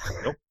 isn't it?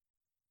 Nope.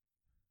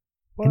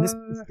 Can this be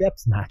a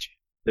steps match?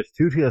 There's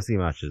 2 TLC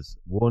matches.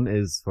 One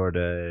is for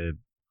the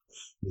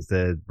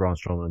Braun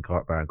Strowman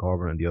and Baron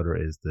Corbin, and the other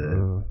is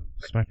the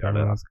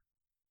SmackDown.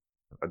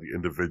 And the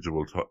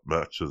individual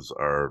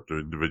the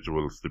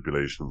individual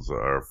stipulations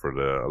are for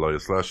the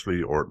Elias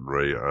Lashley, Orton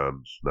Ray,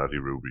 and Natty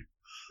Ruby.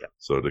 Yeah.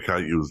 So they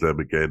can't use them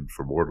again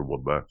for more than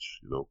one match,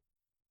 you know.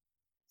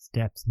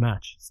 Steps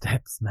match.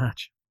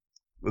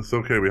 It's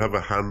okay, we have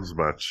a hands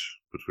match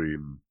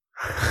between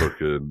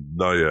fucking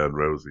Nia and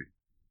Rousey.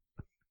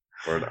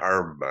 Or an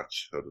arm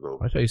match, I don't know.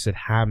 I thought you said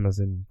ham as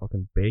in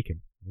fucking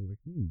bacon. I was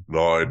like,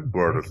 No, I'd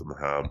burn it in the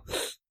ham.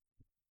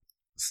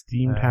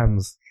 steamed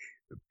hams.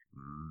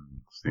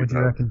 Steve What do you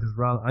Ham. reckon? Does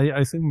Rollins? I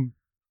assume.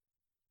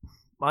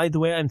 The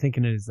way I'm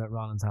thinking is that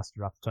Rollins has to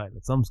drop the title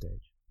at some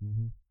stage.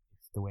 Mm-hmm.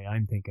 The way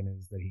I'm thinking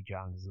is that he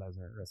challenges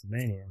Lesnar at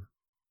WrestleMania.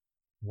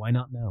 Why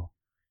not now?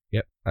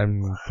 Yep,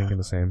 I'm thinking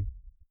the same.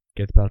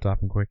 Get the belt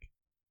off him quick.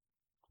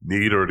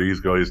 Neither of these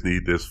guys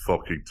need this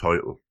fucking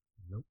title.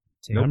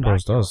 Take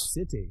Ambrose back your does.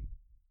 City.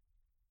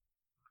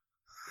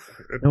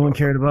 It No one doesn't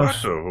cared about-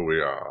 matter who we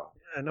are.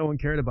 Yeah, no one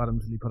cared about him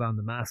until he put on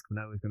the mask, but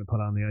now he's going to put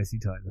on the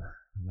IC title,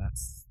 and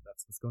that's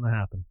what's going to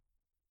happen.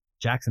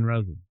 Jackson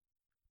Rousey.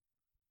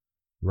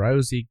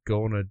 Rousey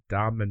gonna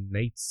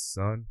dominate,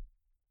 son.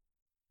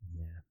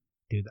 Yeah,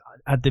 dude,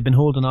 they've been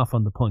holding off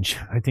on the punch.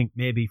 I think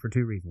maybe for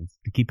 2 reasons: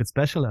 to keep it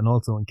special, and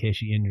also in case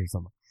she injures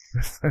someone.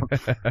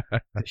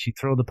 Does she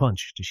throw the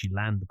punch? Does she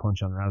land the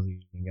punch on Rousey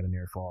and get a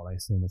near fall? I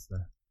assume it's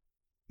the.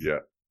 Yeah.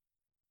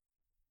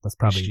 That's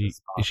probably the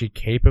spot. Is she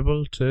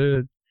capable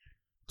to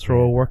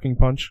throw a working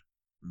punch?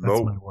 That's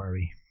No. my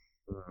worry.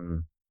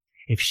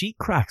 If she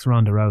cracks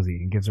Ronda Rousey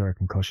and gives her a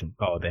concussion,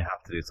 Oh, they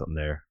have to do something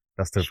there.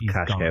 That's their She's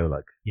cash gone. cow,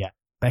 like.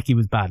 Becky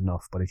was bad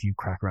enough, but if you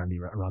crack Ronda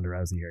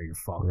Rousey here, you're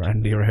fucked.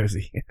 Randy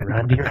Rousey.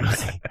 Randy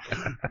Rousey.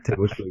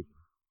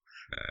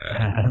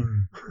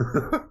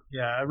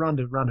 Yeah,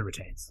 Ronda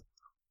retains.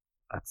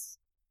 That's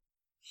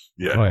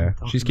Yeah. Oh yeah,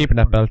 she's keeping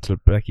that belt till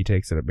Becky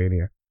takes it at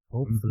Mania.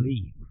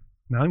 hopefully.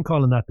 Now I'm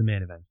calling that the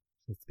main event.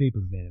 It's the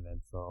people's main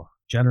event. So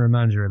general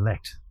manager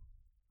elect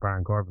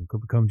Baron Corbin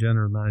could become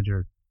general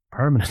manager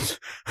permanent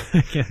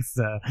against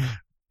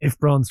if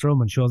Braun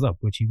Strowman shows up,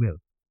 which he will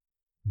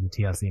in the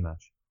TLC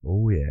match.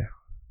 Oh yeah.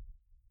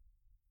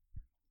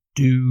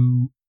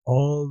 Do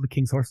all the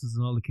King's horses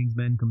and all the King's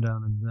men come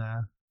down and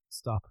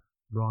stop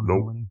Braun from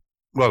Nope. winning?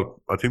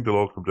 Well, I think they'll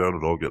all come down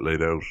and all get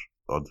laid out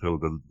until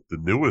the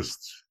newest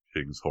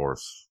King's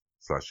horse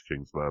 /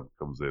 King's man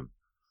comes in.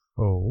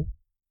 Oh.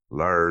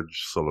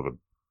 Large Sullivan.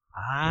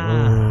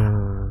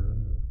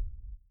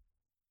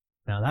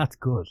 Now that's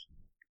good.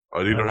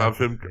 I'd either have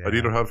him. yeah. I'd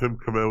either have him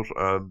come out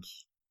and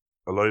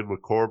align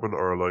with Corbin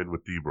or align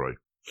with Debray.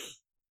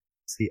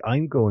 See,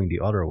 I'm going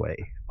the other way.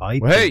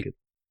 Wait.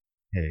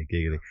 Hey,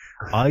 giggly.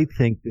 I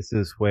think this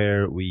is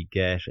where we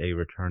get a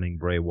returning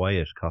Bray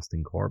Wyatt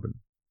costing Corbin.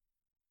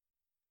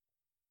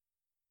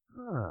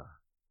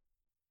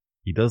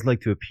 He does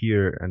like to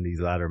appear in these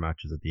ladder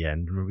matches at the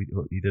end. Remember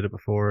he did it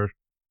before?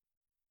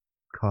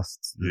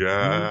 Costs.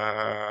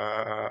 Yeah.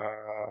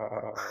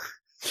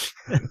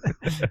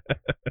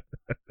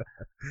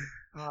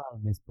 Oh,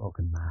 Miss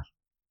Broken Matt.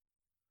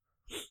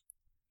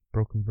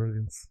 Broken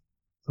brilliance.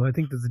 So I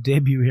think there's a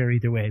debut here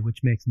either way, which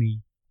makes me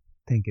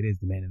think it is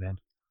the main event.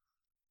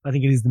 I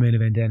think it is the main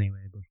event anyway,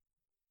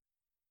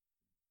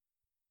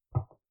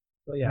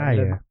 but yeah.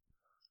 Yeah.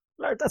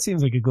 That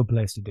seems like a good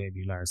place to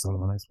debut Lars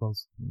Sullivan, I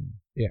suppose.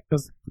 Yeah.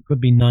 Because it could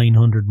be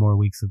 900 more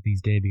weeks of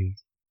these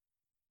debuts.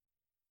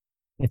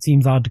 It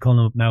seems odd to call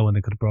him up now when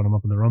they could have brought him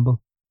up in the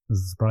Rumble as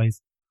a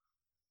surprise.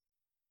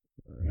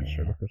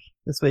 Sure, look at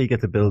This way you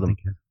get to build him.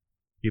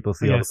 People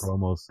see Yes. all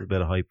the promos, a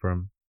bit of hype for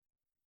him.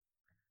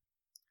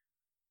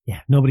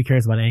 Yeah, nobody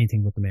cares about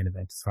anything but the main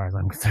event as far as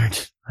I'm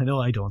concerned. I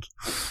know I don't.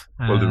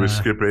 Well, did we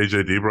skip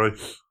AJ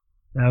Debray?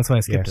 That's why I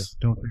skipped Yes. it.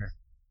 Don't care.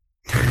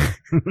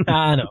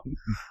 I know.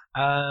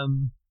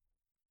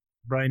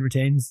 Brian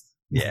retains.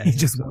 Yeah, He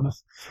just won it.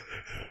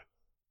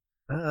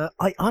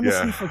 I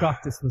honestly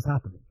forgot this was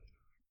happening.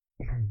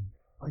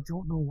 I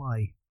don't know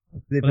why.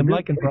 They've But I'm been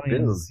liking great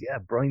Brian's. builds. Yeah,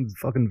 Brian's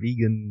fucking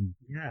vegan.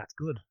 Yeah, it's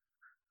good.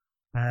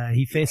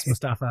 He faced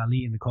Mustafa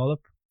Ali in the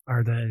call-up. I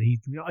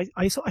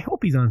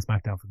hope he's on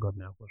SmackDown for good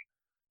now,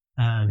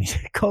 but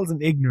he calls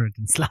him ignorant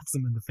and slaps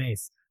him in the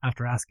face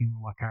after asking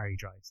him what car he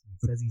drives.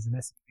 He says he's an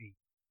SUV.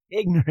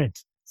 Ignorant.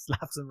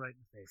 Slaps him right in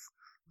the face.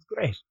 It's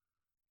great.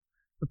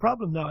 The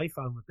problem now I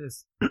found with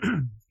this,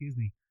 excuse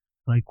me,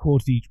 and I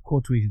quote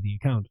tweeted the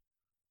account.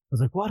 I was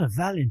like, what a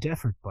valiant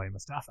effort by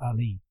Mustafa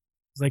Ali.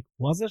 I was like,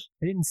 was it?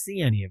 I didn't see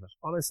any of it.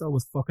 All I saw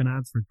was fucking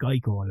ads for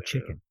Geico and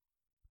chicken.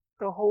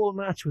 The whole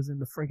match was in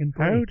the friggin'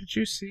 break. How did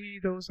you see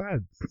those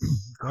ads?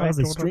 Because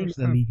I streamed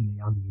them illegally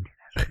on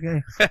the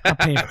internet. Okay? Not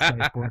paying for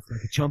Sky Sports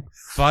like a chump.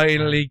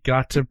 Finally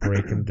got to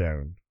break them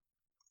down.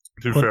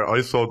 To be fair,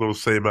 I saw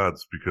those same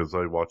ads because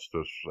I watched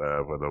it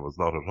when I was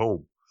not at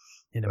home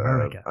In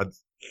America. and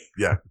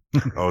yeah,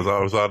 I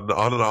was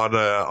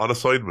on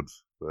assignment,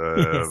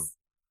 Yes.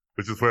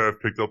 which is where I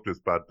picked up this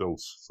bad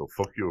dose. So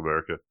fuck you,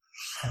 America.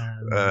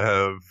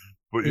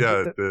 But Did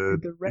yeah,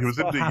 the he was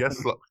in rest the spot yes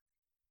happen? lock.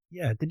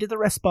 Yeah, they did the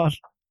rest spot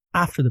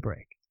after the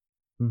break.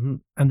 Mm-hmm.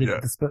 And they Yeah.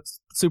 did the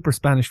super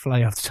Spanish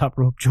fly off the top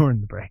rope during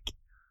the break.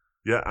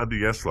 Yeah, and the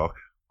yes lock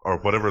or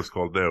whatever it's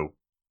called now.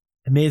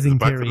 Amazing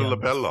Back to theory. the on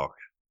lapel this. lock.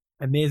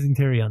 Amazing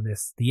theory on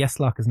this. The yes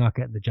lock is not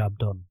getting the job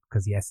done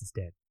because Yes is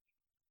dead.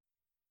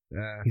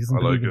 He doesn't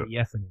I like believe in it. the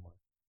Yes anymore.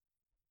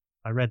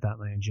 I read that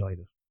and I enjoyed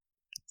it.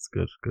 It's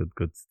good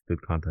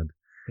content.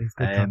 It's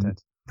good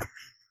content.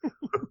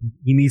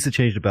 He needs to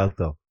change the belt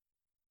though.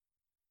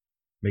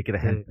 Make it a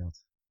hand belt.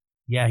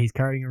 Yeah, he's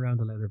carrying around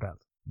a leather belt.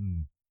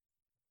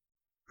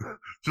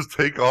 Just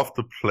take off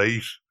the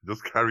plate.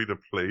 Just carry the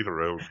plate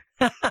around.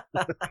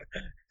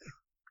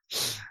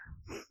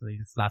 So he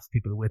just slaps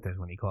people with it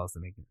when he calls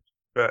them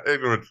ignorant.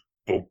 Ignorant.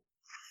 Boom.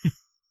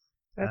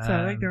 That's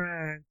Um,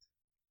 ignorant.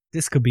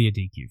 This could be a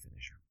DQ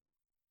finisher.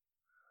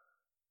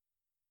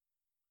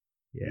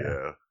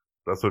 Yeah.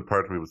 That's what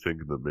part of me was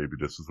thinking, that maybe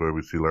this is where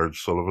we see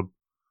Large Sullivan.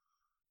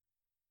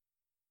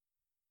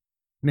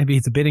 Maybe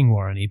it's a bidding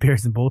war and he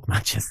appears in both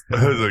matches.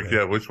 I was like,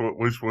 yeah, which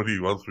one he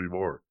wants me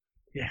more?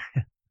 Yeah.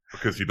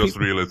 Because he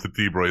doesn't realize that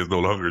D-Bry is no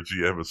longer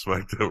GM of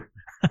SmackDown.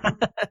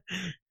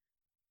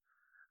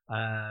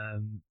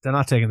 They're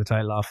not taking the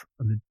title off,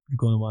 and they're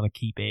going to want to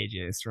keep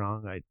AJ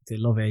strong. They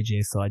love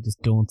AJ, so I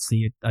just don't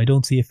see it. I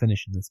don't see a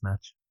finish in this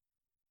match,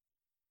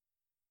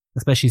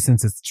 especially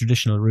since it's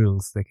traditional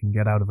rules. They can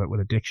get out of it with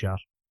a dick shot.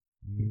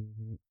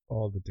 Mm-hmm.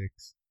 All the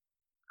dicks.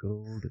 Good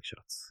old dick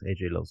shots.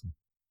 AJ loves them.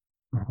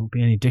 There won't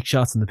be any dick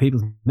shots in the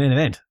people's main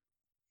event.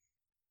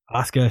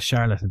 Asuka,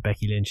 Charlotte, and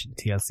Becky Lynch in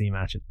the TLC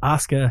match. And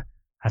Asuka,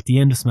 at the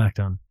end of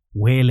SmackDown,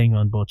 wailing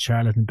on both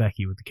Charlotte and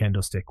Becky with the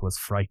kendo stick was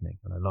frightening,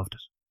 and I loved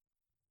it.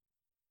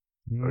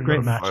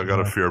 Great match. I got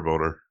a fear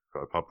boner.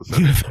 I popped the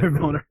You second. have a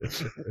boner.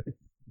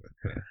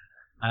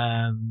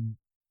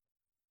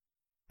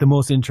 The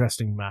most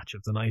interesting match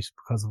of the night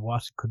because of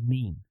what it could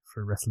mean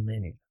for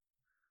WrestleMania.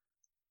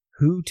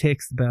 Who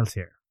takes the belt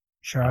here?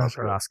 Charlotte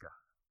or Asuka?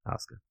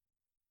 Asuka.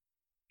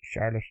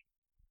 Charlotte.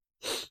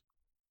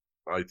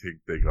 I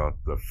think they got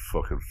the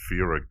fucking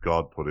fear of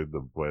God put in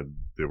them when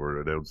they were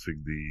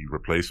announcing the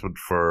replacement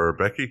for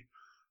Becky,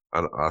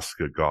 and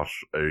Asuka got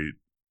a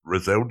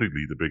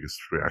resoundingly the biggest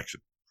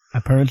reaction.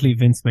 Apparently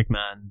Vince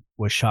McMahon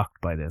was shocked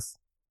by this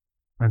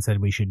and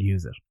said we should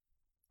use it.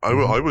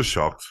 I was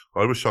shocked.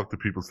 I was shocked that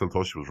people still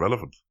thought she was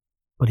relevant.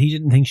 But he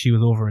didn't think she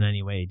was over in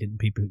any way. Didn't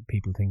people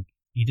think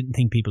he didn't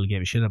think people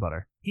gave a shit about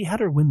her. He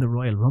had her win the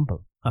Royal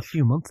Rumble a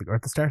few months ago, or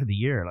at the start of the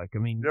year. Like, I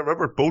mean, Yeah,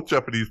 remember both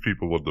Japanese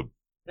people won them.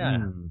 yeah.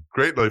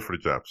 Great night for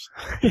the Japs.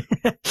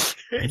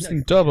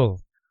 Instant double.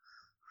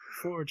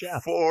 4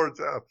 Japs. 4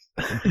 Japs.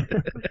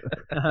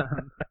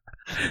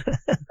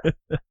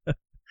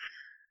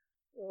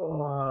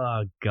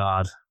 Oh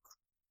God.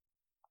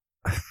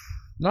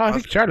 No, I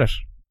think Charlotte.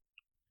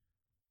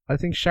 I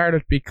think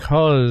Charlotte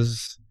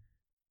because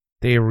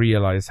they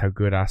realised how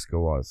good Asuka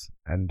was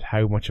and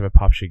how much of a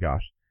pop she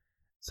got.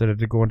 So that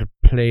they're going to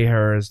play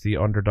her as the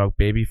underdog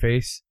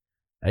babyface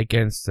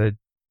against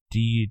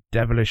the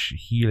devilish,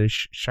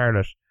 heelish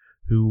Charlotte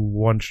who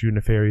won through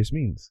nefarious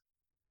means.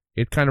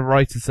 It kind of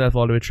writes itself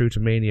all the way through to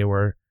Mania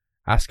where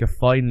Asuka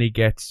finally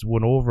gets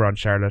one over on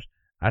Charlotte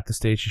at the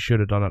stage she should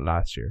have done it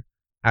last year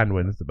and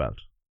wins the belt.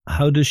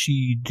 How does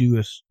she do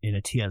it in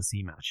a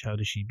TLC match? How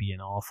does she be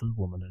an awful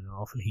woman and an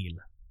awful heel?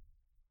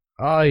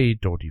 I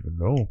don't even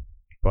know.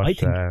 But I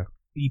think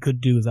you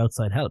could do as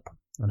outside help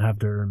and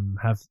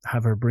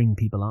have her bring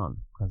people on,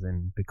 as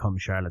in become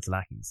Charlotte's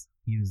lackeys.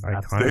 Use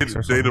Iconics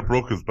or Dana something.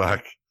 Brooke is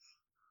back.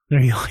 There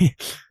you go.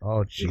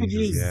 Oh You could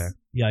Jesus, use yeah.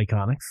 the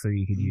Iconics, or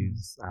you could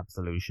use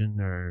Absolution,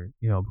 or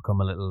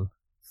become a little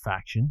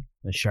faction.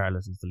 And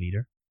Charlotte is the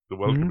leader. The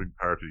welcoming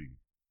party.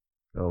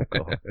 Oh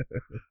God.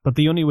 But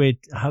the only way,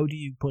 how do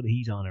you put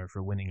heat on her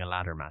for winning a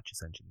ladder match?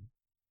 Essentially,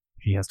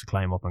 she has to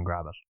climb up and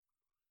grab it.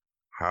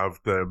 have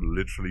them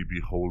literally be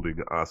holding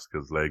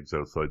Asuka's legs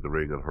outside the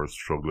ring and her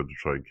struggling to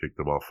try and kick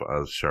them off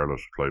as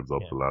Charlotte climbs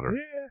up the ladder.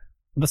 Yeah.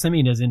 That's, I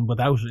mean, as in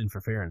without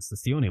interference.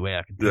 That's the only way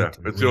I can think Yeah,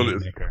 to it's really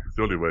the make her.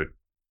 only way.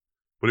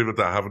 But even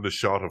that, having the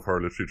shot of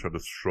her literally trying to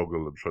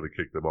struggle and trying to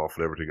kick them off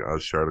and everything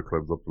as Charlotte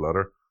climbs up the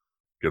ladder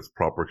gets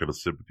proper kind of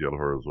sympathy on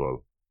her as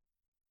well.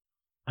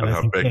 And I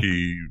have think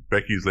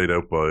Becky's laid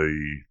out by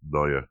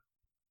Nia.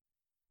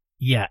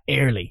 Yeah,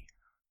 early.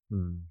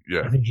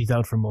 Yeah. I think she's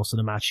out for most of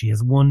the match. She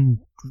has one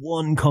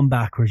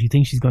comeback where she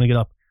thinks she's going to get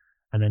up,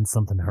 and then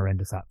something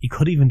horrendous happens. You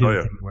could even do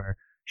a thing where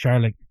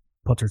Charlotte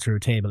puts her through a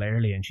table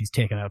early and she's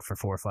taken out for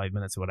 4 or 5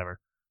 minutes or whatever.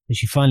 And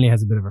she finally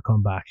has a bit of her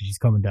comeback and she's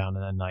coming down,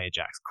 and then Nia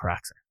Jax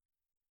cracks her.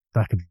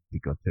 That could be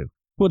good too.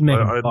 Wouldn't make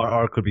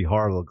or it could be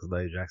horrible because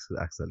Nia Jax could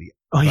accidentally.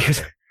 Oh, you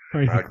could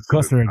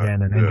cuss her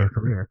again and end her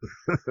career.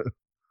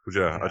 But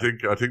yeah, I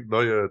think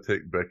Nia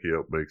taking Becky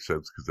out makes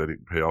sense because then you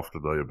can pay off the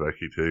Nia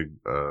Becky thing,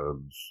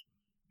 and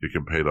you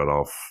can pay that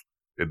off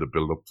in the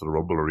build up to the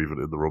Rumble or even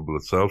in the Rumble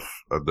itself,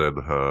 and then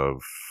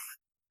have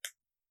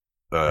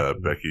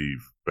Becky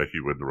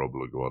win the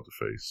Rumble and go on to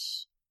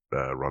face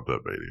Ronda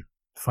at Mania.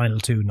 Final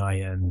two,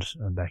 Nia and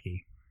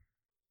Becky.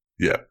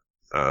 Yeah,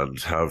 and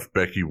have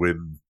Becky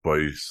win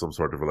by some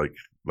sort of like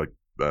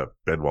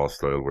Benoit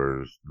style,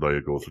 where Nia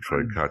goes to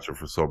try and catch her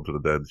for something,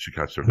 and then she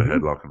catches her in the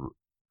headlock. And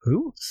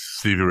who?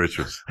 Stevie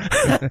Richards.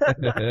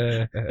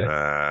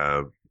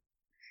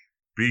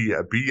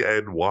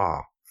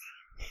 BNY.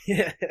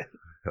 Yeah.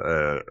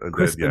 And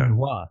Crispin then,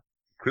 Noir.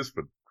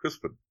 Crispin.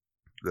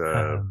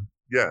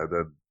 Yeah,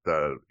 then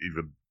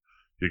even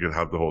you can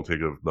have the whole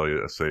thing of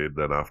Nia saying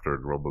then after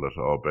the Rumble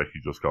that, Becky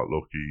just got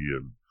lucky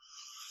and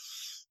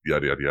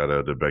yada yada yada,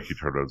 and then Becky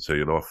turned around and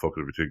say, fuck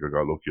it, if you think I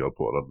got lucky, I'll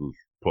put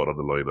it on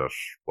the line at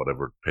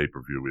whatever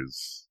pay-per-view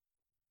is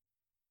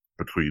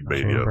between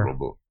Mania and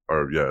Rumble.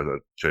 Or the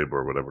Chamber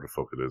or whatever the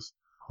fuck it is.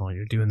 Oh,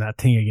 you're doing that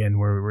thing again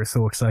where we're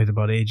so excited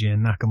about AJ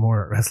and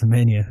Nakamura at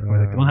WrestleMania.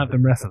 We're like, don't have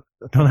them wrestle.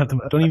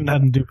 Don't even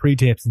have them do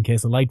pre-tapes in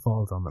case a light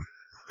falls on them.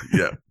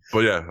 Yeah, but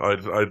yeah, I'd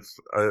at the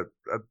end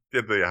of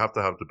the day, you have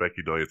to have the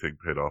Becky Nia thing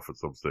paid off at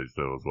some stage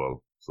now as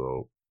well.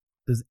 So,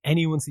 does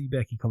anyone see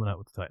Becky coming out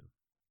with the title?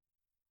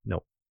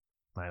 No,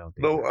 I don't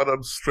think. No, and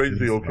I'm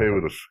strangely okay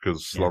with it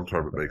because long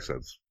term it makes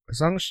sense.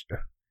 As long as it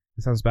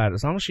sounds bad,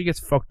 as long as she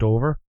gets fucked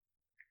over.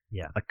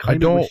 Yeah, I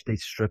kind of wish they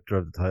stripped her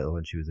of the title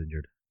when she was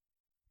injured.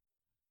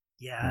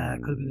 Yeah,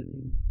 it could have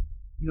been.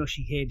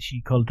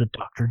 She called it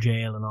Dr.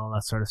 Jail and all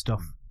that sort of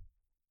stuff.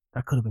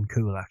 That could have been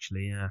cool,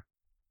 actually. Yeah.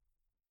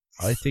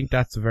 I think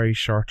that's a very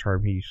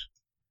short-term heat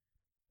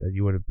that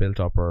you would have built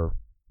up, or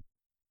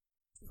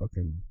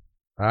fucking.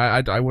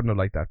 I wouldn't have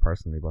liked that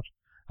personally, but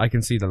I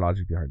can see the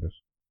logic behind it.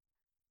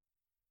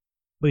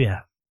 But yeah,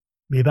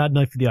 be a bad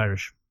night for the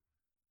Irish.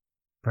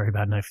 Very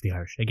bad night for the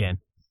Irish again.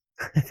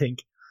 I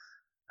think.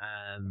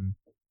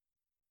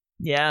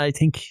 Yeah, I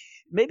think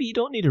maybe you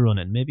don't need to run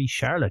in. Maybe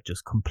Charlotte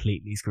just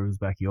completely screws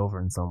Becky over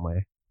in some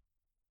way,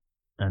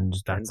 and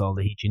that's all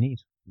the heat you need.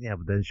 Yeah,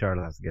 but then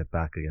Charlotte has to get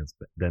back against.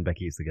 Then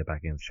Becky has to get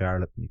back against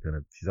Charlotte,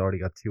 and she's already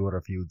got 2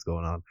 other feuds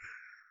going on.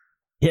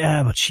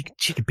 Yeah, but she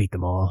could beat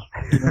them all.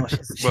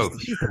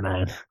 She's the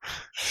man.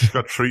 She's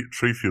got three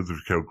feuds if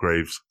you count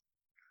Graves.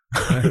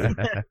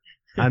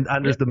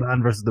 and there's the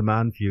man versus the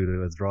man feud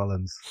with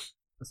Rollins.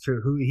 That's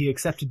true. Who he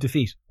accepted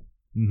defeat.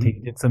 Mm-hmm. He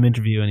did some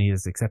interview and he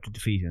has accepted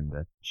defeat, and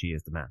that she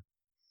is the man.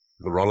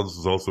 The Rollins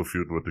is also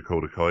feuding with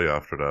Dakota Kai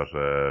after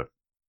that.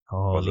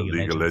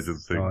 League of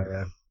Legends thing. Oh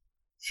yeah.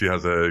 She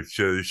has a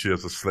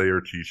Slayer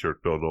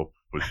T-shirt done up,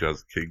 but she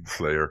has King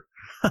Slayer.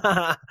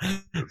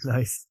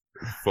 Nice.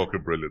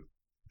 Fucking brilliant.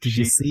 Did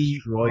you see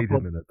destroyed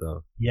him in it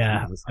though?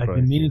 Yeah, I've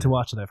been meaning to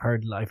watch it. I've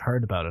heard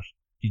about it.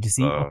 Did you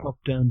see Up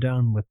Down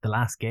Down with The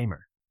Last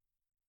Gamer?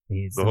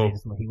 He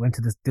went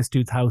to this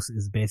dude's house.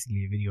 Is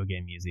basically a video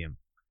game museum,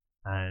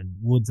 and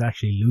Woods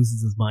actually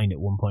loses his mind at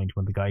one point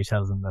when the guy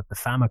tells him that the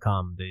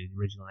Famicom, the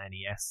original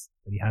NES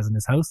that he has in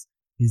his house,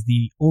 is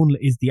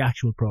the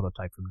actual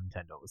prototype from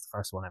Nintendo. It was the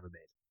first one ever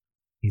made.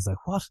 He's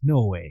like, what?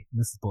 No way. And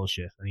this is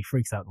bullshit. And he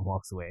freaks out and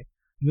walks away.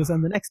 He goes,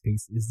 and the next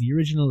piece is the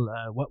original,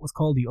 what was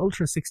called the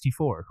Ultra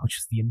 64, which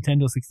is the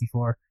Nintendo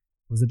 64.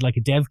 Was it like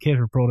a dev kit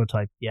or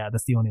prototype? Yeah,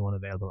 that's the only one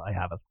available. I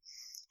have it.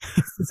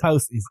 This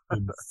house is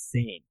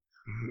insane.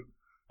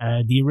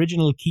 The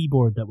original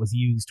keyboard that was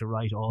used to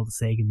write all the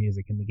Sega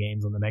music in the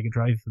games on the Mega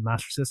Drive, the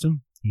Master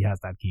System, he has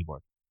that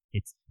keyboard.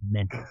 It's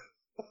mental.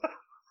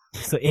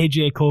 So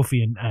AJ,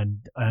 Kofi,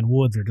 and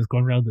Woods are just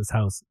going around this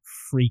house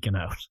freaking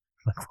out.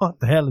 Like, what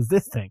the hell is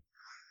this thing?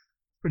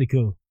 Pretty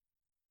cool.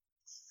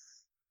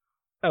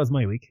 That was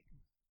my week.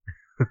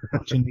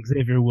 Watching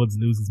Xavier Woods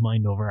lose his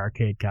mind over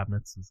arcade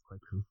cabinets was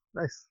quite cool.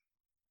 Nice.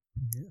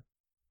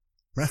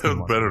 Yeah.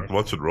 Sounds better than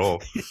watching Raw.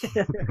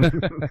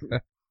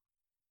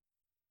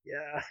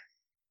 Yeah.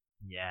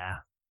 Yeah.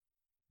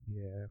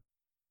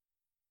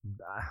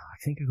 I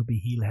think it could be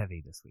heel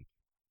heavy this week.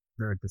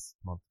 Or this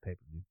month's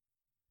pay-per-view.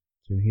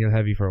 It's been heel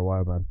heavy for a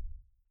while, man.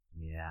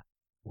 Yeah.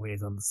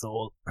 Weighs on the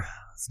soul.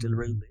 Still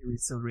real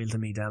to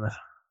me, damn it.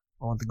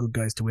 I want the good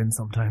guys to win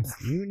sometimes.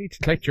 You need to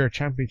collect your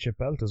championship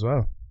belt as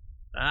well.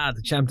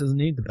 The champ doesn't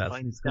need the belt.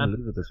 He's going to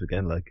lose it this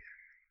weekend, like.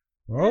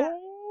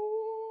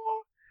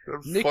 Oh,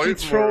 There's Nicky 5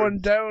 throwing more.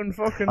 down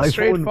fucking I've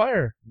straight won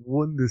fire.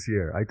 One this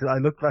year. I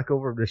looked back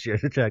over this year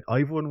to check.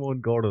 I've won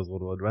one, Gordo's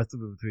won one. The rest of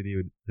them between you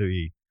and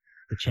you.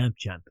 The champ.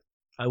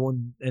 I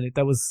won, and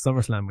that was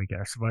SummerSlam week,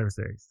 or Survivor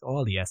Series.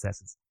 All the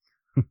SSs.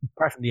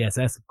 Apart from the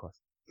SS, of course.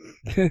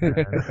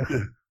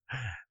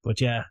 But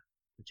yeah,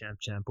 the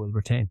champ will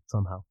retain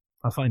somehow.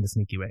 I'll find a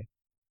sneaky way.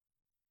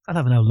 I'll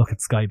have an out look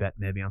at Sky Bet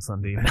maybe on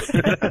Sunday.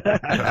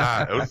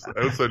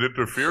 Outside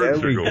interference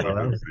There we you're going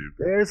go. with, Steve.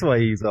 There's why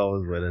he's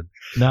always winning.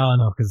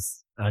 No,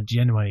 because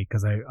genuinely,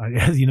 because I,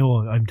 as you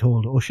know, I'm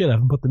told, oh shit, I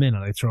haven't put them in,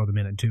 and I throw them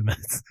in 2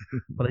 minutes.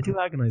 But I do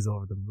agonize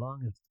over them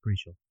long as the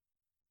pre-show.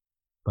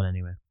 But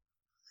anyway,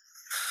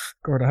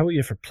 Gordo, how are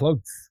you for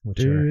plugs?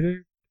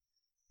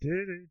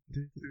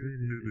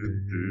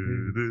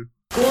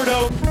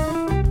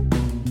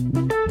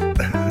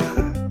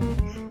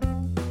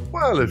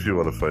 Well, if you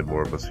want to find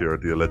more of us here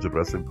at the Alleged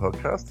Wrestling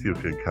Podcast, you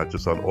can catch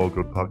us on all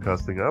good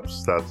podcasting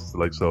apps. That's the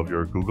likes of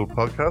your Google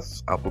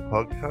Podcasts, Apple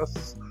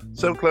Podcasts,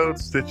 SoundCloud,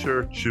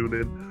 Stitcher,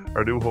 TuneIn,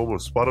 our new home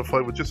of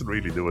Spotify, which isn't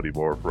really new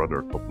anymore for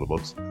under a couple of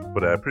months,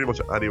 but pretty much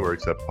anywhere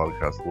except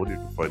Podcast One, you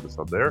can find us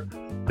on there.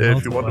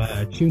 If you want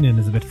to tune in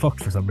is a bit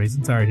fucked for some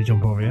reason. Sorry to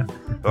jump over you.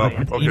 Oh, I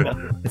have to okay.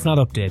 email- it's not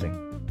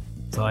updating.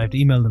 So I have to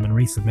email them and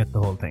resubmit the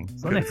whole thing.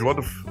 So If next you want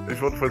to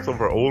find some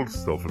of our old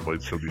stuff, it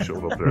might still be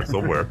showing up there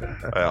somewhere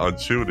on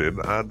TuneIn.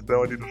 And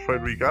now I need to try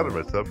and regather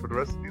myself for the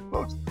rest of these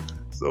vlogs.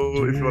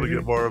 So if you want to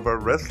get more of our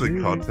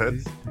wrestling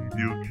content,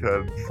 you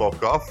can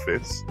fuck off,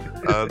 Fitz.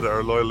 And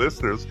our loyal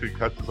listeners can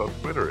catch us on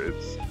Twitter.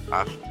 It's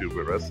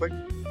 @2BitWrestling.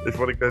 If you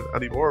want to get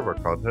any more of our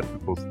content, we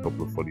post a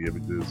couple of funny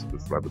images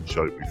with random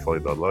shite we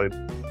find online.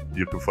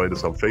 You can find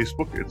us on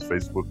Facebook. It's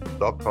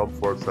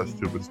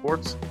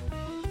facebook.com/2BitSports.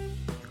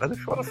 And if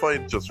you want to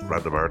find just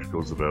random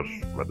articles about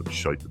random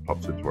shite that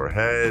pops into our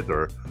head,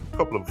 or a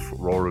couple of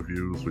Raw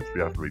reviews, which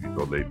we haven't really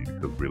done lately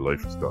because real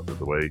life has gotten in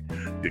the way,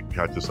 you can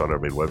catch us on our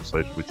main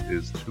website, which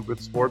is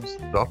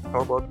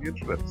 2bitsports.com on the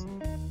internet.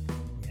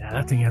 Yeah,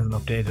 that thing hasn't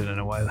updated in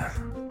a while.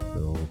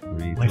 So,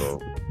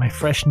 My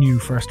fresh new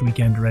first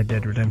weekend Red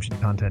Dead Redemption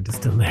content is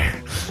still there.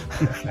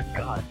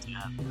 God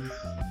damn.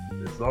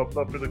 It's not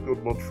been a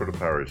good month for the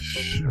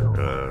parish. No.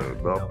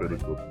 Not been a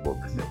good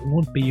month. It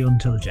won't be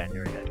until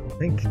January, I don't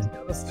think, to be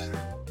honest.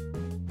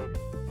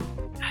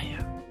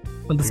 Yeah.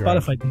 Well, the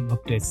Spotify thing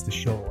updates the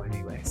show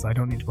anyway, so I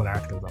don't need to put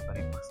articles up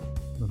anymore. So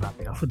I'm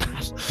happy enough with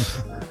that.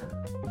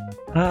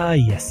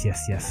 Yes.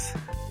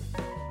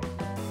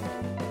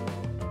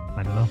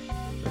 I don't know.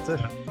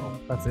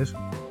 that's it.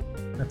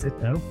 That's it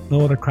now.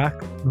 No other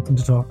crack. Nothing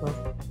to talk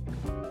about.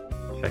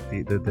 Check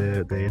the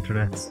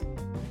internets.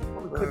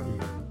 We could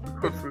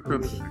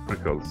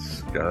quick old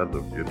scan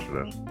of the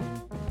internet.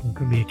 It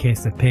could be a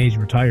case that Paige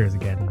retires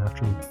again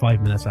after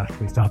 5 minutes after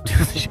we stop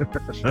doing the show.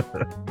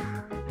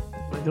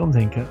 I don't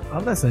think,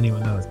 unless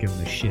anyone else gives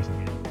a shit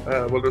again.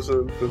 Well, there's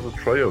a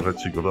tryout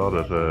actually going on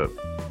at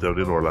down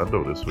in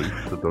Orlando this week.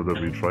 The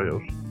WWE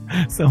tryout.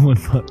 Someone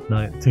put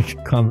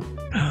comment.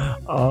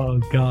 Oh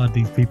god,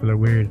 these people are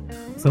weird.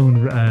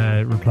 Someone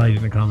replied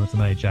in a comment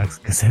tonight, Jax,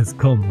 says,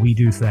 "Come, we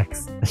do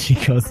sex." And she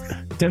goes,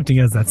 "Tempting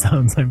as that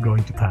sounds, I'm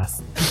going to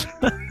pass."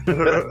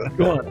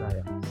 Go on,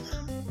 Naya.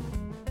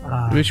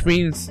 Which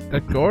means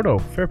that Gordo,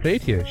 fair play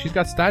to you. She's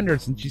got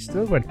standards and she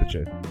still went with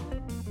you.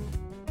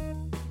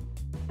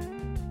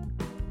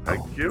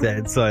 Thank you.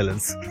 Dead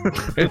silence.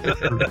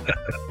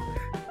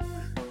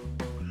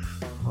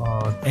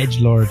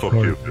 Edgelord Fuck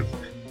Corey. you.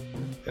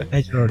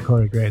 Edgelord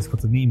Corey Grace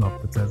puts a meme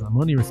up that says, "I'm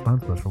only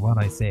responsible for what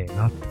I say,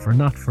 not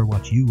for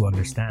what you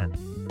understand."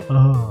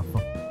 Oh,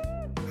 fuck.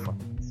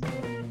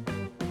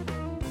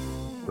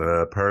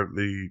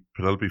 Apparently,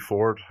 Penelope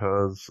Ford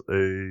has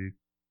a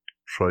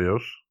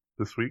tryout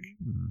this week.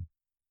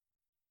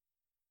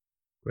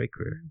 Great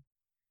career.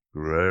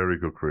 Very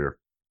good career.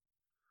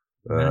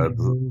 Mandy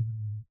Rose and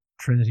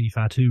Trinity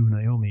Fatu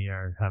Naomi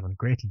are having a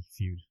great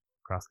feud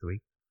across the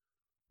week.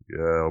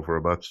 Yeah, over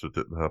a match that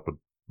didn't happen.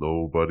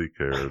 Nobody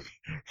cares.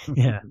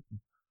 Yeah.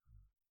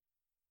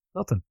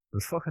 Nothing.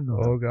 There's fucking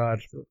nothing. Oh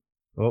god.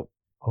 Oh.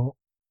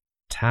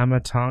 Tama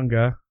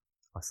Tonga.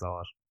 I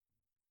saw it.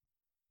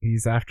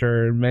 He's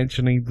after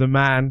mentioning the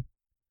man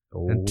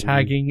and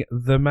tagging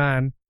the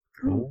man.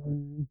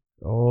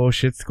 Oh,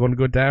 shit's going to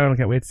go down. I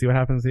can't wait to see what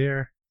happens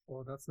here.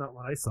 Oh, that's not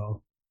what I saw.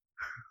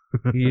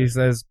 He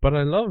says, "But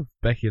I love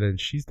Becky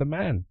Lynch. She's the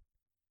man."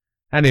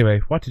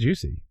 Anyway, what did you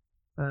see?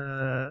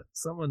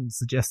 Someone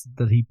suggested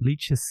that he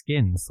bleach his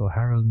skin so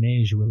Harold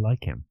Mage will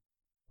like him.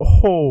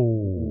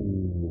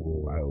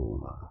 Oh,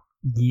 wow.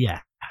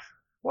 Yeah.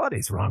 What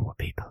is wrong with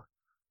people?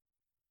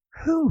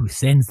 Who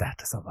sends that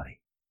to somebody?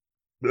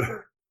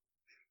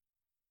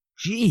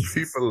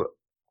 Jesus.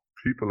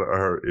 People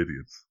are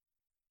idiots.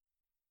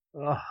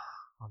 Oh,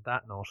 on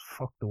that note,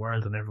 fuck the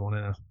world and everyone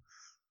in it.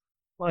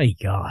 My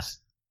God.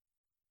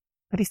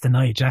 At least the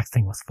Nia Jax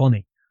thing was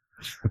funny.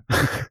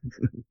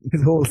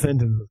 His whole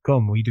sentence was,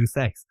 "Come, we do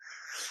sex."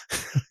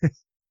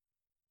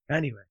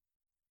 Anyway.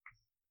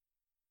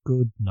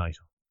 Good night.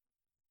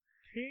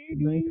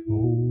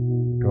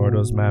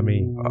 Gordo's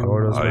mammy.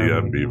 Gordo's I mammy.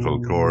 am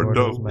Beeple Cordo.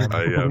 Gordo's mammy.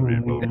 I am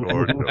Beeple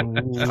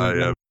Cordo.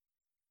 I am